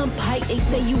 right pump height. They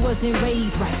say you wasn't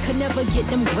raised right, could never get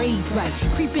them grades right.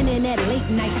 Creeping in at late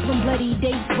night, from bloody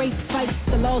dates, rape fights,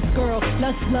 the lost girl,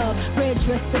 lust love, red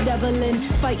dress for Evelyn,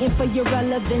 fighting for your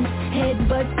relevance,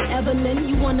 headbutts Evelyn.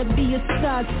 You wanna be a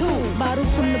star too,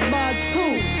 bottles from the bar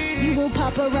too. You want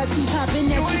paparazzi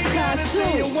popping at your car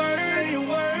too.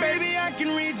 Baby, I can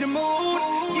read your mood.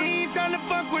 You ain't tryna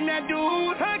fuck with that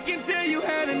dude. I can tell you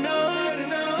had enough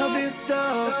of this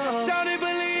stuff. Don't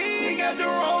believe you got the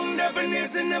wrong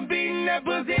definition of beating that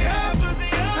pussy up.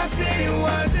 I tell you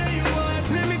what,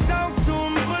 let me talk to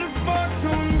him, put a spark to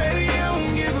him, baby, I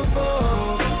don't give a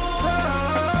fuck.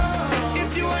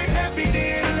 If you ain't happy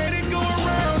then let it go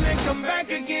around and come back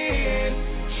again.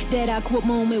 That awkward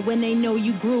moment when they know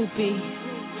you groupie,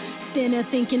 stand there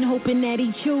thinking, hoping that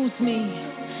he choose me.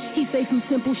 He say some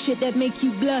simple shit that make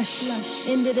you blush.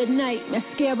 End of the night,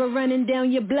 mascara running down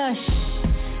your blush.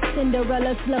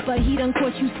 Cinderella slipper, he done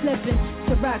caught you slipping.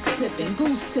 Ciroc sipping,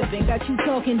 goose sipping, got you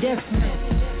talking different.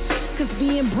 Cause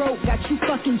being broke got you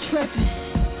fucking tripping.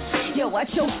 Yo,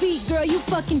 watch your feet, girl, you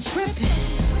fucking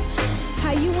tripping.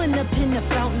 How you end up in the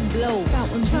fountain blow?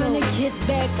 Trying to get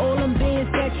back all them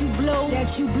bands that you blow. I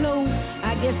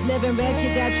guess living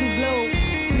ratchet got you blow.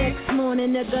 Next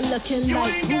morning, nigga looking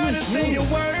like, who is you?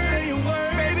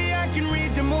 Baby, I can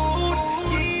read your mood.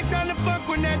 You ain't tryna fuck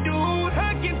with that dude.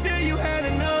 I can tell you had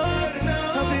enough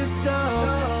of this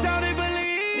stuff. Don't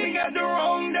believe you got the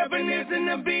wrong definition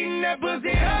of beating that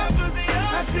pussy up.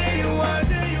 I tell you what,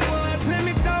 let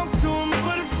me talk to him,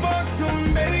 put a spark to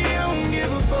him, baby, I don't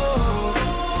give a fuck.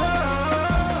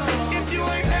 If you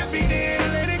ain't happy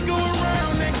then let it go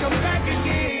around and come back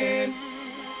again.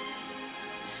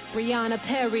 Brianna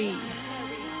Perry,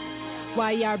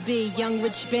 YRB, Young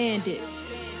Rich Bandit.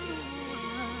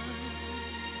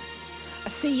 I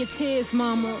see your tears,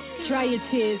 mama, dry your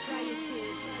tears.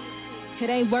 It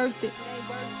ain't worth it.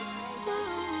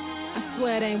 I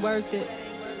swear it ain't worth it.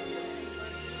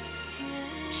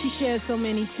 She shed so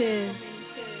many tears.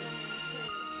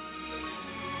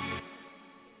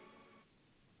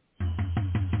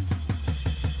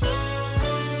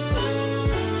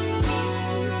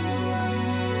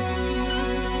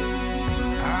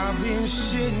 I've been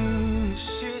sitting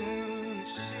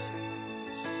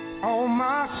on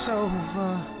my sofa,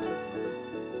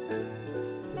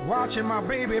 watching my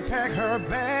baby pack her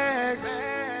bags.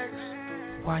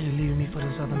 Why you leaving me for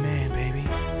this other man, baby?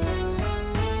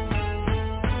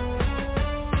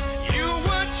 You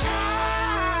were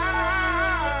tired,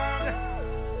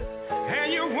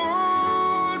 and you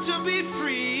want to be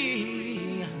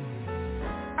free.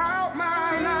 Out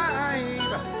my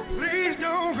life, please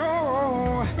don't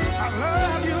go. I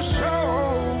love you so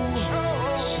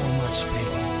much,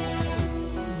 baby.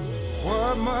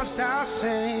 What must I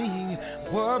say?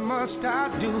 What must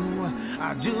I do?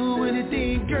 I do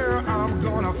anything, girl, I'm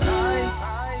gonna fight.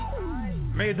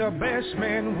 May the best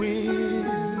man win.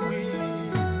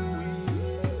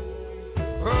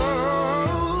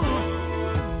 Oh,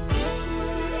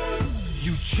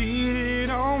 you cheated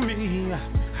on me,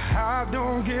 I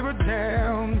don't give a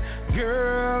damn.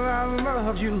 Girl, I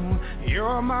love you,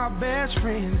 you're my best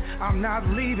friend, I'm not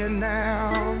leaving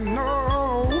now,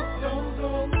 no.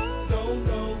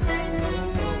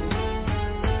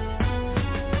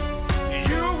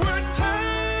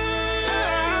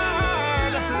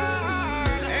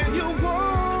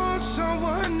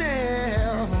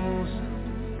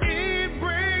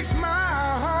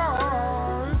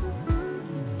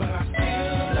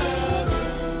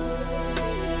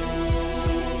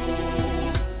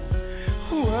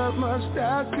 What must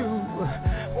I do?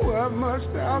 What must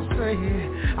I say?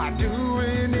 I do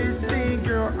anything,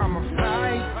 girl, I'ma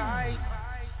fight.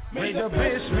 May the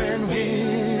best man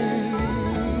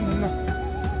win.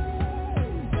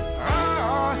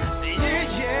 Oh, yeah.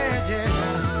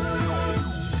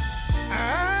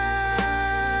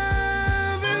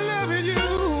 I've been loving you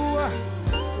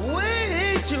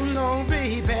way too long,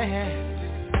 baby,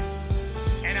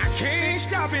 and I can't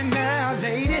stop it now,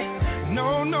 lady. No.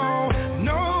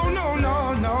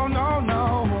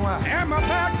 And my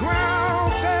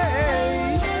background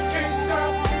says can't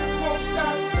stop, won't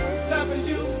stop loving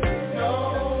you. No,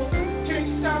 can't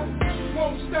stop,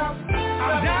 won't stop.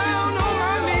 I'm down on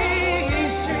my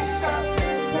knees. Can't stop,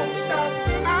 won't stop.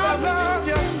 I love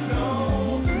you. No,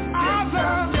 I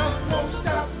love you. Won't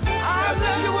stop. I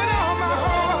love you with all my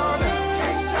heart.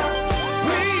 Can't stop.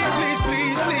 Please.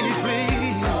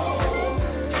 No,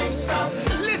 can't stop.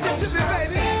 Listen to me,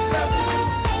 baby.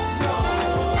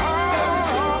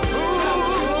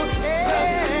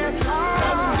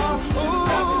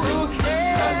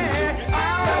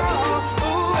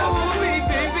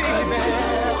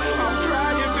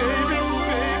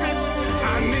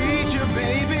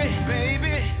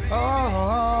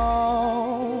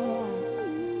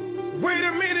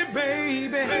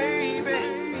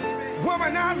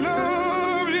 I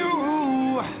love you.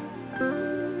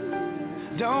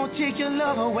 Don't take your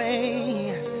love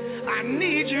away. I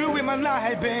need you in my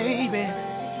life, baby.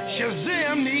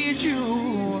 Shazam needs you.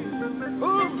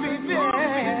 Ooh, baby.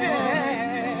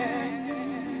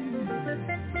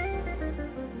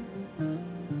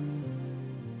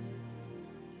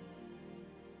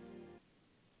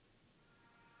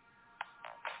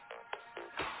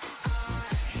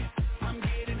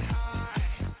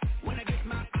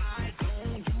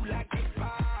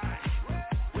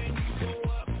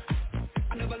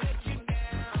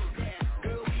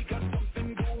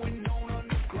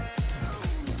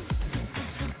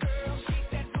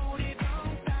 That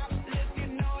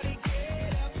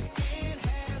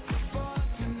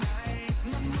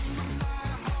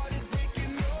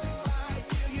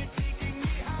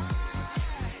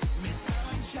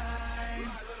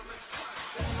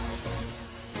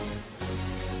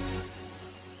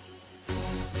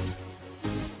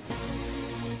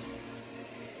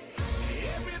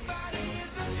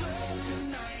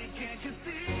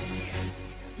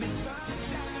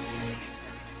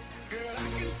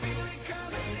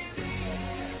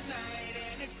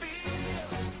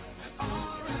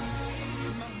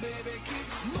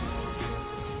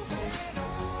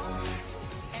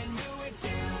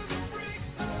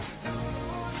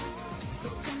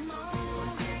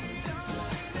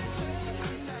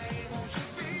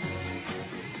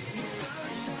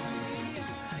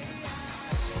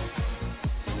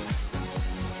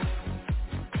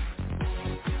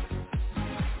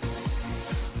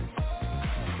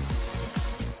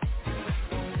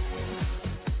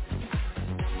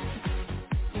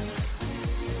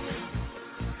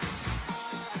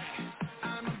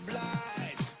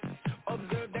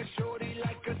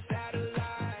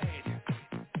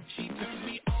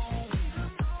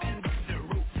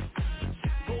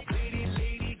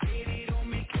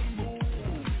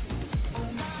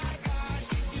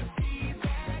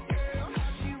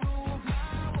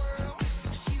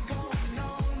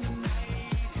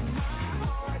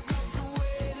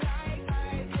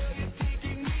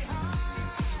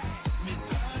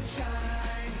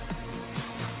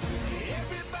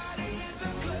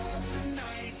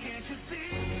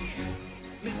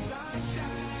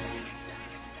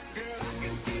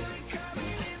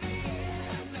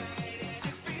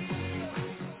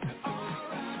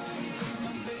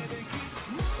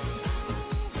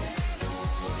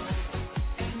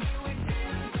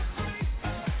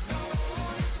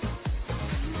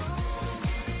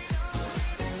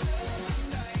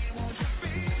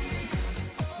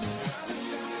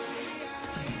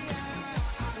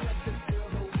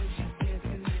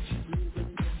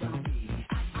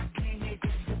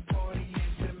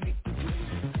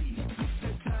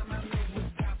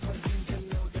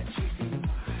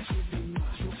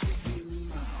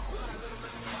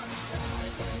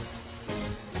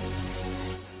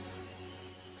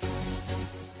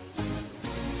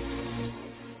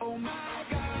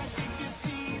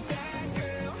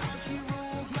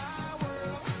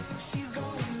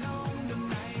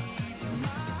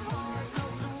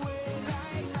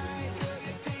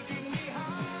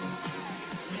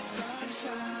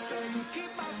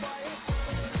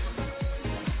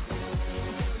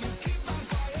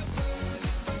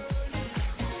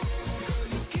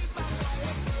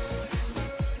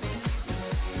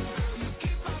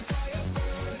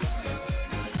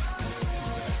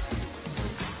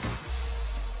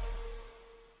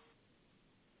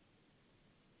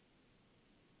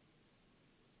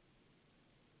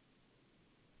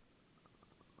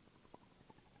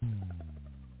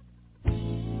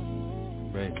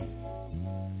Baby,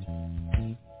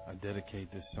 I dedicate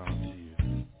this song to you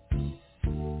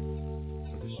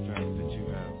for the strength that you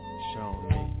have shown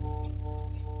me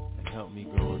and helped me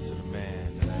grow into the man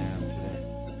that I am today.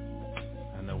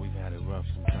 I know we've had it rough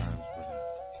sometimes, but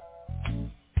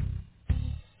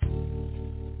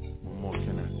what more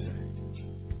can I say?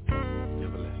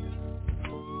 Give a lesson.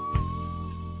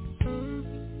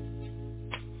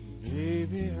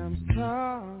 Baby, I'm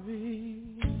sorry,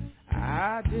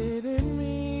 I didn't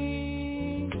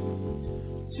mean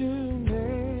to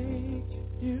make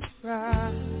you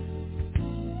cry.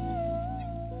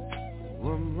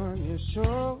 Woman, you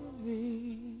showed me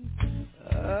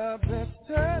a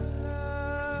better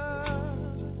love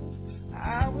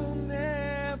I will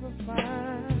never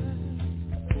find.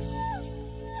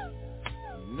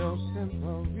 No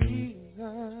simple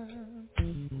reason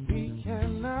we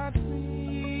cannot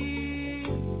be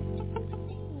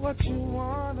what you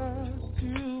want us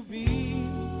to be.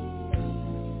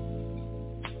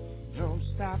 Don't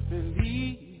stop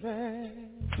believing.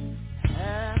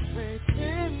 Have faith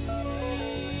in me.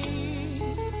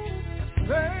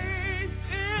 Faith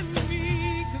in me,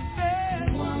 'cause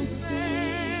there's one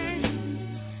thing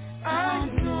I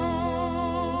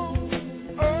know.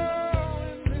 Oh,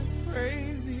 in this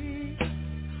crazy,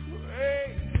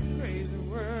 crazy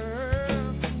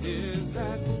world is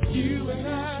that you and I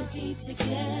should be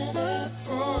together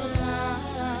for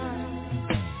life.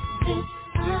 This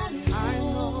I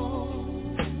know.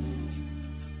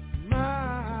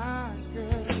 My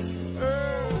girl,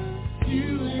 you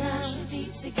and I should be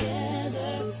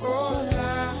together for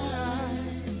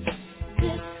life.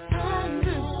 This I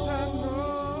know.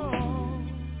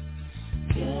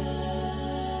 Girl,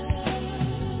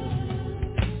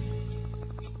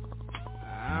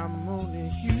 I'm only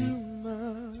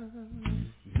human.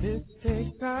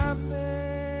 Mistakes I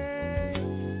made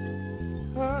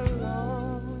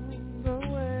along the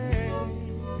way.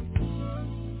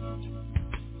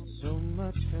 So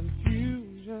much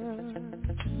confusion.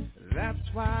 That's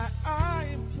why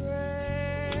I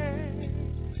pray.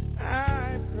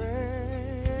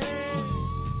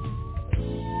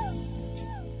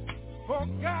 For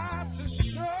God to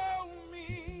show me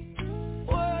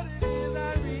what it is I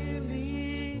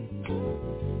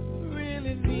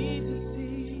really need to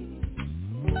see.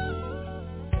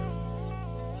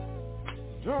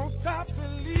 Don't stop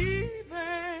believing.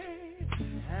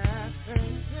 Have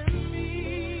faith in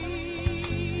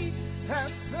me.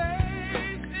 Have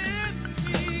faith in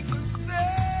me. 'Cause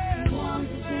there's one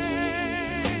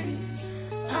thing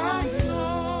I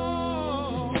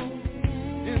know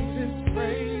in this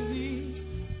crazy,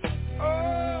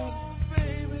 oh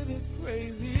baby, this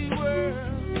crazy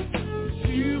world.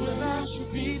 You and I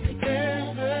should be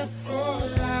together for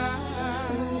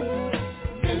life.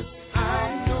 This I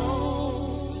know.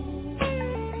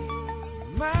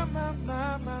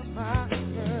 My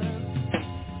girl.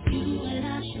 You and I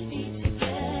should be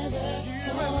together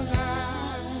for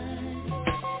life.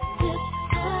 This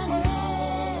I know.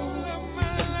 All of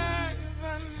my life I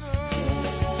know.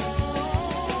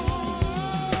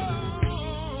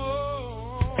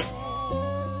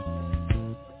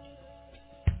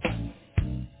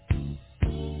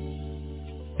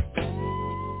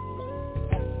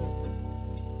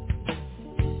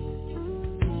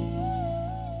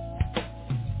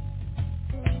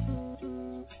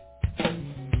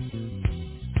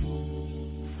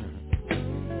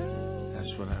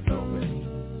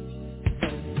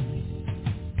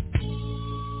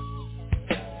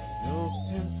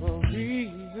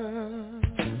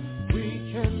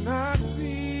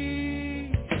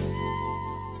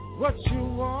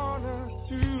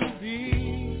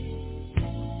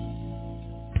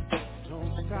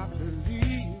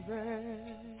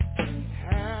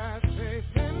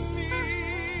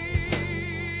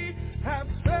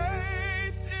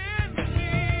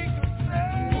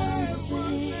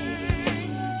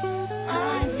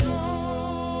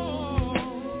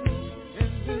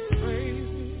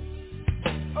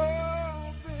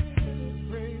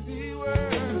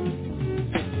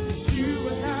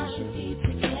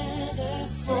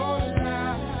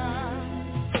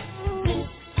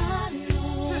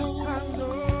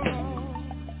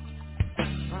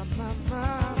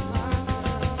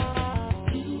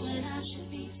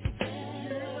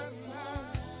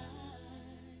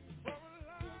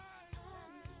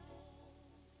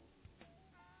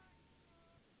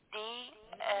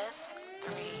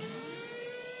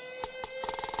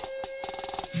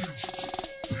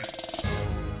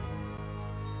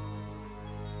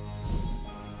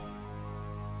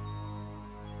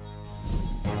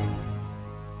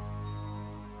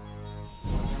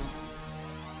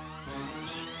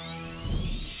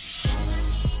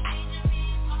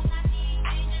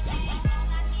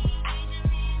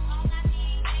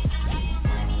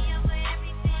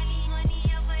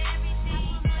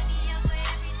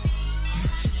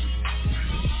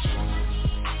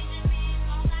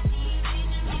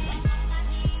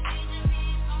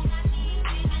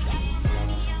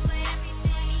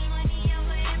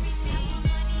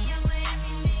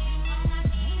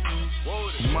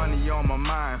 Money on my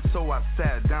mind, so I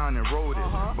sat down and wrote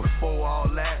it. Before all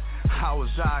that, I was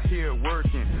out here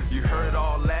working. You heard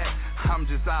all that? I'm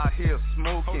just out here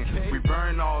smoking. We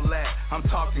burn all that. I'm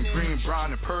talking green,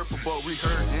 brown, and purple, but we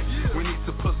hurting. We need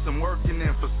to put some work in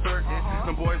for certain.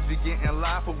 Them boys be getting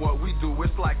live for what we do.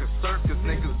 It's like a circus.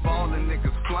 Niggas ballin',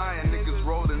 niggas flying, niggas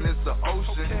rolling. It's the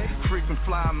ocean. Freaking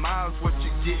flying miles, what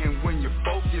you getting when you're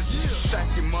focused.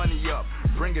 Stack your money up,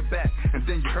 bring it back, and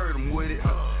then you hurt them with it.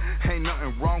 Ain't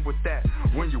nothing wrong with that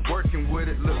when you're working with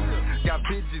it. Look, got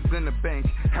bitches in the bank,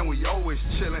 and we always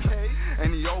chillin'.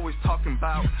 And he always talking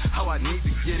about how I need to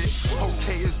get it.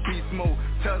 Okay, it's beast mode.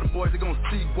 Tell the boys they gon'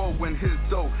 see woe in his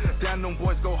dough. Damn, them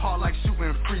boys go hard like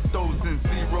shooting free throws and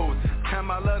zeros. Damn,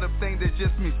 I love the thing that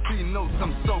just me see notes.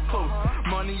 I'm so close.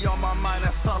 Money on my mind,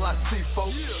 that's all I see,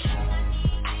 folks.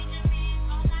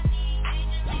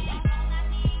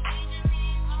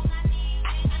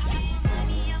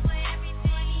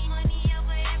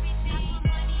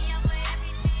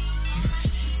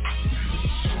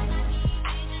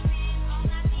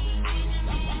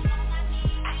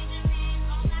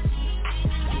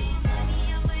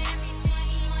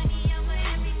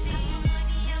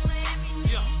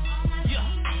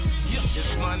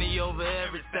 Money over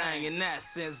everything, and that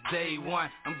since day one.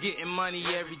 I'm getting money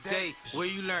every day. Where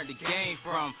you learned the game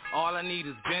from? All I need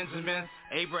is Benjamins,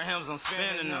 Abrahams, I'm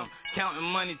spending them. Counting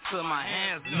money till my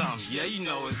hands numb. Yeah, you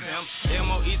know it's him.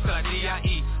 M-O-E till I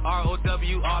D-I-E.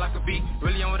 R-O-W, all I could be.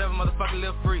 Really on whatever, motherfucker,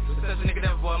 live free. Such a nigga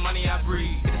that boy, money I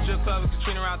breathe. Hit the strip club with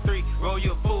Katrina around 3. Roll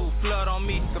you a fool, flood on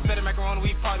me. Confetti macaroni,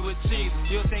 we party with cheese.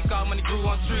 You'll think all money grew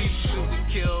on trees. Shoot to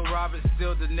kill, Robert,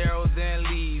 steal De Niro, then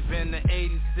leave. In the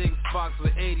 86 box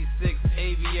with 86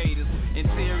 aviators.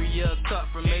 Interior cut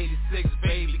from 86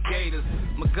 baby gators.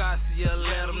 Magasia,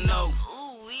 let them know.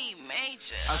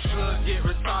 I should get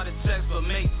retarded checks, but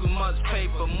make too much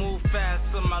paper. Move fast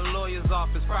to my lawyer's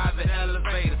office, private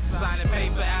elevator. Signing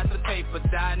paper after paper,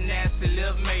 die nasty,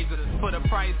 live major. Put a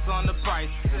price on the price,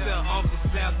 sell Uncle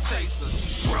Sam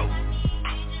Chaser. Broke.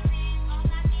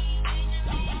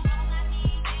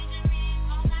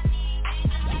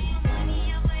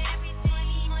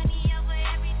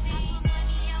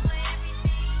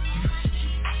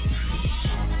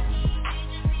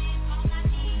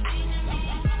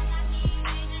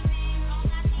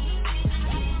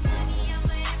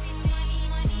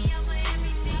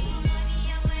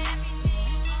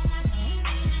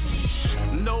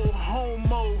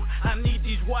 I need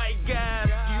these white guys.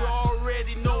 You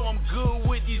already know I'm good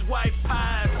with these white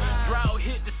pies. Drought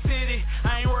hit the city,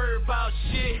 I ain't worried about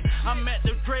shit. I'm at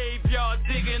the graveyard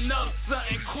digging up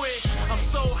something quick.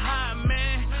 I'm so high,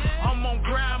 man, I'm on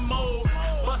grind mode.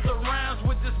 Bust the rhymes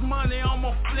with this money, I'm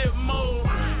on flip mode.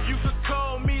 You could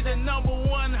call me the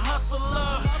 #1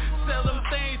 hustler. Sell them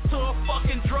things to a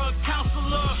fucking drug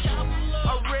counselor.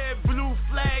 A red blue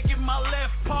flag in my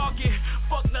left pocket.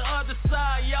 Fuck the other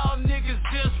side, y'all niggas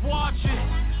just watching.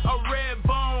 A red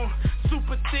bone,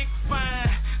 super thick fine.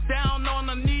 Down on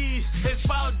the knees, it's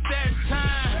about that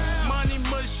time. Money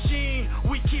machine,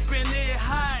 we keeping it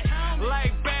hot.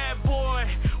 Like bad boy,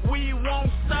 we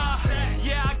won't stop.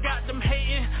 Yeah, I got them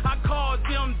hating, I call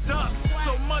them ducks.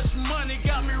 So much money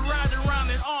got me riding around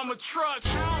in armored trucks.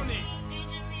 Counting.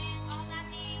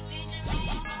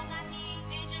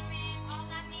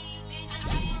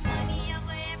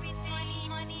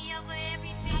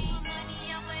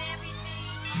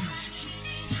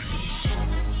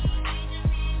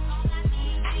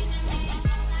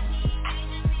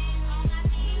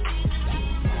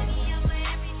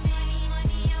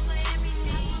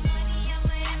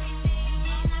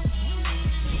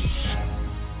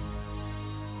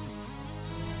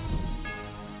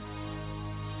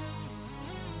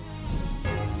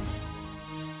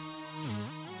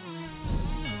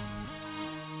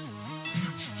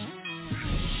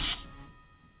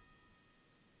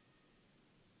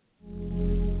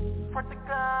 For the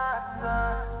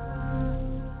God,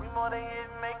 we more than hit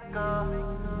maker.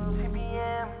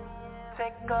 TBM,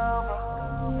 take over,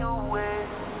 do it.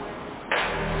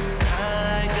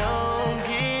 I don't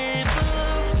give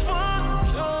a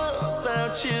fuck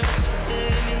about you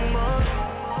anymore.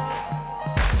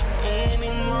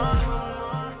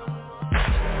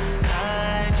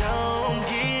 I don't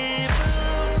give a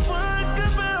fuck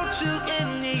about you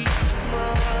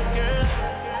anymore, girl.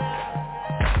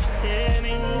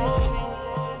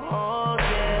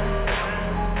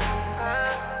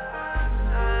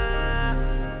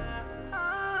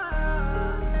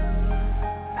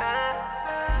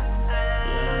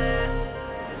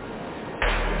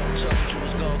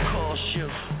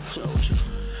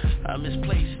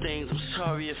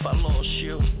 sorry if I lost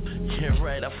you. Yeah,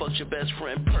 right, I fucked your best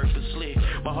friend purposely.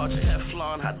 My heart's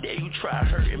Teflon, how dare you try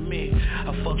hurting me?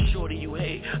 I fucked shorty you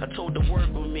hate, I told her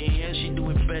work with me, and she do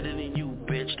it better than you,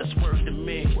 bitch, that's work to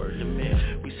me.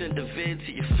 We sent the vid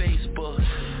to your Facebook.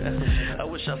 I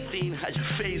wish I seen how your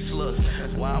face look.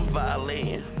 Why I'm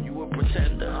violating, you a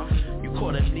pretender. You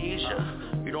caught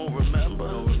amnesia, you don't remember.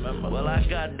 Well, I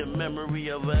got the memory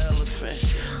of an elephant.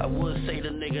 I would say the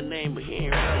nigga name, but he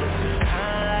ain't relevant.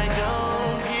 I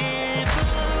don't give a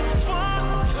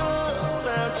fuck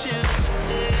about you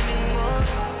anymore.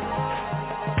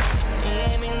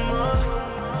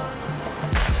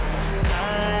 I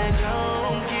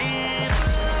don't give a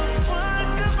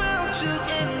fuck about you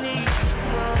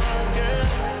anymore, girl.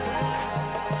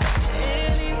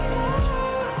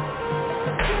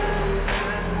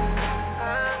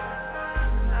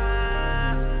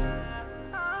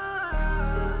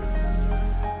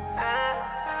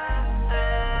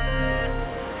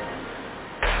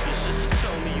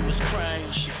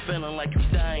 Feeling like you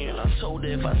dying. I told her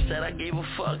if I said I gave a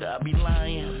fuck, I'd be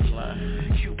lying.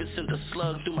 Cupid sent a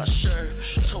slug through my shirt.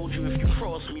 Told you if you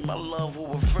cross me, my love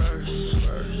will reverse.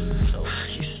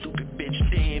 You stupid bitch,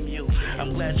 damn you.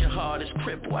 I'm glad your heart is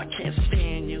crippled, I can't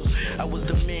stand you. I was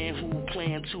the man who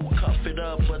planned to cuff it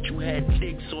up, but you had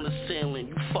dicks on the ceiling,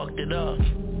 you fucked it up.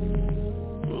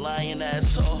 Lying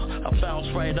asshole, I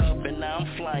bounced right up and now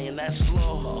I'm flying that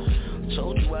slow.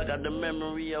 Told you I got the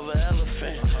memory of an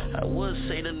elephant. I would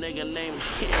say the nigga name is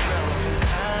irrelevant.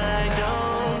 I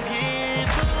don't give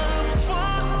a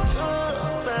fuck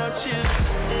about you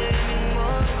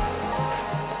anymore.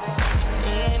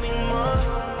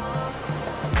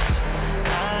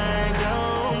 I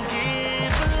don't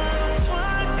give a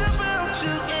fuck about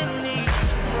you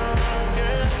anymore,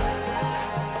 girl.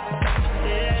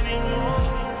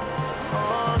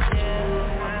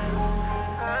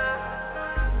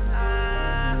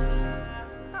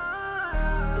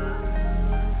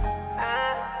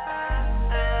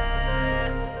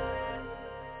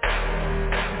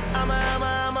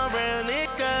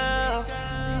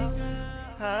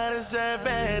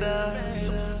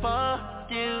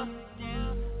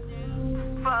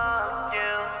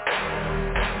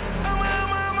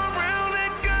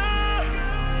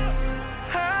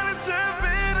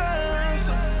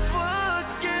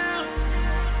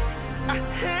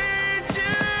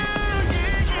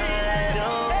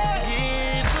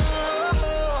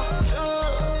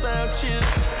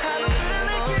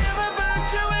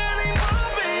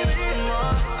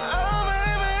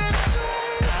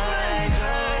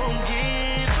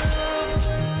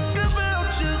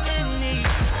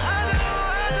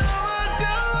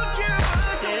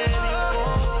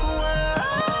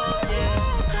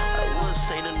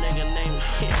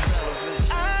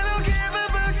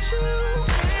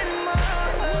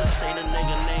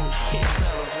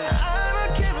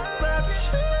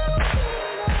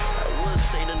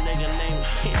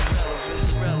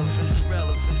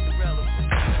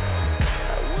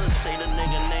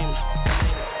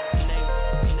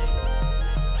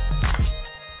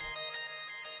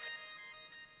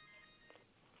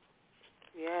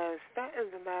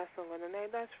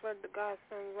 That's Fred the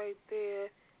Godson right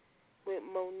there with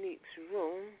Monique's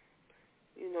Room.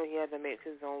 You know he had to make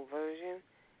his own version.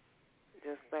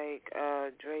 Just like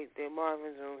Drake did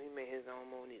Marvin's Room, he made his own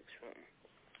Monique's Room.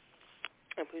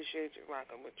 I appreciate you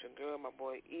rocking with your girl, my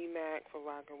boy E-Mac for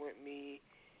rocking with me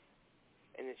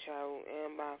in the chat room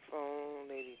and by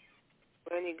phone. Lady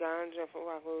Brandy Ganja for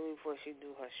rocking with me before she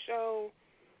do her show.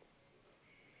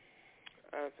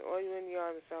 To all you indie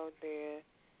artists out there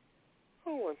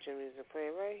who want your music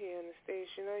played right here on the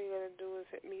station, all you gotta do is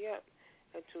hit me up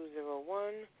at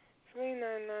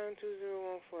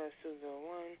 201-399-2014. That's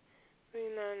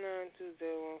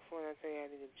 201-399-2014. I'll tell you how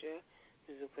to get your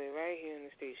music played right here on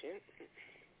the station.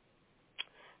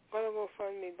 Go to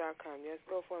GoFundMe.com. Yes,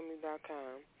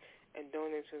 GoFundMe.com, and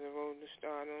donate to the Road to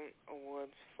Stardom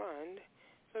Awards Fund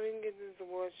so we can get this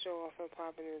awards show off and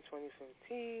popping in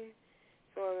 2015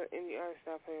 so all the indie artists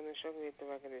start playing the show and get the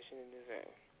recognition they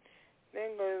deserve.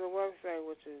 Then go to the website,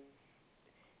 which is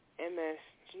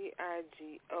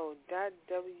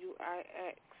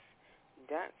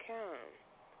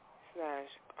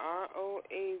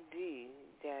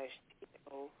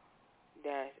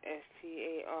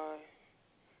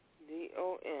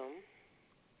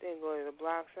Then go to the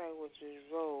blog site, which is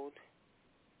Road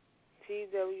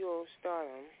TWO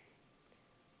Stardom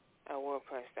at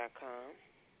WordPress.com.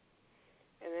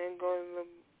 And then go to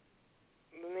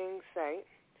the Ning site,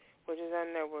 which is our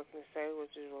networking site,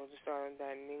 which is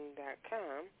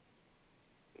roadtostardom.ning.com.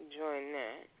 Join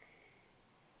that.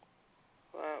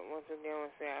 Well, once again, I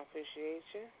want to say I appreciate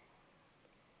you.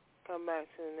 come back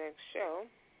to the next show,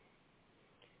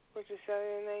 which is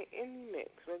Saturday Night Indie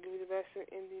Mix. We'll give you the best in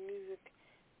indie music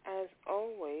as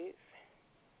always.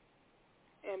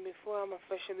 And before I'm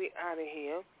officially out of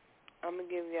here, I'm going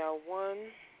to give y'all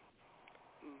one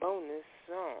bonus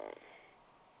song.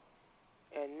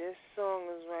 And this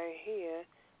song is right here,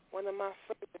 one of my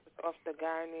favorites off the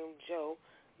guy named Joe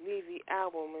Levy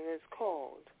album, and it's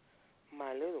called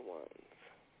My Little Ones.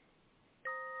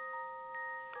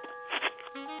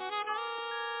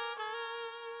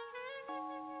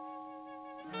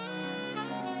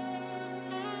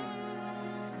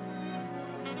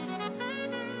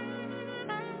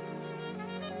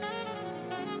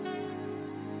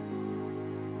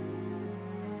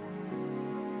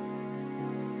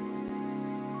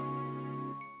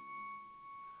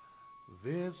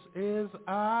 This is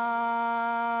our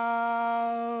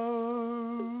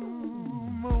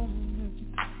moment.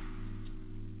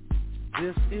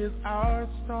 This is our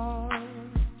start.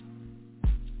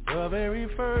 The very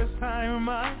first time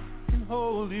I can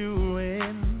hold you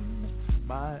in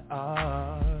my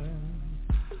arms.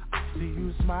 I see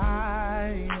you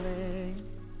smiling,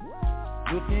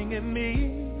 looking at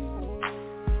me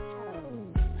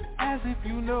as if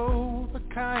you know the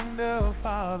kind of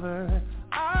father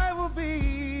I will be.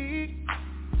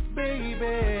 Baby,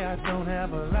 I don't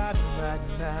have a lot right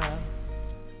now.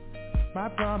 My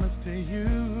promise to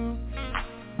you,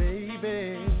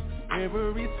 baby,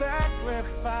 every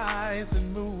sacrifice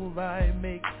and move I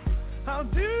make, I'll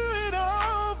do it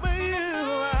all for you.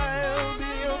 I'll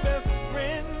be your best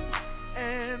friend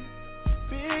and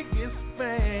biggest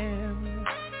fan.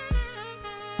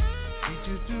 Teach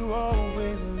you to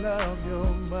always love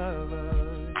your mother.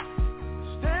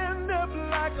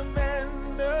 Like a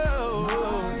man, oh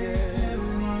yeah.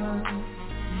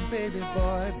 Baby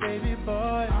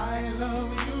boy, I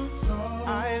love you so.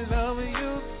 I love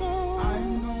you so.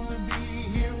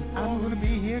 I'm gonna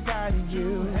be here guiding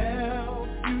you, help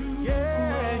you.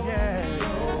 Yeah.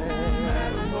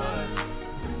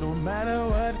 No matter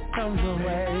what comes your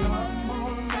way,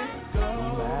 no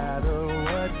matter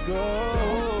what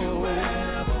goes,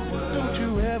 don't you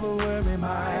ever worry,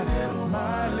 my little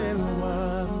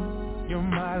one. You're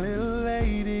my little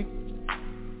lady,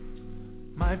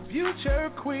 my future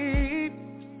queen.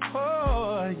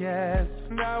 Oh yes,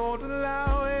 and I won't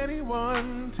allow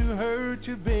anyone to hurt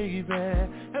you, baby.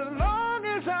 As long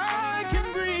as I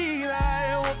can breathe,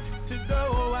 I want to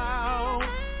go out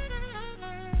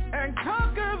and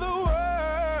conquer the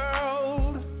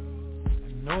world.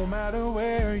 And no matter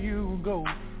where you go,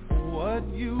 what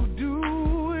you do,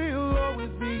 you'll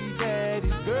always be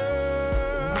daddy's girl.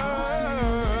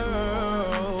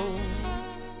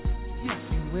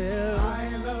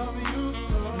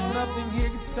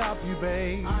 Stop you,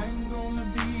 babe. I'm gonna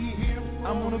be here.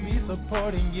 I'm gonna be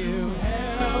supporting you.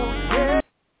 Yeah.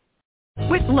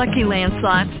 With Lucky Land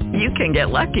Slots, you can get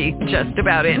lucky just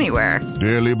about anywhere.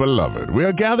 Dearly beloved, we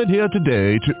are gathered here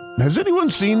today to... Has anyone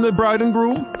seen the bride and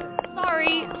groom?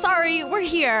 Sorry, we're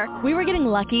here. We were getting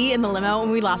lucky in the limo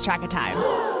and we lost track of time.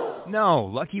 No,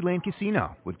 Lucky Land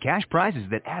Casino, with cash prizes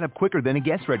that add up quicker than a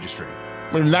guest registry.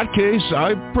 In that case,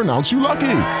 I pronounce you lucky.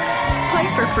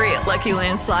 Play for free at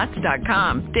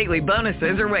LuckyLandSlots.com. Daily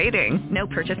bonuses are waiting. No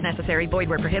purchase necessary. Void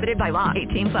where prohibited by law.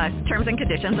 18+. Terms and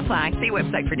conditions apply. See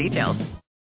website for details.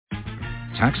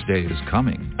 Tax day is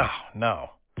coming. Oh,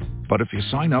 no. But if you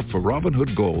sign up for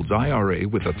Robinhood Gold's IRA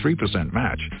with a 3%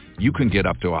 match, you can get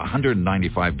up to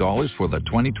 $195 for the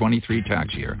 2023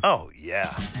 tax year. Oh,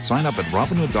 yeah. Sign up at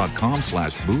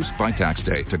Robinhood.com/boost by tax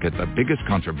day to get the biggest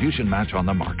contribution match on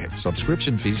the market.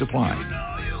 Subscription fees apply.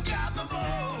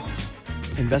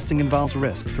 Investing involves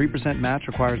risk. 3% match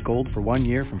requires gold for 1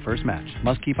 year from first match.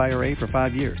 Must keep IRA for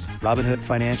 5 years. Robinhood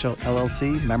Financial,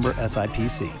 LLC, member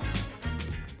SIPC.